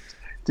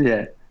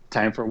 Yeah,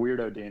 time for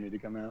Weirdo Danny to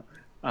come out.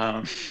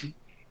 Um,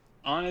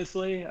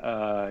 honestly,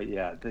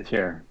 yeah, this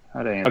here.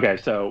 How do I answer?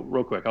 Okay, so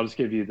real quick, I'll just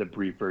give you the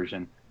brief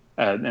version,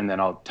 and then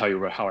I'll tell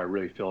you how I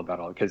really feel about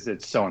it all because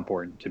it's so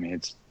important to me.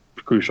 It's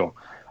crucial.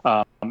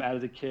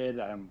 As a kid,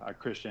 I'm a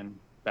Christian,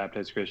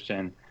 baptized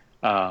Christian.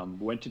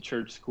 Went to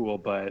church school,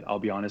 but I'll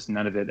be honest,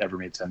 none of it ever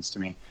made sense to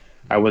me.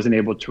 I wasn't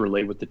able to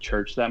relate with the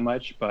church that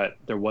much, but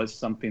there was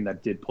something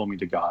that did pull me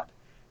to God.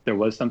 There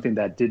was something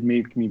that did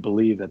make me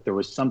believe that there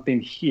was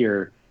something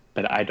here,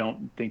 but I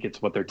don't think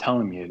it's what they're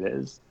telling me it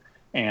is.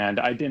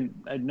 And I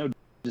had no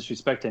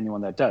disrespect to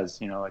anyone that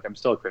does, like I'm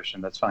still a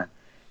Christian, that's fine.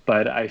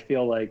 But I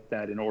feel like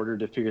that in order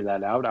to figure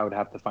that out, I would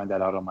have to find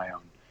that out on my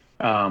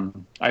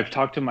own. I've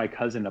talked to my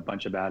cousin a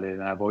bunch about it,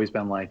 and I've always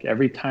been like,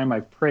 every time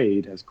I've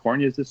prayed, as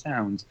corny as it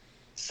sounds,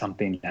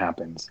 something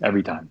happens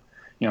every time.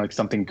 Like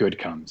something good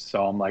comes.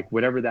 So I'm like,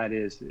 whatever that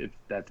is, if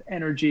that's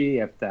energy,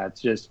 if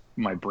that's just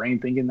my brain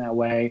thinking that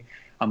way,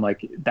 I'm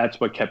like, that's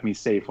what kept me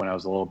safe when I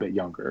was a little bit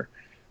younger.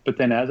 But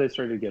then as I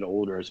started to get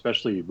older,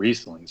 especially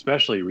recently,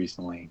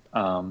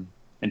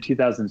 in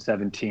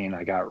 2017,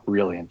 I got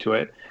really into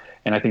it.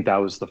 And I think that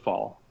was the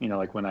fall,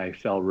 like when I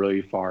fell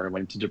really far,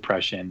 went into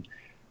depression.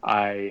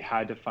 I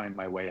had to find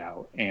my way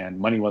out, and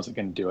money wasn't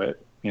going to do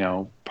it.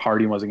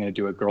 Partying wasn't going to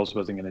do it. Girls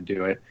wasn't going to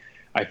do it.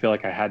 I feel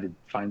like I had to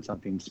find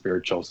something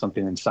spiritual,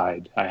 something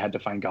inside. I had to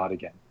find God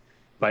again,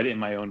 but in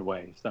my own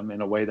way, some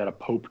in a way that a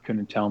pope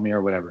couldn't tell me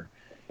or whatever.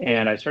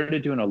 And I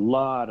started doing a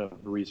lot of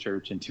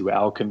research into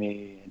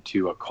alchemy,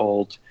 into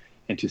occult,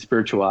 into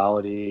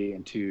spirituality,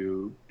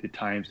 into the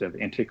times of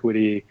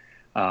antiquity,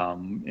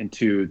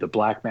 into the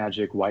black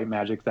magic, white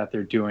magic that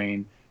they're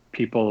doing.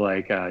 People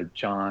like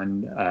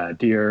John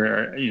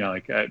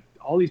Deere,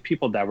 all these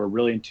people that were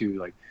really into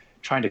like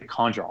trying to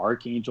conjure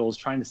archangels,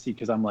 trying to see,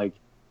 because I'm like,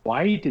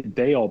 why did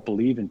they all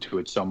believe into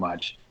it so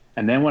much?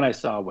 And then when I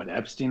saw what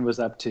Epstein was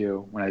up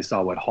to, when I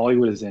saw what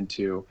Hollywood is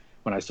into,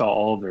 when I saw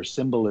all of their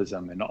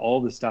symbolism and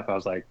all this stuff, I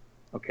was like,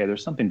 okay,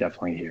 there's something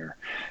definitely here.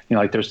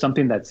 Like there's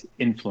something that's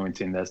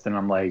influencing this. And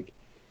I'm like,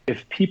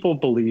 if people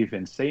believe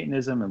in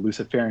Satanism and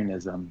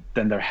Luciferianism,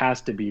 then there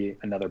has to be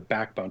another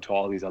backbone to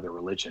all these other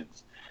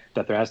religions,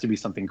 that there has to be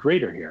something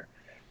greater here.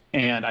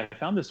 And I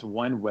found this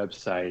one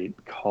website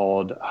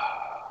called,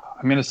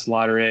 I'm going to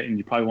slaughter it, and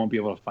you probably won't be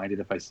able to find it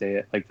if I say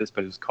it like this,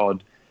 but it's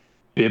called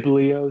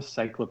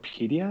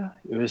Bibliocyclopedia.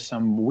 It was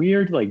some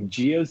weird, like,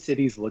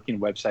 GeoCities looking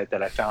website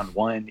that I found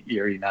one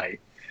eerie night.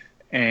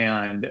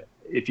 And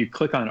if you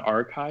click on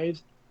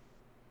archives,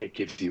 it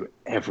gives you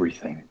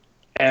everything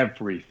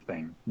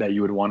that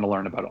you would want to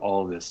learn about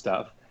all of this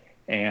stuff.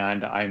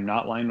 And I'm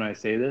not lying when I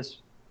say this.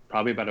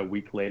 Probably about a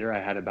week later, I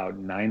had about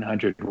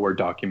 900 Word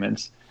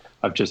documents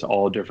of just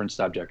all different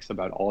subjects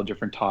about all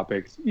different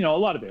topics. You know, a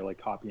lot of it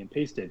like copy and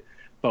pasted,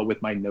 but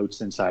with my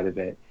notes inside of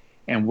it.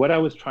 And what I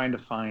was trying to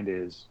find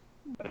is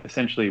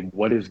essentially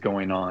what is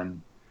going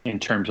on in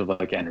terms of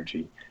like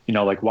energy. You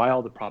know, like why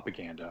all the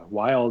propaganda?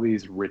 Why all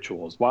these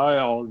rituals? Why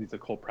all these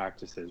occult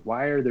practices?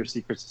 Why are there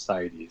secret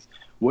societies?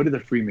 What do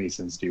the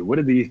Freemasons do? What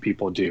do these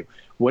people do?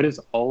 What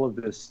is all of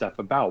this stuff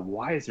about?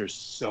 Why is there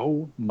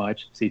so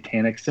much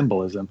satanic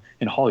symbolism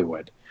in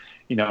Hollywood?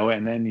 You know,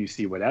 and then you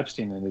see what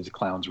Epstein and his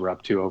clowns were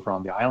up to over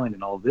on the island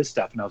and all of this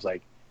stuff. And I was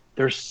like,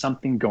 there's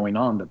something going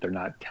on that they're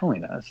not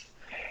telling us.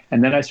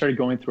 And then I started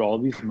going through all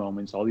these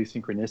moments, all these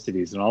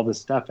synchronicities and all this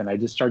stuff. And I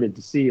just started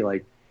to see,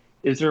 like,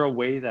 is there a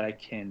way that I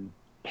can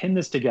pin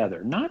this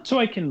together? Not so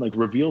I can like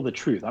reveal the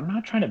truth. I'm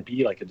not trying to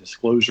be like a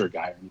disclosure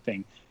guy or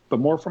anything, but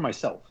more for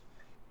myself.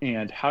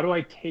 And how do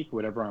I take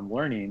whatever I'm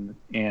learning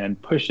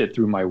and push it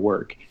through my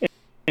work? And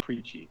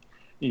preachy.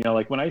 You know,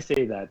 like when I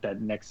say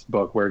that next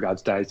book, Where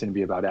God's Died, is going to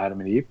be about Adam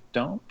and Eve,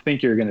 don't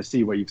think you're going to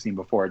see what you've seen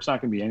before. It's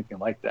not going to be anything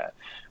like that.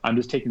 I'm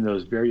just taking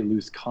those very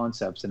loose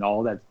concepts and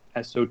all that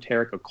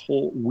esoteric,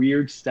 occult,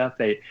 weird stuff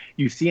that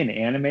you see in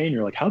anime and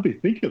you're like, how do they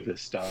think of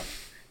this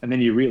stuff? And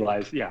then you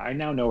realize, yeah, I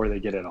now know where they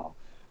get it all.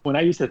 When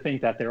I used to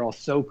think that they're all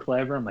so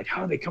clever, I'm like,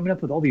 how are they coming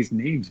up with all these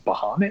names?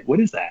 Bahamut? What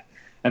is that?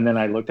 And then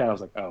I looked at it, I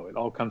was like, oh, it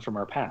all comes from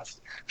our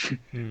past.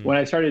 When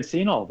I started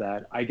seeing all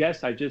that, I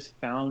guess I just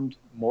found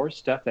more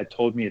stuff that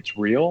told me it's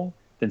real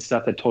than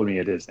stuff that told me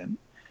it isn't.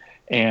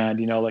 And,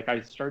 you know, like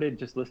I started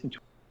just listening to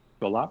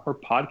a lot more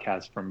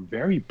podcasts from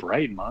very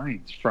bright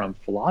minds, from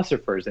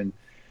philosophers, and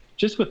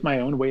just with my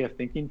own way of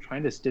thinking,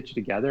 trying to stitch it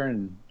together.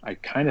 And I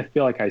kind of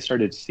feel like I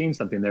started seeing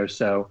something there.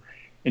 So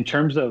in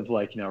terms of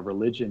like, you know,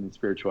 religion and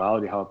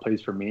spirituality, how it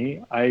plays for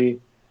me, I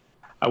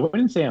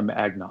wouldn't say I'm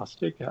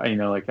agnostic.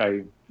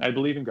 I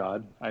believe in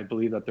God. I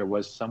believe that there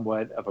was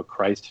somewhat of a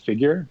Christ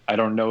figure. I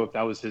don't know if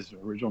that was his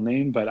original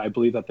name, but I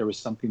believe that there was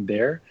something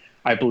there.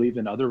 I believe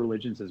in other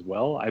religions as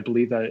well. I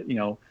believe that, you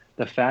know,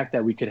 the fact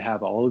that we could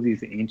have all of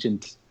these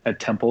ancient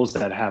temples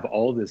that have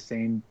all the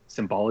same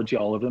symbology,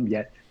 all of them,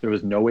 yet there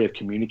was no way of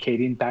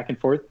communicating back and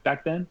forth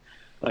back then.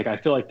 Like, I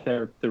feel like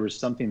there was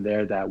something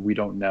there that we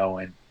don't know.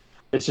 And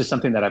it's just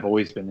something that I've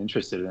always been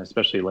interested in,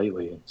 especially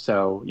lately.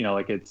 So, you know,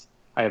 like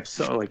I have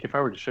so, like, if I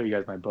were to show you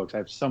guys my books, I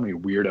have so many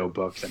weirdo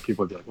books and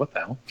people would be like, what the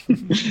hell?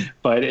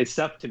 But it's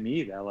stuff to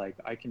me that, like,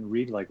 I can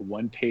read like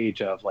one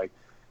page of like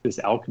this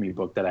alchemy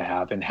book that I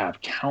have and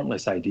have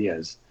countless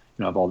ideas,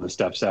 you know, of all this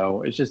stuff.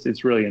 So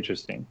it's really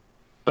interesting.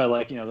 But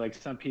like, you know, like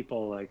some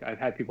people, like I've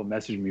had people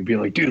message me being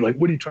like, dude, like,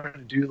 what are you trying to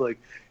do? Like,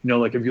 you know,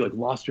 like, have you like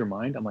lost your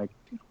mind? I'm like,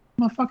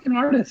 I'm a fucking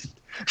artist.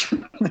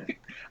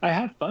 I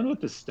have fun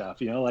with this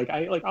stuff, you know, like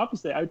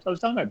obviously I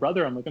was telling my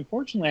brother, I'm like,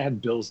 unfortunately I have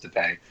bills to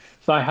pay.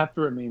 So I have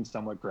to remain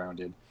somewhat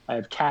grounded. I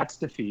have cats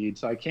to feed,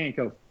 so I can't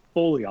go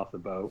fully off the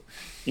boat,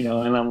 you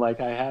know, and I'm like,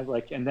 I have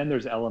like, and then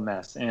there's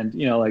LMS, and,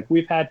 you know, like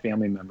we've had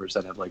family members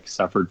that have like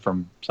suffered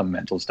from some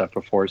mental stuff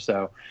before.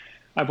 So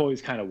I've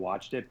always kind of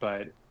watched it,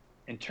 but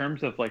in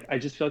terms of like, I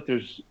just feel like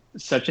there's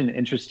such an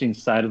interesting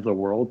side of the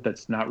world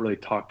that's not really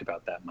talked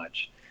about that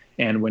much.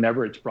 And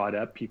whenever it's brought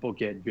up, people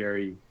get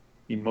very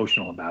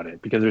emotional about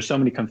it because there's so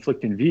many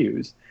conflicting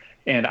views.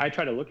 And I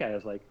try to look at it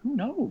as like, who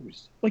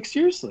knows? Like,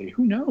 seriously,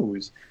 who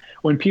knows?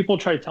 When people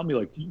try to tell me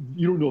like,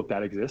 you don't know if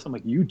that exists, I'm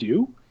like, you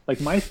do?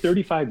 Like, my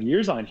 35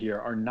 years on here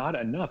are not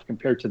enough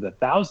compared to the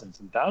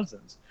thousands and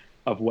thousands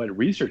of what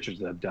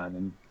researchers have done.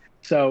 And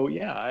so,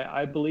 yeah,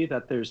 I believe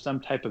that there's some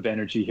type of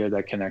energy here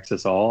that connects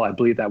us all. I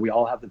believe that we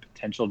all have the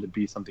potential to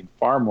be something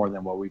far more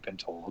than what we've been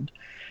told.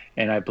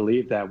 And I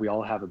believe that we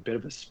all have a bit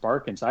of a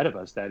spark inside of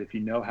us that if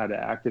you know how to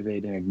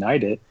activate and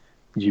ignite it,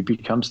 you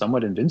become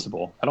somewhat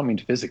invincible. I don't mean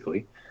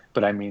physically,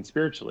 but I mean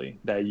spiritually,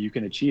 that you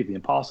can achieve the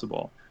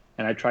impossible.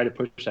 And I try to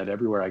push that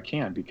everywhere I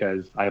can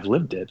because I've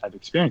lived it, I've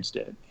experienced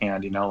it.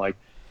 And, you know, like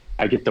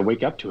I get to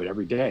wake up to it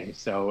every day.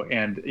 So,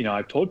 and, you know,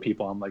 I've told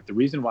people, I'm like, the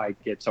reason why I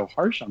get so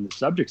harsh on the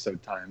subject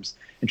sometimes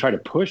and try to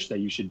push that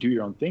you should do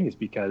your own thing is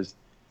because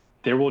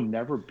there will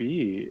never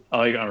be,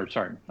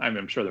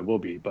 I'm sure there will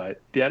be, but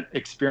that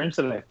experience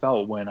that I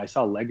felt when I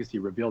saw Legacy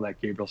reveal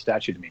that Gabriel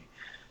statue to me,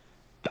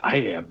 I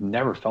have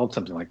never felt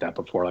something like that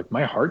before. Like,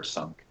 my heart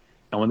sunk.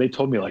 And when they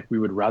told me like we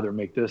would rather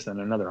make this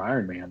than another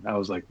Iron Man, I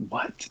was like,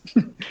 what?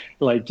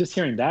 Like, just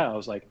hearing that, I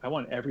was like, I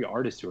want every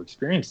artist to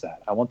experience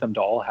that. I want them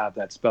to all have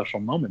that special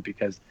moment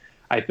because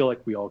I feel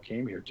like we all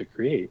came here to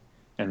create.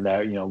 and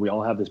that, you know, we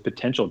all have this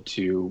potential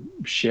to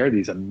share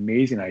these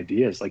amazing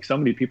ideas. Like so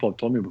many people have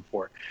told me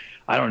before,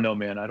 I don't know,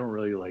 man, I don't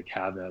really like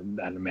have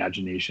that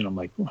imagination. I'm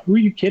like, who are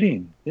you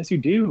kidding? Yes, you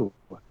do.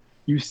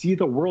 You see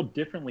the world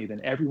differently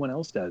than everyone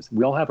else does.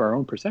 We all have our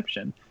own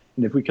perception.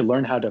 And if we could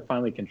learn how to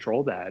finally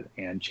control that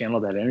and channel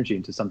that energy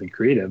into something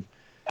creative,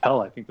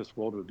 hell, I think this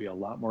world would be a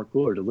lot more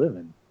cooler to live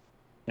in.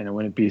 And it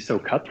wouldn't be so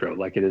cutthroat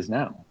like it is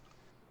now.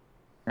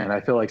 And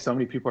I feel like so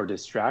many people are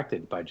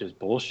distracted by just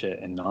bullshit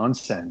and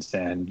nonsense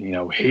and, you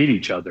know, hate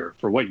each other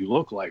for what you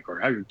look like or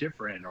how you're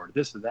different or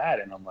this or that.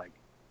 And I'm like,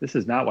 this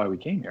is not why we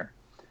came here.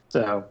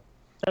 So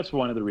that's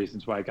one of the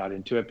reasons why I got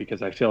into it,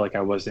 because I feel like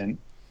I wasn't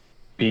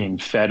being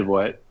fed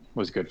what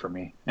was good for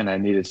me. And I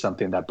needed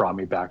something that brought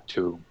me back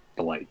to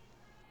the light,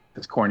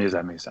 as corny as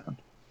that may sound.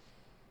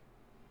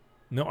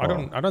 No, I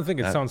don't think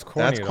it sounds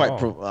corny That's quite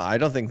at all. I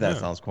don't think that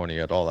sounds corny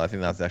at all. I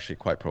think that's actually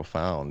quite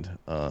profound.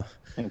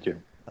 Thank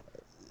you.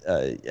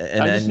 And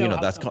then, you know,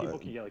 that's people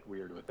can get like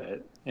weird with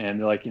it, and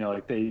they're like, you know,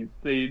 like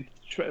they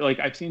try, like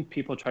I've seen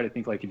people try to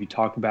think like if you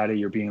talk about it,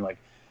 you're being like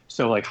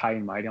so like high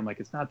and mighty. I'm like,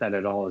 it's not that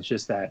at all. It's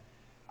just that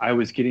I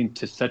was getting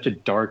to such a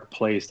dark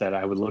place that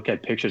I would look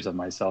at pictures of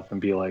myself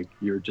and be like,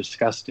 you're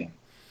disgusting.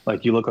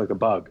 Like you look like a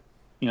bug,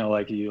 you know,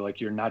 like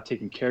you're not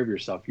taking care of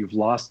yourself. You've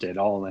lost it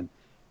all. And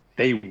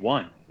day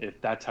one, if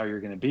that's how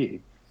you're going to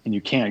be, and you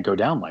can't go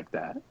down like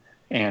that.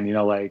 And, you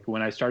know, like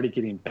when I started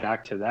getting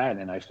back to that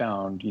and I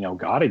found, you know,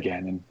 God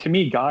again, and to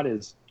me, God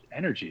is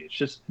energy. It's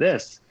just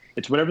this,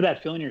 it's whatever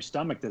that feeling in your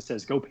stomach that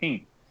says, go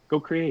paint, go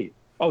create.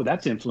 Oh,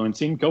 that's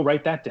influencing. Go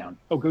write that down.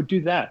 Oh, go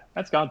do that.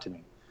 That's God to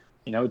me.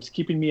 You know, it's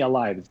keeping me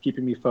alive. It's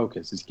keeping me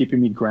focused. It's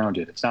keeping me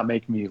grounded. It's not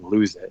making me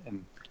lose it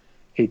and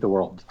hate the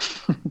world.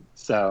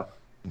 So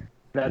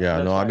that's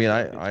I mean,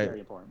 it's very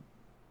important.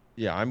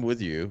 Yeah, I'm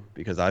with you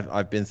because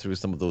I've been through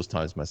some of those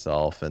times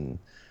myself, and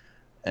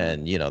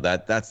you know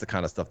that's the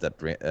kind of stuff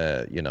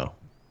that you know,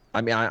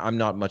 I mean I'm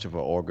not much of an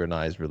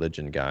organized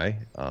religion guy.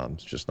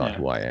 It's just not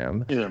who I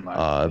am. Neither am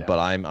I. But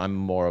I'm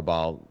more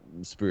about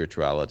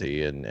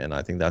spirituality, and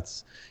I think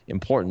that's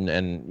important.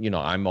 And you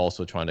know, I'm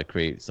also trying to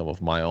create some of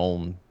my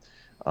own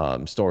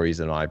stories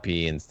and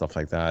IP and stuff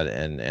like that.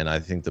 And I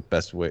think the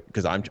best way,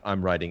 because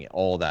I'm writing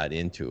all that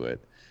into it,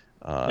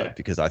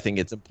 because I think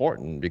it's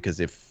important, because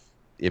if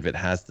it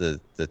has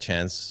the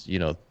chance, you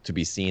know, to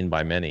be seen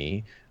by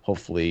many,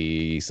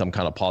 hopefully some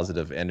kind of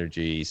positive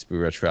energy,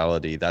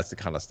 spirituality, that's the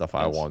kind of stuff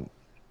I want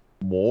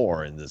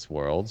more in this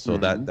world. So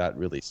that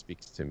really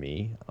speaks to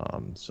me.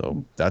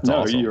 So that's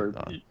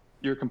awesome.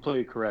 You're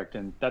completely correct.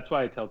 And that's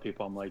why I tell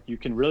people, I'm like, you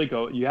can really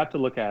go, you have to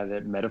look at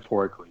it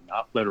metaphorically,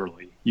 not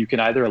literally. You can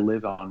either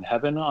live on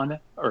heaven on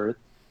earth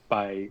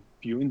by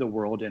viewing the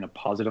world in a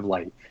positive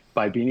light,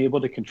 by being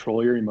able to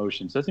control your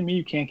emotions. Doesn't mean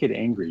you can't get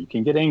angry. You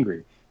can get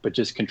angry, but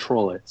just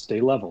control it,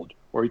 stay leveled.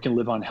 Or you can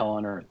live on hell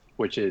on earth,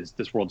 which is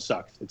this world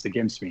sucks. It's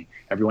against me.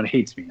 Everyone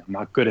hates me. I'm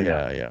not good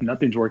enough.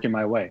 Nothing's working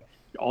my way.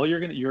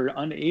 You're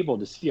unable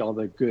to see all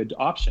the good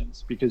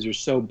options because you're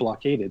so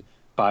blockaded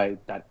by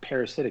that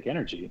parasitic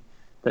energy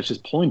that's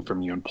just pulling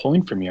from you.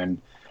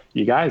 And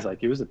you guys,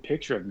 like, it was a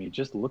picture of me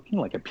just looking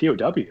like a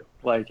POW.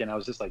 Like, and I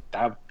was just like,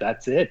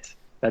 that's it.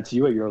 That's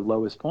you at your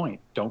lowest point.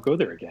 Don't go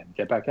there again.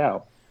 Get back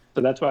out.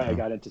 So that's why I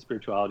got into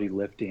spirituality,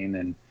 lifting,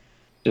 and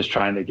just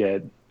trying to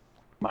get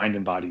mind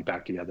and body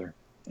back together.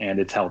 And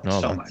it's helped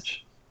so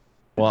much.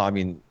 Well, I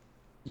mean,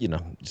 you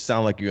know, you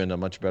sound like you're in a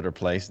much better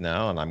place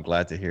now, and I'm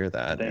glad to hear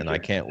that. Thank you. I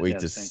can't wait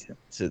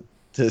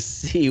to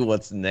see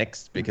what's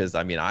next, because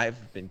I mean,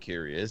 I've been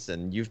curious,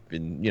 and you've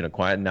been, you know,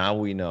 quiet. Now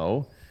we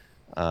know,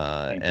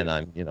 and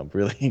I'm, you know,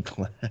 really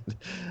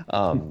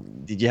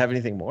glad. Did you have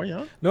anything more,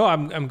 Jan? No,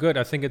 I'm good.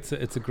 I think it's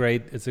a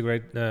great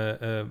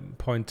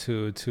point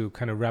to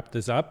kind of wrap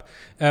this up.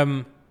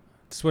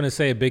 Just want to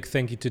say a big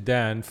thank you to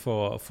Dan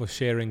for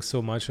sharing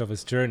so much of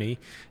his journey,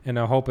 and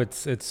I hope it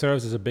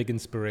serves as a big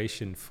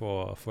inspiration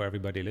for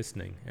everybody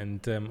listening.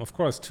 And of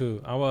course,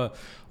 to our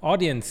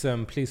audience,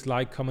 please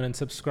like, comment, and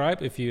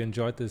subscribe if you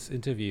enjoyed this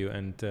interview.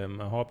 And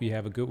I hope you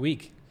have a good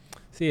week.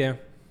 See ya.